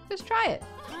 Just try it.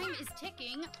 Time is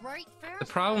ticking right fast. The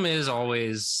problem is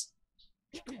always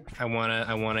I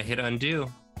wanna hit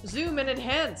undo. Zoom and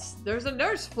enhance. There's a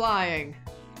nurse flying.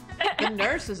 The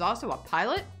nurse is also a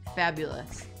pilot?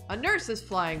 Fabulous. A nurse is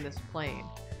flying this plane.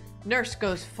 Nurse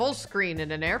goes full screen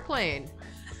in an airplane.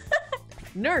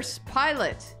 Nurse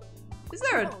pilot. Is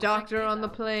there a doctor on the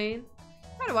plane?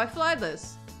 How do I fly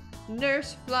this?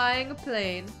 Nurse flying a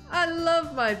plane. I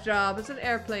love my job as an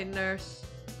airplane nurse.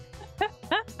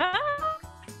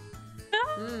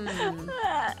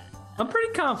 I'm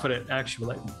pretty confident,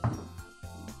 actually.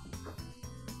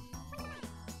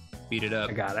 speed it up.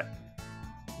 I got it.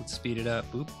 Let's speed it up.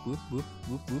 Boop, boop, boop,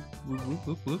 boop, boop, boop,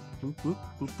 boop, boop, boop, boop,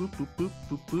 boop, boop, boop, boop,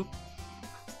 boop, boop.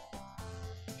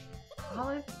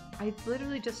 Olive, I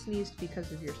literally just sneezed because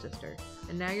of your sister,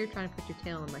 and now you're trying to put your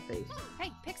tail in my face.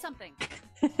 Hey, pick something.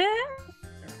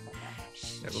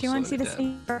 She wants you to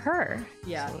sneeze for her.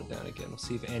 Yeah. Slow it down again. We'll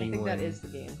see if I anyone. think that is the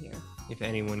game here. If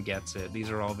anyone gets it, these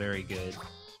are all very good.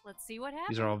 Let's see what happens.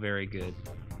 These are all very good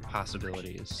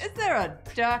possibilities. Is there a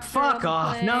doctor? Fuck on the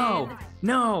off! plane? No,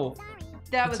 no,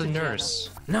 That That's was a Jenna. nurse.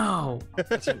 no.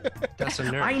 That's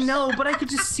a nurse. I know, but I could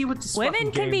just see what this Women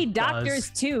fucking can be game doctors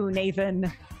does. too,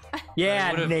 Nathan. Yeah,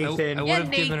 I would've- Nathan. I would Yeah,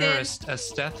 have given her Nathan. a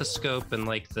stethoscope and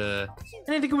like the.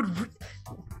 And I think it would.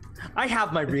 I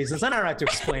have my reasons. I don't have to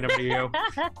explain them to you.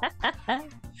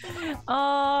 Oh,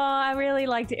 I really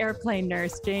liked Airplane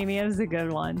Nurse, Jamie. It was a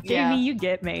good one. Yeah. Jamie, you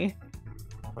get me.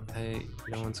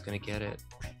 No one's gonna get it.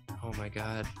 Oh my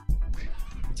god.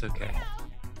 It's okay.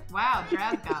 Wow,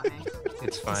 Draz got me.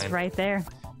 It's fine. It's right there.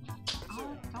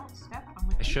 Oh, don't step on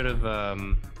my I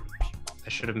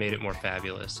should have made it more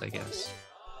fabulous, I guess.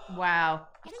 Wow.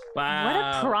 Wow. What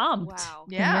a prompt. Wow.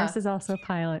 The Yeah. nurse is also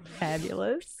pilot.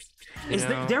 Fabulous. Is You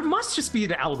know, there must just be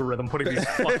an algorithm putting these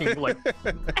fucking like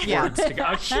Yeah. words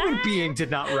together. A human being did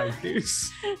not write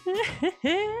these.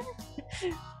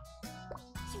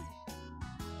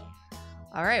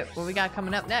 All right, what we got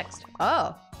coming up next?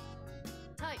 Oh,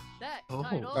 Type that Oh.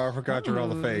 title. Oh, I forgot to roll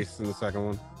the face in the second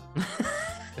one.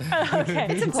 Okay,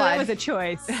 It's so implied. it was a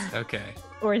choice, Okay.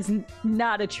 or is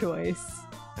not a choice.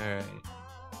 All right.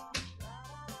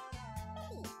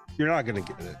 You're not gonna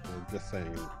get it. I'm just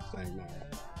saying now.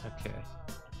 Okay.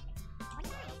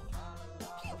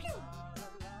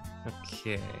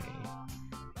 Okay.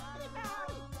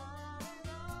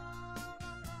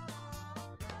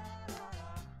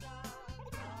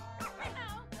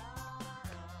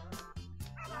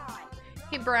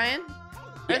 hey Brian,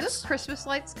 are those Christmas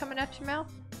lights coming out your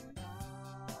mouth?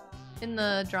 In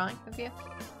the drawing of you?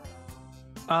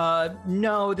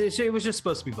 No, it was just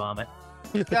supposed to be vomit.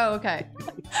 Oh, okay.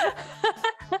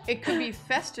 It could be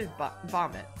festive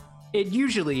vomit. It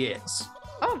usually is.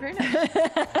 Oh, very nice.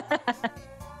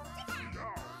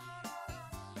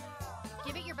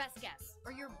 Give it your best guess.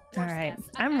 Or your worst All right, guess.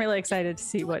 I'm Okay. really excited to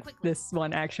see Do it what quickly. this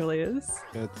one actually is.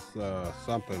 It's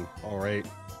something. All right.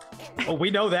 Oh,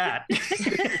 we know that.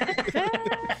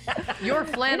 Your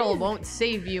flannel won't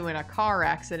save you in a car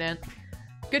accident.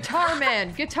 Guitar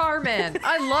man, guitar man.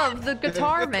 I love the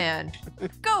guitar man.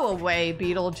 Go away,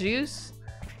 Beetlejuice.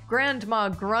 Grandma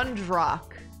Grunge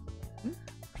Rock.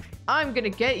 I'm gonna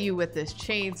get you with this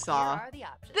Here chainsaw. are the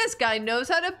options. This guy knows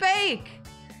how to bake.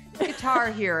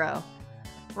 Guitar hero.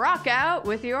 Rock out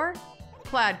with your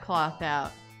plaid cloth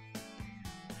out.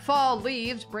 Fall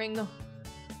leaves bring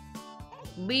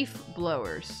leaf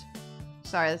blowers.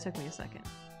 Sorry, that took me a second.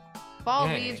 Fall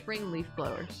Yay. leaves bring leaf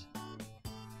blowers.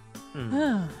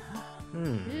 Hmm.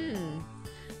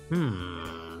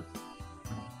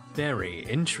 Very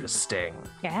interesting.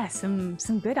 Yeah, some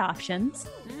good options.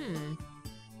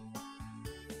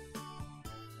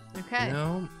 Okay.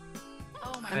 No.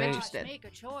 Oh my I'm gosh, interested. Make a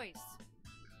choice.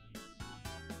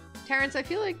 Terrence, I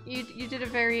feel like you did a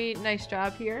very nice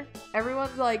job here.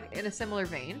 Everyone's like in a similar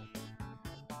vein,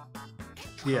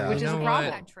 Yeah. which You is a know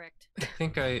problem. Got tricked.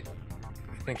 I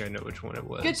think I know which one it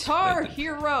was. Guitar I think-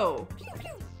 hero.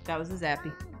 That was a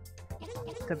zappy.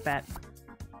 Good bet.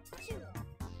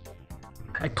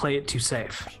 I play it too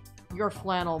safe. Your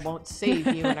flannel won't save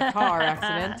you in a car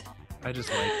accident. I just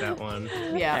like that one.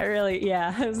 I Yeah. really,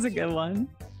 yeah, it was a good one.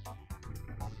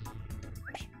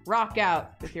 Rock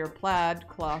out with your plaid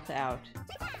cloth out.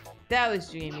 That was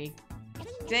Jamie.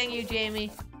 Dang you,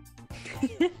 Jamie.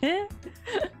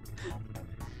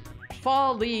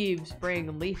 Fall leaves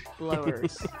bring leaf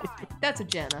blowers. That's a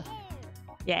Jenna.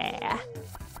 Yeah.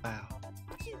 Wow.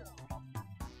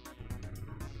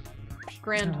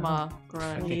 Grandma think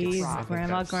Grunge Please, Rock.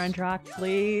 Grandma that's- Grunge Rock,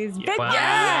 please. Yeah. Good Wow.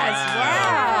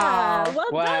 Yes! Wow!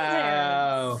 Well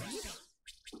done, Terrence.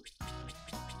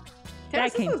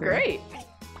 Terrence, came this is through. great.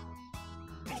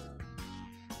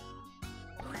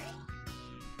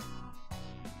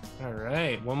 All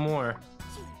right, one more.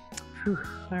 Whew.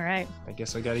 All right. I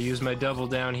guess I got to use my double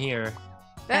down here.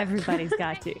 Everybody's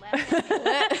got to.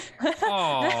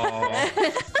 Oh.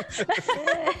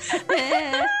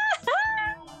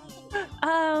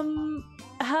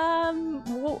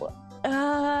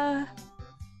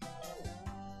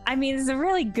 I mean, it's a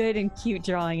really good and cute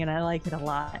drawing, and I like it a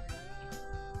lot.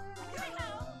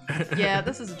 Yeah,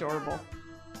 this is adorable.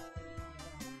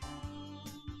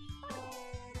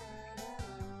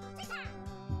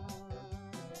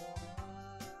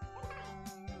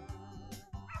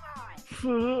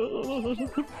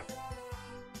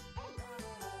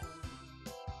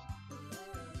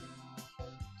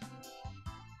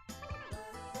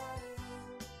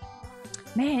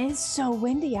 Man, it's so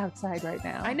windy outside right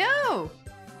now. I know.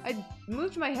 I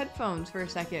moved my headphones for a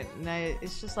second, and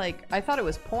it's just like I thought it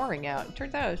was pouring out. It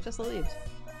turns out it was just the leaves.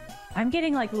 I'm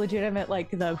getting like legitimate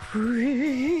like the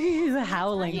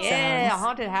howling Yeah, sounds.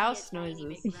 haunted house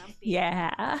noises.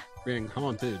 Yeah. Being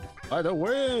haunted by the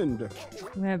wind.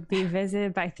 I'm gonna be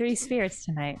visited by 3 spirits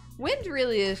tonight. Wind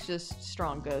really is just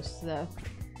strong ghosts, though.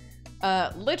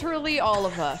 Literally all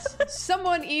of us.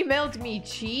 Someone emailed me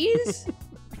cheese?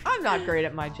 I'm not great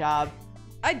at my job.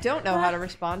 I don't know how to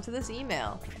respond to this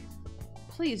email.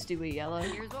 Please do a yellow.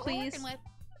 Here's what we're Please. working with.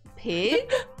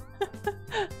 Pig?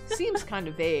 Seems kind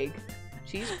of vague.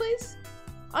 Cheese, please?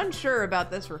 Unsure about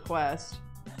this request.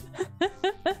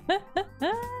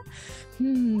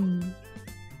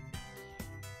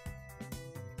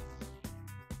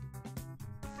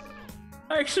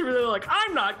 I actually really like.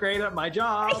 I'm not great at my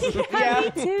job. Yeah,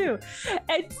 me too.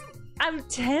 I'm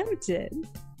tempted.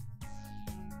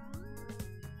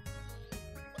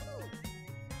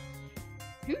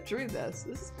 Who drew this?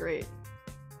 This is great.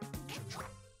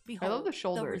 Behold, I love the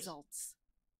shoulders. results.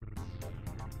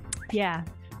 Yeah,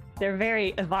 they're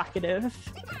very evocative.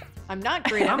 I'm not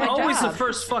great at I'm my always job. the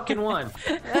first fucking one.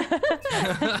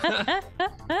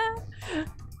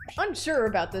 Unsure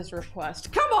about this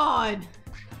request. Come on!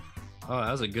 Oh,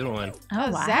 that was a good one.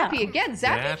 Oh, wow. Zappy again.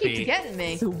 Zappy keeps Zappy. getting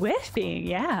me. Swiffing,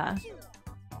 yeah.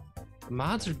 The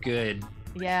mods are good.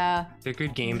 Yeah. They're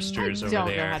good gamesters I over don't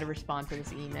there. know how to respond to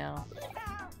this email.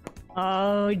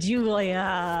 Oh,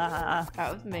 Julia.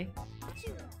 That was me.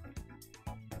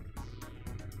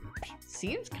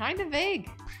 Seems kind of vague.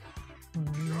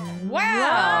 Wow!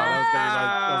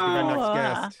 That was my next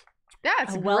guest.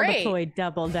 That's A great. well-deployed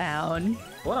double down.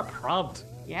 What a prompt.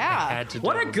 I Yeah. had to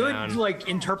What a double good down. like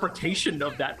interpretation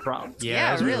of that prompt. Yeah,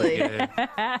 that was really really.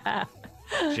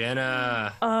 good.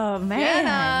 Jenna. Oh, man.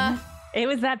 Jenna. It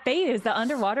was that baby. It was the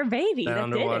underwater baby. That that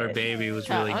underwater did it. baby was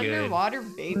That really good. underwater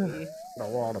baby. The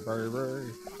water,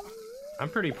 baby. I'm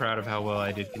pretty proud of how well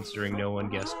I did considering no one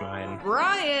guessed mine.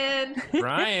 Brian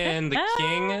Ryan, the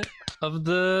king of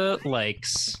the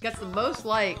likes. gets the most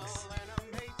likes.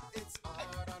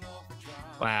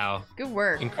 Wow. Good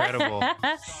work. Incredible.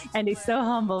 And he's so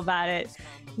humble about it.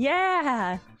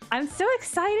 Yeah. I'm so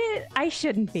excited. I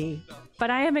shouldn't be,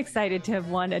 but I am excited to have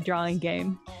won a drawing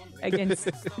game against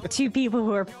 2 people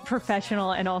who are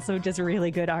professional and also just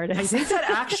really good I artists. think that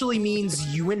actually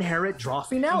means you inhit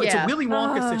Drawfee now. It's Yeah. a Willy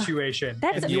Wonka situation.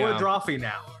 That's- And you're Yeah. Drawfee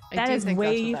now. I That do is think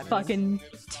way that's what that means.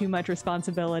 fucking too much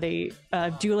responsibility.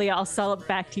 Julia, I'll sell it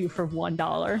back to you for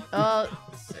 $1.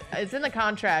 It's in the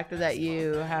contract that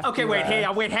you have Okay, to, wait, hang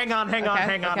on.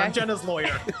 okay, I'm Jenna's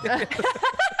lawyer.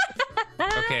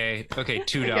 Okay,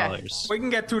 $2. We can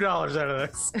get $2 out of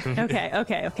this. Okay.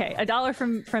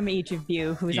 $1 from each of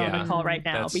you who's on Yeah. the call right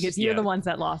now, That's- because you're yeah. the ones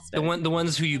that lost it. The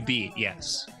ones who you beat,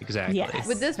 yes, exactly. Yes.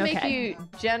 Would this make Okay. you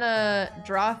Jenna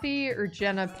Drawfee or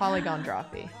Jenna Polygon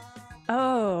Drawfee?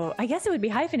 Oh, I guess it would be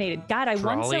hyphenated. God, I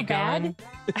won so Trolleygon? bad.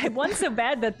 I won so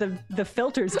bad that the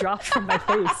filters dropped from my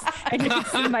face, and you can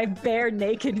see my bare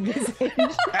naked visage.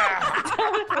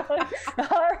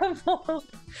 Horrible.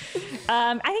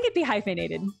 I think it'd be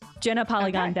hyphenated. Jenna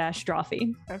Polygon dash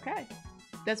Drawfee. Okay.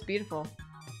 That's beautiful.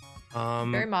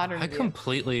 Very modern I of you.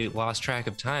 completely lost track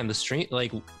of time. The stream,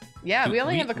 like, Yeah, we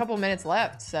only we- have a couple minutes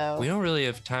left, so we don't really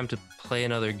have time to play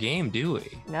another game, do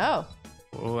we? no.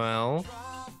 Well,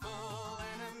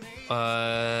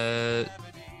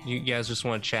 you guys just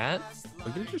want to chat?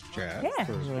 We can just chat. Yeah.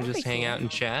 for- You want to just hang out and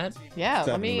chat? Yeah, let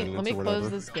 7 me minutes or close whatever.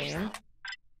 this game.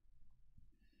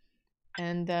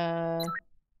 And do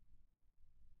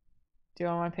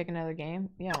I want to pick another game?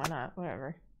 Yeah, why not?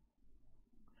 Whatever.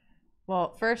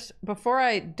 Well, first, before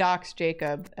I dox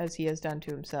Jacob as he has done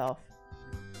to himself,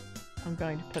 I'm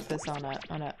going to put this on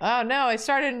a. Oh no! I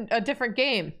started a different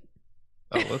game.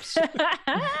 Oh, whoops.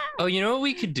 Oh, you know what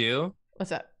we could do? What's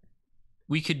that?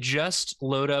 We could just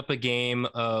load up a game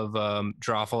of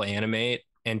Drawful Animate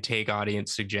and take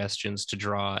audience suggestions to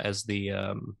draw as the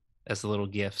little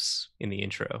gifs in the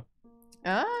intro.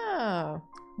 Oh,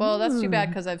 well, that's too bad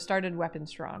because I've started Weapon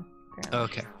Strong.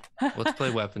 Apparently. Okay, let's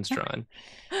play Weapons Drawn.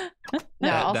 No,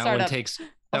 I'll that start one up. takes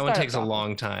I'll a start up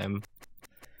long time.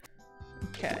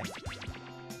 Okay.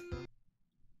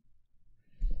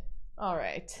 All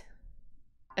right.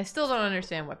 I still don't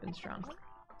understand Weapon Strong.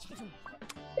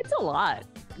 It's a lot.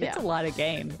 Yeah. It's a lot of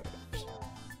game.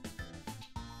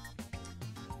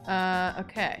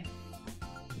 Okay.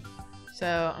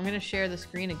 So I'm gonna share the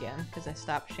screen again because I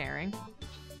stopped sharing.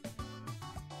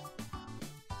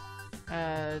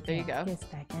 There you go. Kiss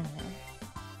back in there.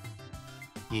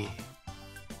 Yeah.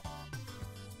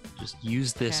 Just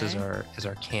use this as our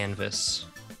canvas.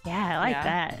 Yeah, I like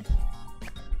that.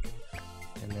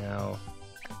 And now.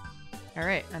 All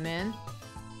right, I'm in.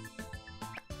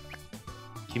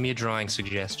 Give me a drawing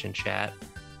suggestion, chat.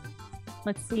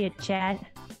 Let's see it, chat.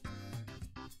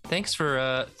 Thanks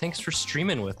for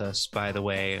streaming with us, by the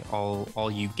way,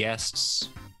 all you guests.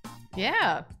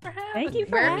 Yeah. Thank you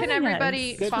for Where having can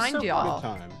everybody us. find y'all?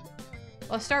 Time.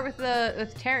 Let's start with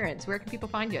Terence. Where can people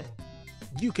find you?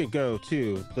 You can go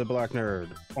to the Black Nerd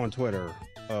on Twitter,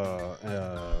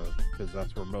 because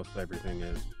that's where most everything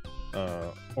is.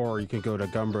 Or you can go to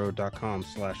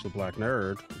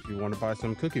gumroad.com/theblacknerd if you want to buy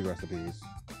some cookie recipes.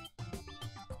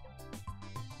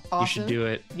 Awesome. You should do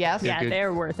it. Yes. Yeah,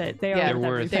 they're worth it. They They're are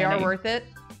worth They are it. worth it.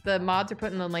 The mods are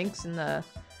putting the links in the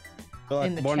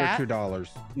in the $1 chat. or $2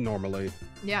 normally,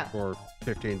 Yeah. or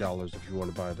 $15 if you want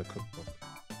to buy the cookbook.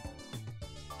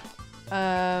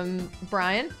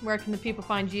 Brian, where can the people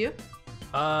find you?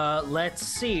 Let's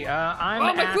see. I'm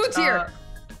Oh, my at, food's here!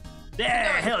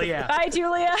 Yeah, hell yeah. Bye,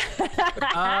 Julia.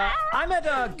 I'm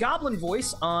at Goblin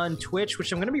Voice on Twitch,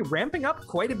 which I'm going to be ramping up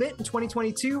quite a bit in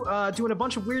 2022, doing a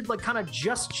bunch of weird, like, kind of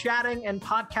just chatting and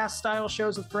podcast style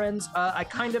shows with friends. I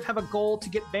kind of have a goal to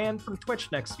get banned from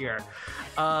Twitch next year.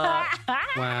 Wow.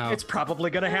 It's probably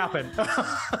going to happen.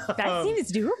 That seems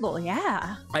doable,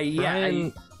 yeah.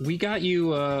 Brian, we got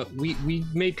you. We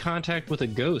made contact with a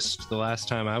ghost the last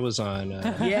time I was on.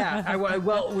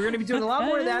 Well, we're going to be doing a lot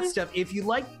more of that stuff. If you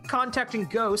like contacting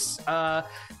ghosts,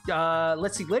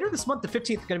 let's see. Later this month, the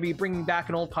 15th, going to be bringing back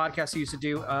an old podcast I used to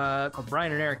do called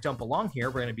Brian and Eric Don't Belong Here.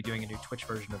 We're going to be doing a new Twitch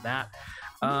version of that.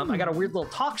 I got a weird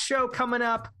little talk show coming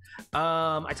up.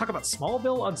 I talk about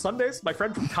Smallville on Sundays. My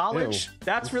friend from college. Ew,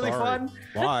 That's really sorry. fun.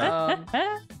 Why?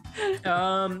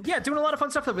 Yeah, doing a lot of fun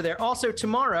stuff over there. Also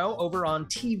tomorrow over on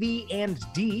TV and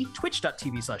D,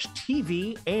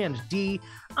 twitch.tv/TV and D,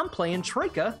 I'm playing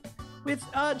Troika with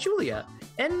Julia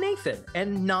and Nathan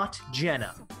and not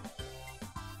Jenna.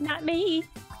 Not me.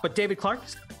 But David Clark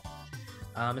is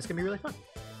coming. It's gonna be really fun.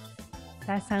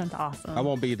 That sounds awesome. I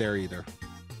won't be there either.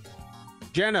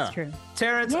 Jenna. That's true.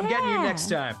 Terrence, I'm getting you Yeah. next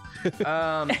time.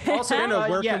 Also, Jenna,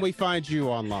 where can we find you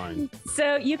online?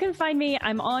 So you can find me.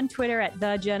 I'm on Twitter at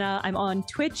the Jenna. I'm on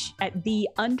Twitch at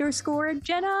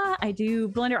 _Jenna. I do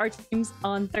Blender art streams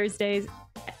on Thursdays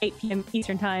at 8 p.m.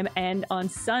 Eastern time, and on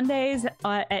Sundays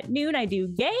at noon I do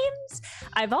games.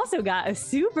 I've also got a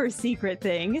super secret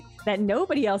thing that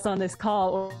nobody else on this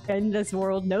call or in this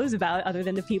world knows about, other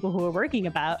than the people who are working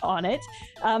on it,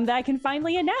 that I can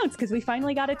finally announce because we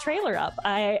finally got a trailer up.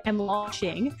 I am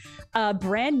launching a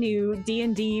brand new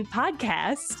D&D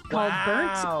podcast called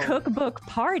Burnt Cookbook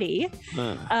Party.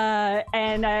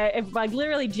 And I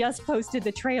literally just posted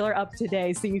the trailer up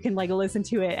today, so you can like listen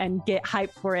to it and get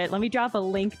hyped for it. Let me drop a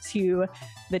link to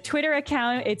the Twitter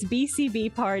account. It's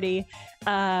BCB Party.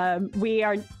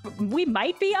 We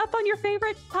might be up on your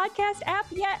favorite podcast app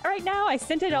yet right now. I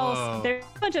sent it all. Whoa. There's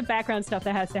a bunch of background stuff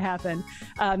that has to happen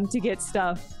to get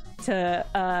stuff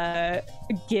to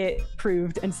get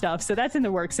approved and stuff, so that's in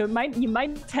the works. So you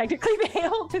might technically be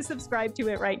able to subscribe to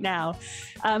it right now,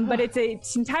 but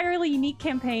it's entirely unique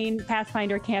campaign,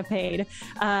 Pathfinder campaign,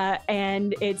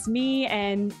 and it's me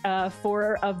and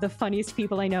 4 of the funniest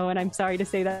people I know, and I'm sorry to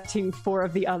say that to 4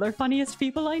 of the other funniest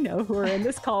people I know who are in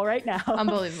this call right now.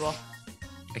 Unbelievable.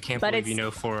 I can't But believe you it's- know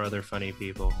 4 other funny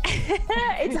people.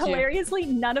 It's hilariously,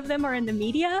 none of them are in the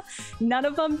media. None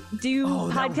of them do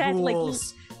podcasts like.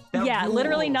 That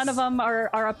literally rules. none of them are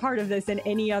a part of this in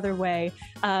any other way.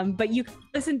 But you can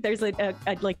listen, there's a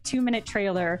 2-minute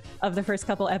trailer of the first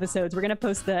couple episodes. We're going to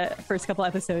post the first couple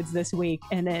episodes this week,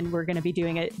 and then we're going to be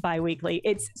doing it bi-weekly.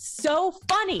 It's so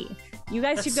funny. You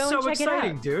guys should go and check it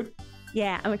out. Dude.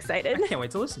 Yeah, I'm excited. I can't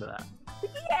wait to listen to that.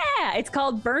 Yeah, it's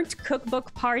called Burnt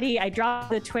Cookbook Party. I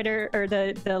dropped the Twitter or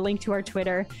the link to our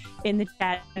Twitter in the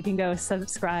chat. You can go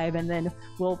subscribe, and then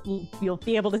you'll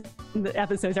be able to. The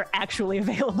episodes are actually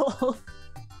available.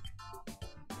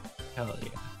 Hell yeah.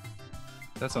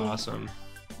 That's awesome.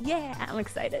 Yeah, I'm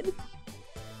excited.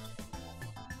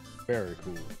 Very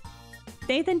cool.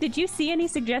 Nathan, did you see any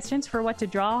suggestions for what to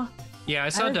draw? Yeah, I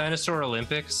saw Dinosaur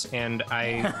Olympics, and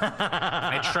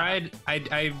I tried.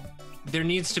 There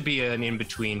needs to be an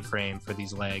in-between frame for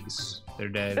these legs. They're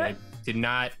dead. I did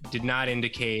not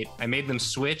indicate. I made them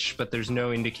switch, but there's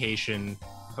no indication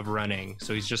of running.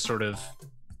 So he's just sort of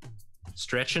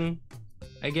stretching,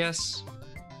 I guess.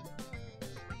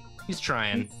 He's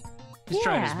trying. He's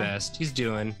trying his best. He's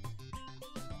doing.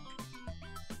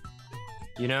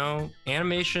 You know,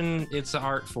 animation, it's an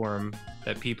art form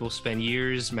that people spend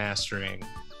years mastering.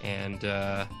 And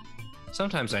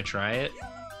Sometimes I try it.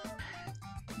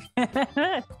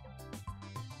 I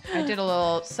did a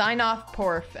little sign-off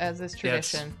porf as is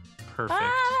tradition. That's perfect.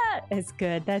 It's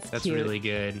good. That's cute. Really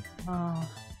good. Oh,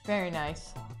 very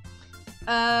nice.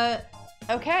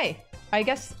 Okay. I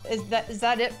guess is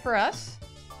that it for us?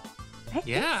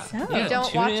 Yeah. So. Yeah,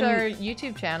 Don't watch our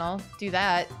YouTube channel. Do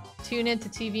that. Tune into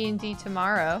TV and D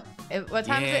tomorrow. What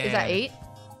time is it? Is that 8?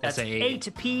 That's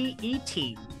 8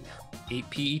 PET. 8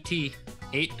 PET.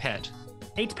 8 pet.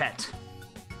 8 pet.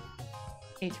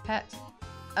 8 pet.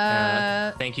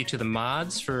 Thank you to the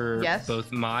mods for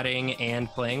both modding and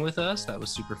playing with us. That was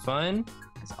super fun.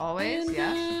 As always,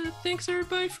 and, thanks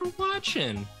everybody for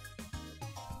watching.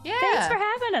 Yeah. Thanks for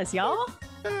having us, y'all.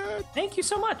 Thank you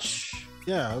so much.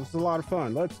 Yeah, it was a lot of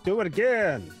fun. Let's do it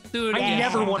again. Do it again. I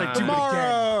never want to do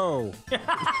Tomorrow.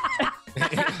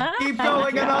 Keep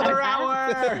going another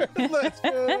hour. Let's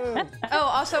go. Oh,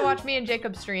 also watch me and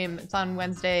Jacob stream. It's on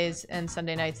Wednesdays and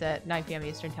Sunday nights at 9 p.m.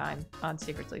 Eastern time on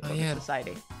Secret Sleepover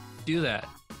Society. Do that.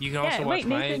 You can also watch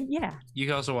Nathan, You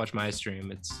can also watch my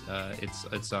stream.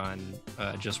 It's on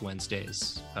just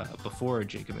Wednesdays before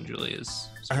Jacob and Julia's.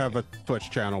 I have a Twitch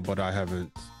channel, but I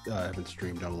haven't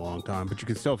streamed in a long time. But you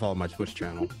can still follow my Twitch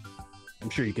channel. I'm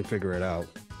sure you can figure it out.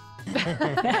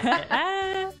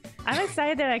 I'm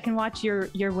excited that I can watch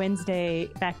your Wednesday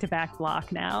back-to-back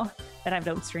block now that I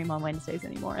don't stream on Wednesdays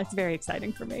anymore. It's very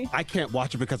exciting for me. I can't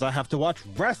watch it because I have to watch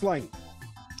wrestling.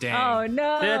 Dang. Oh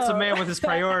no! That's a man with his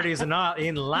priorities and not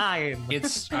in line.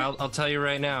 I'll tell you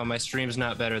right now, my stream's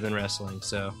not better than wrestling.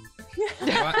 So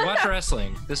watch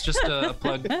wrestling. This is just a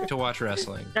plug to watch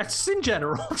wrestling. That's in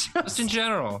general. Just in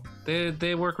general,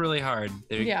 they work really hard.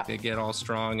 They get all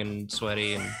strong and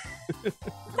sweaty and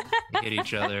they hit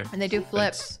each other. And they do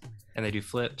flips. And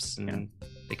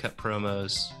they cut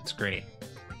promos. It's great.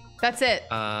 That's it.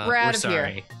 We're out of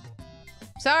here.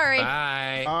 Sorry.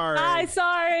 Bye. Bye.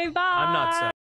 Sorry. Bye. I'm not sorry.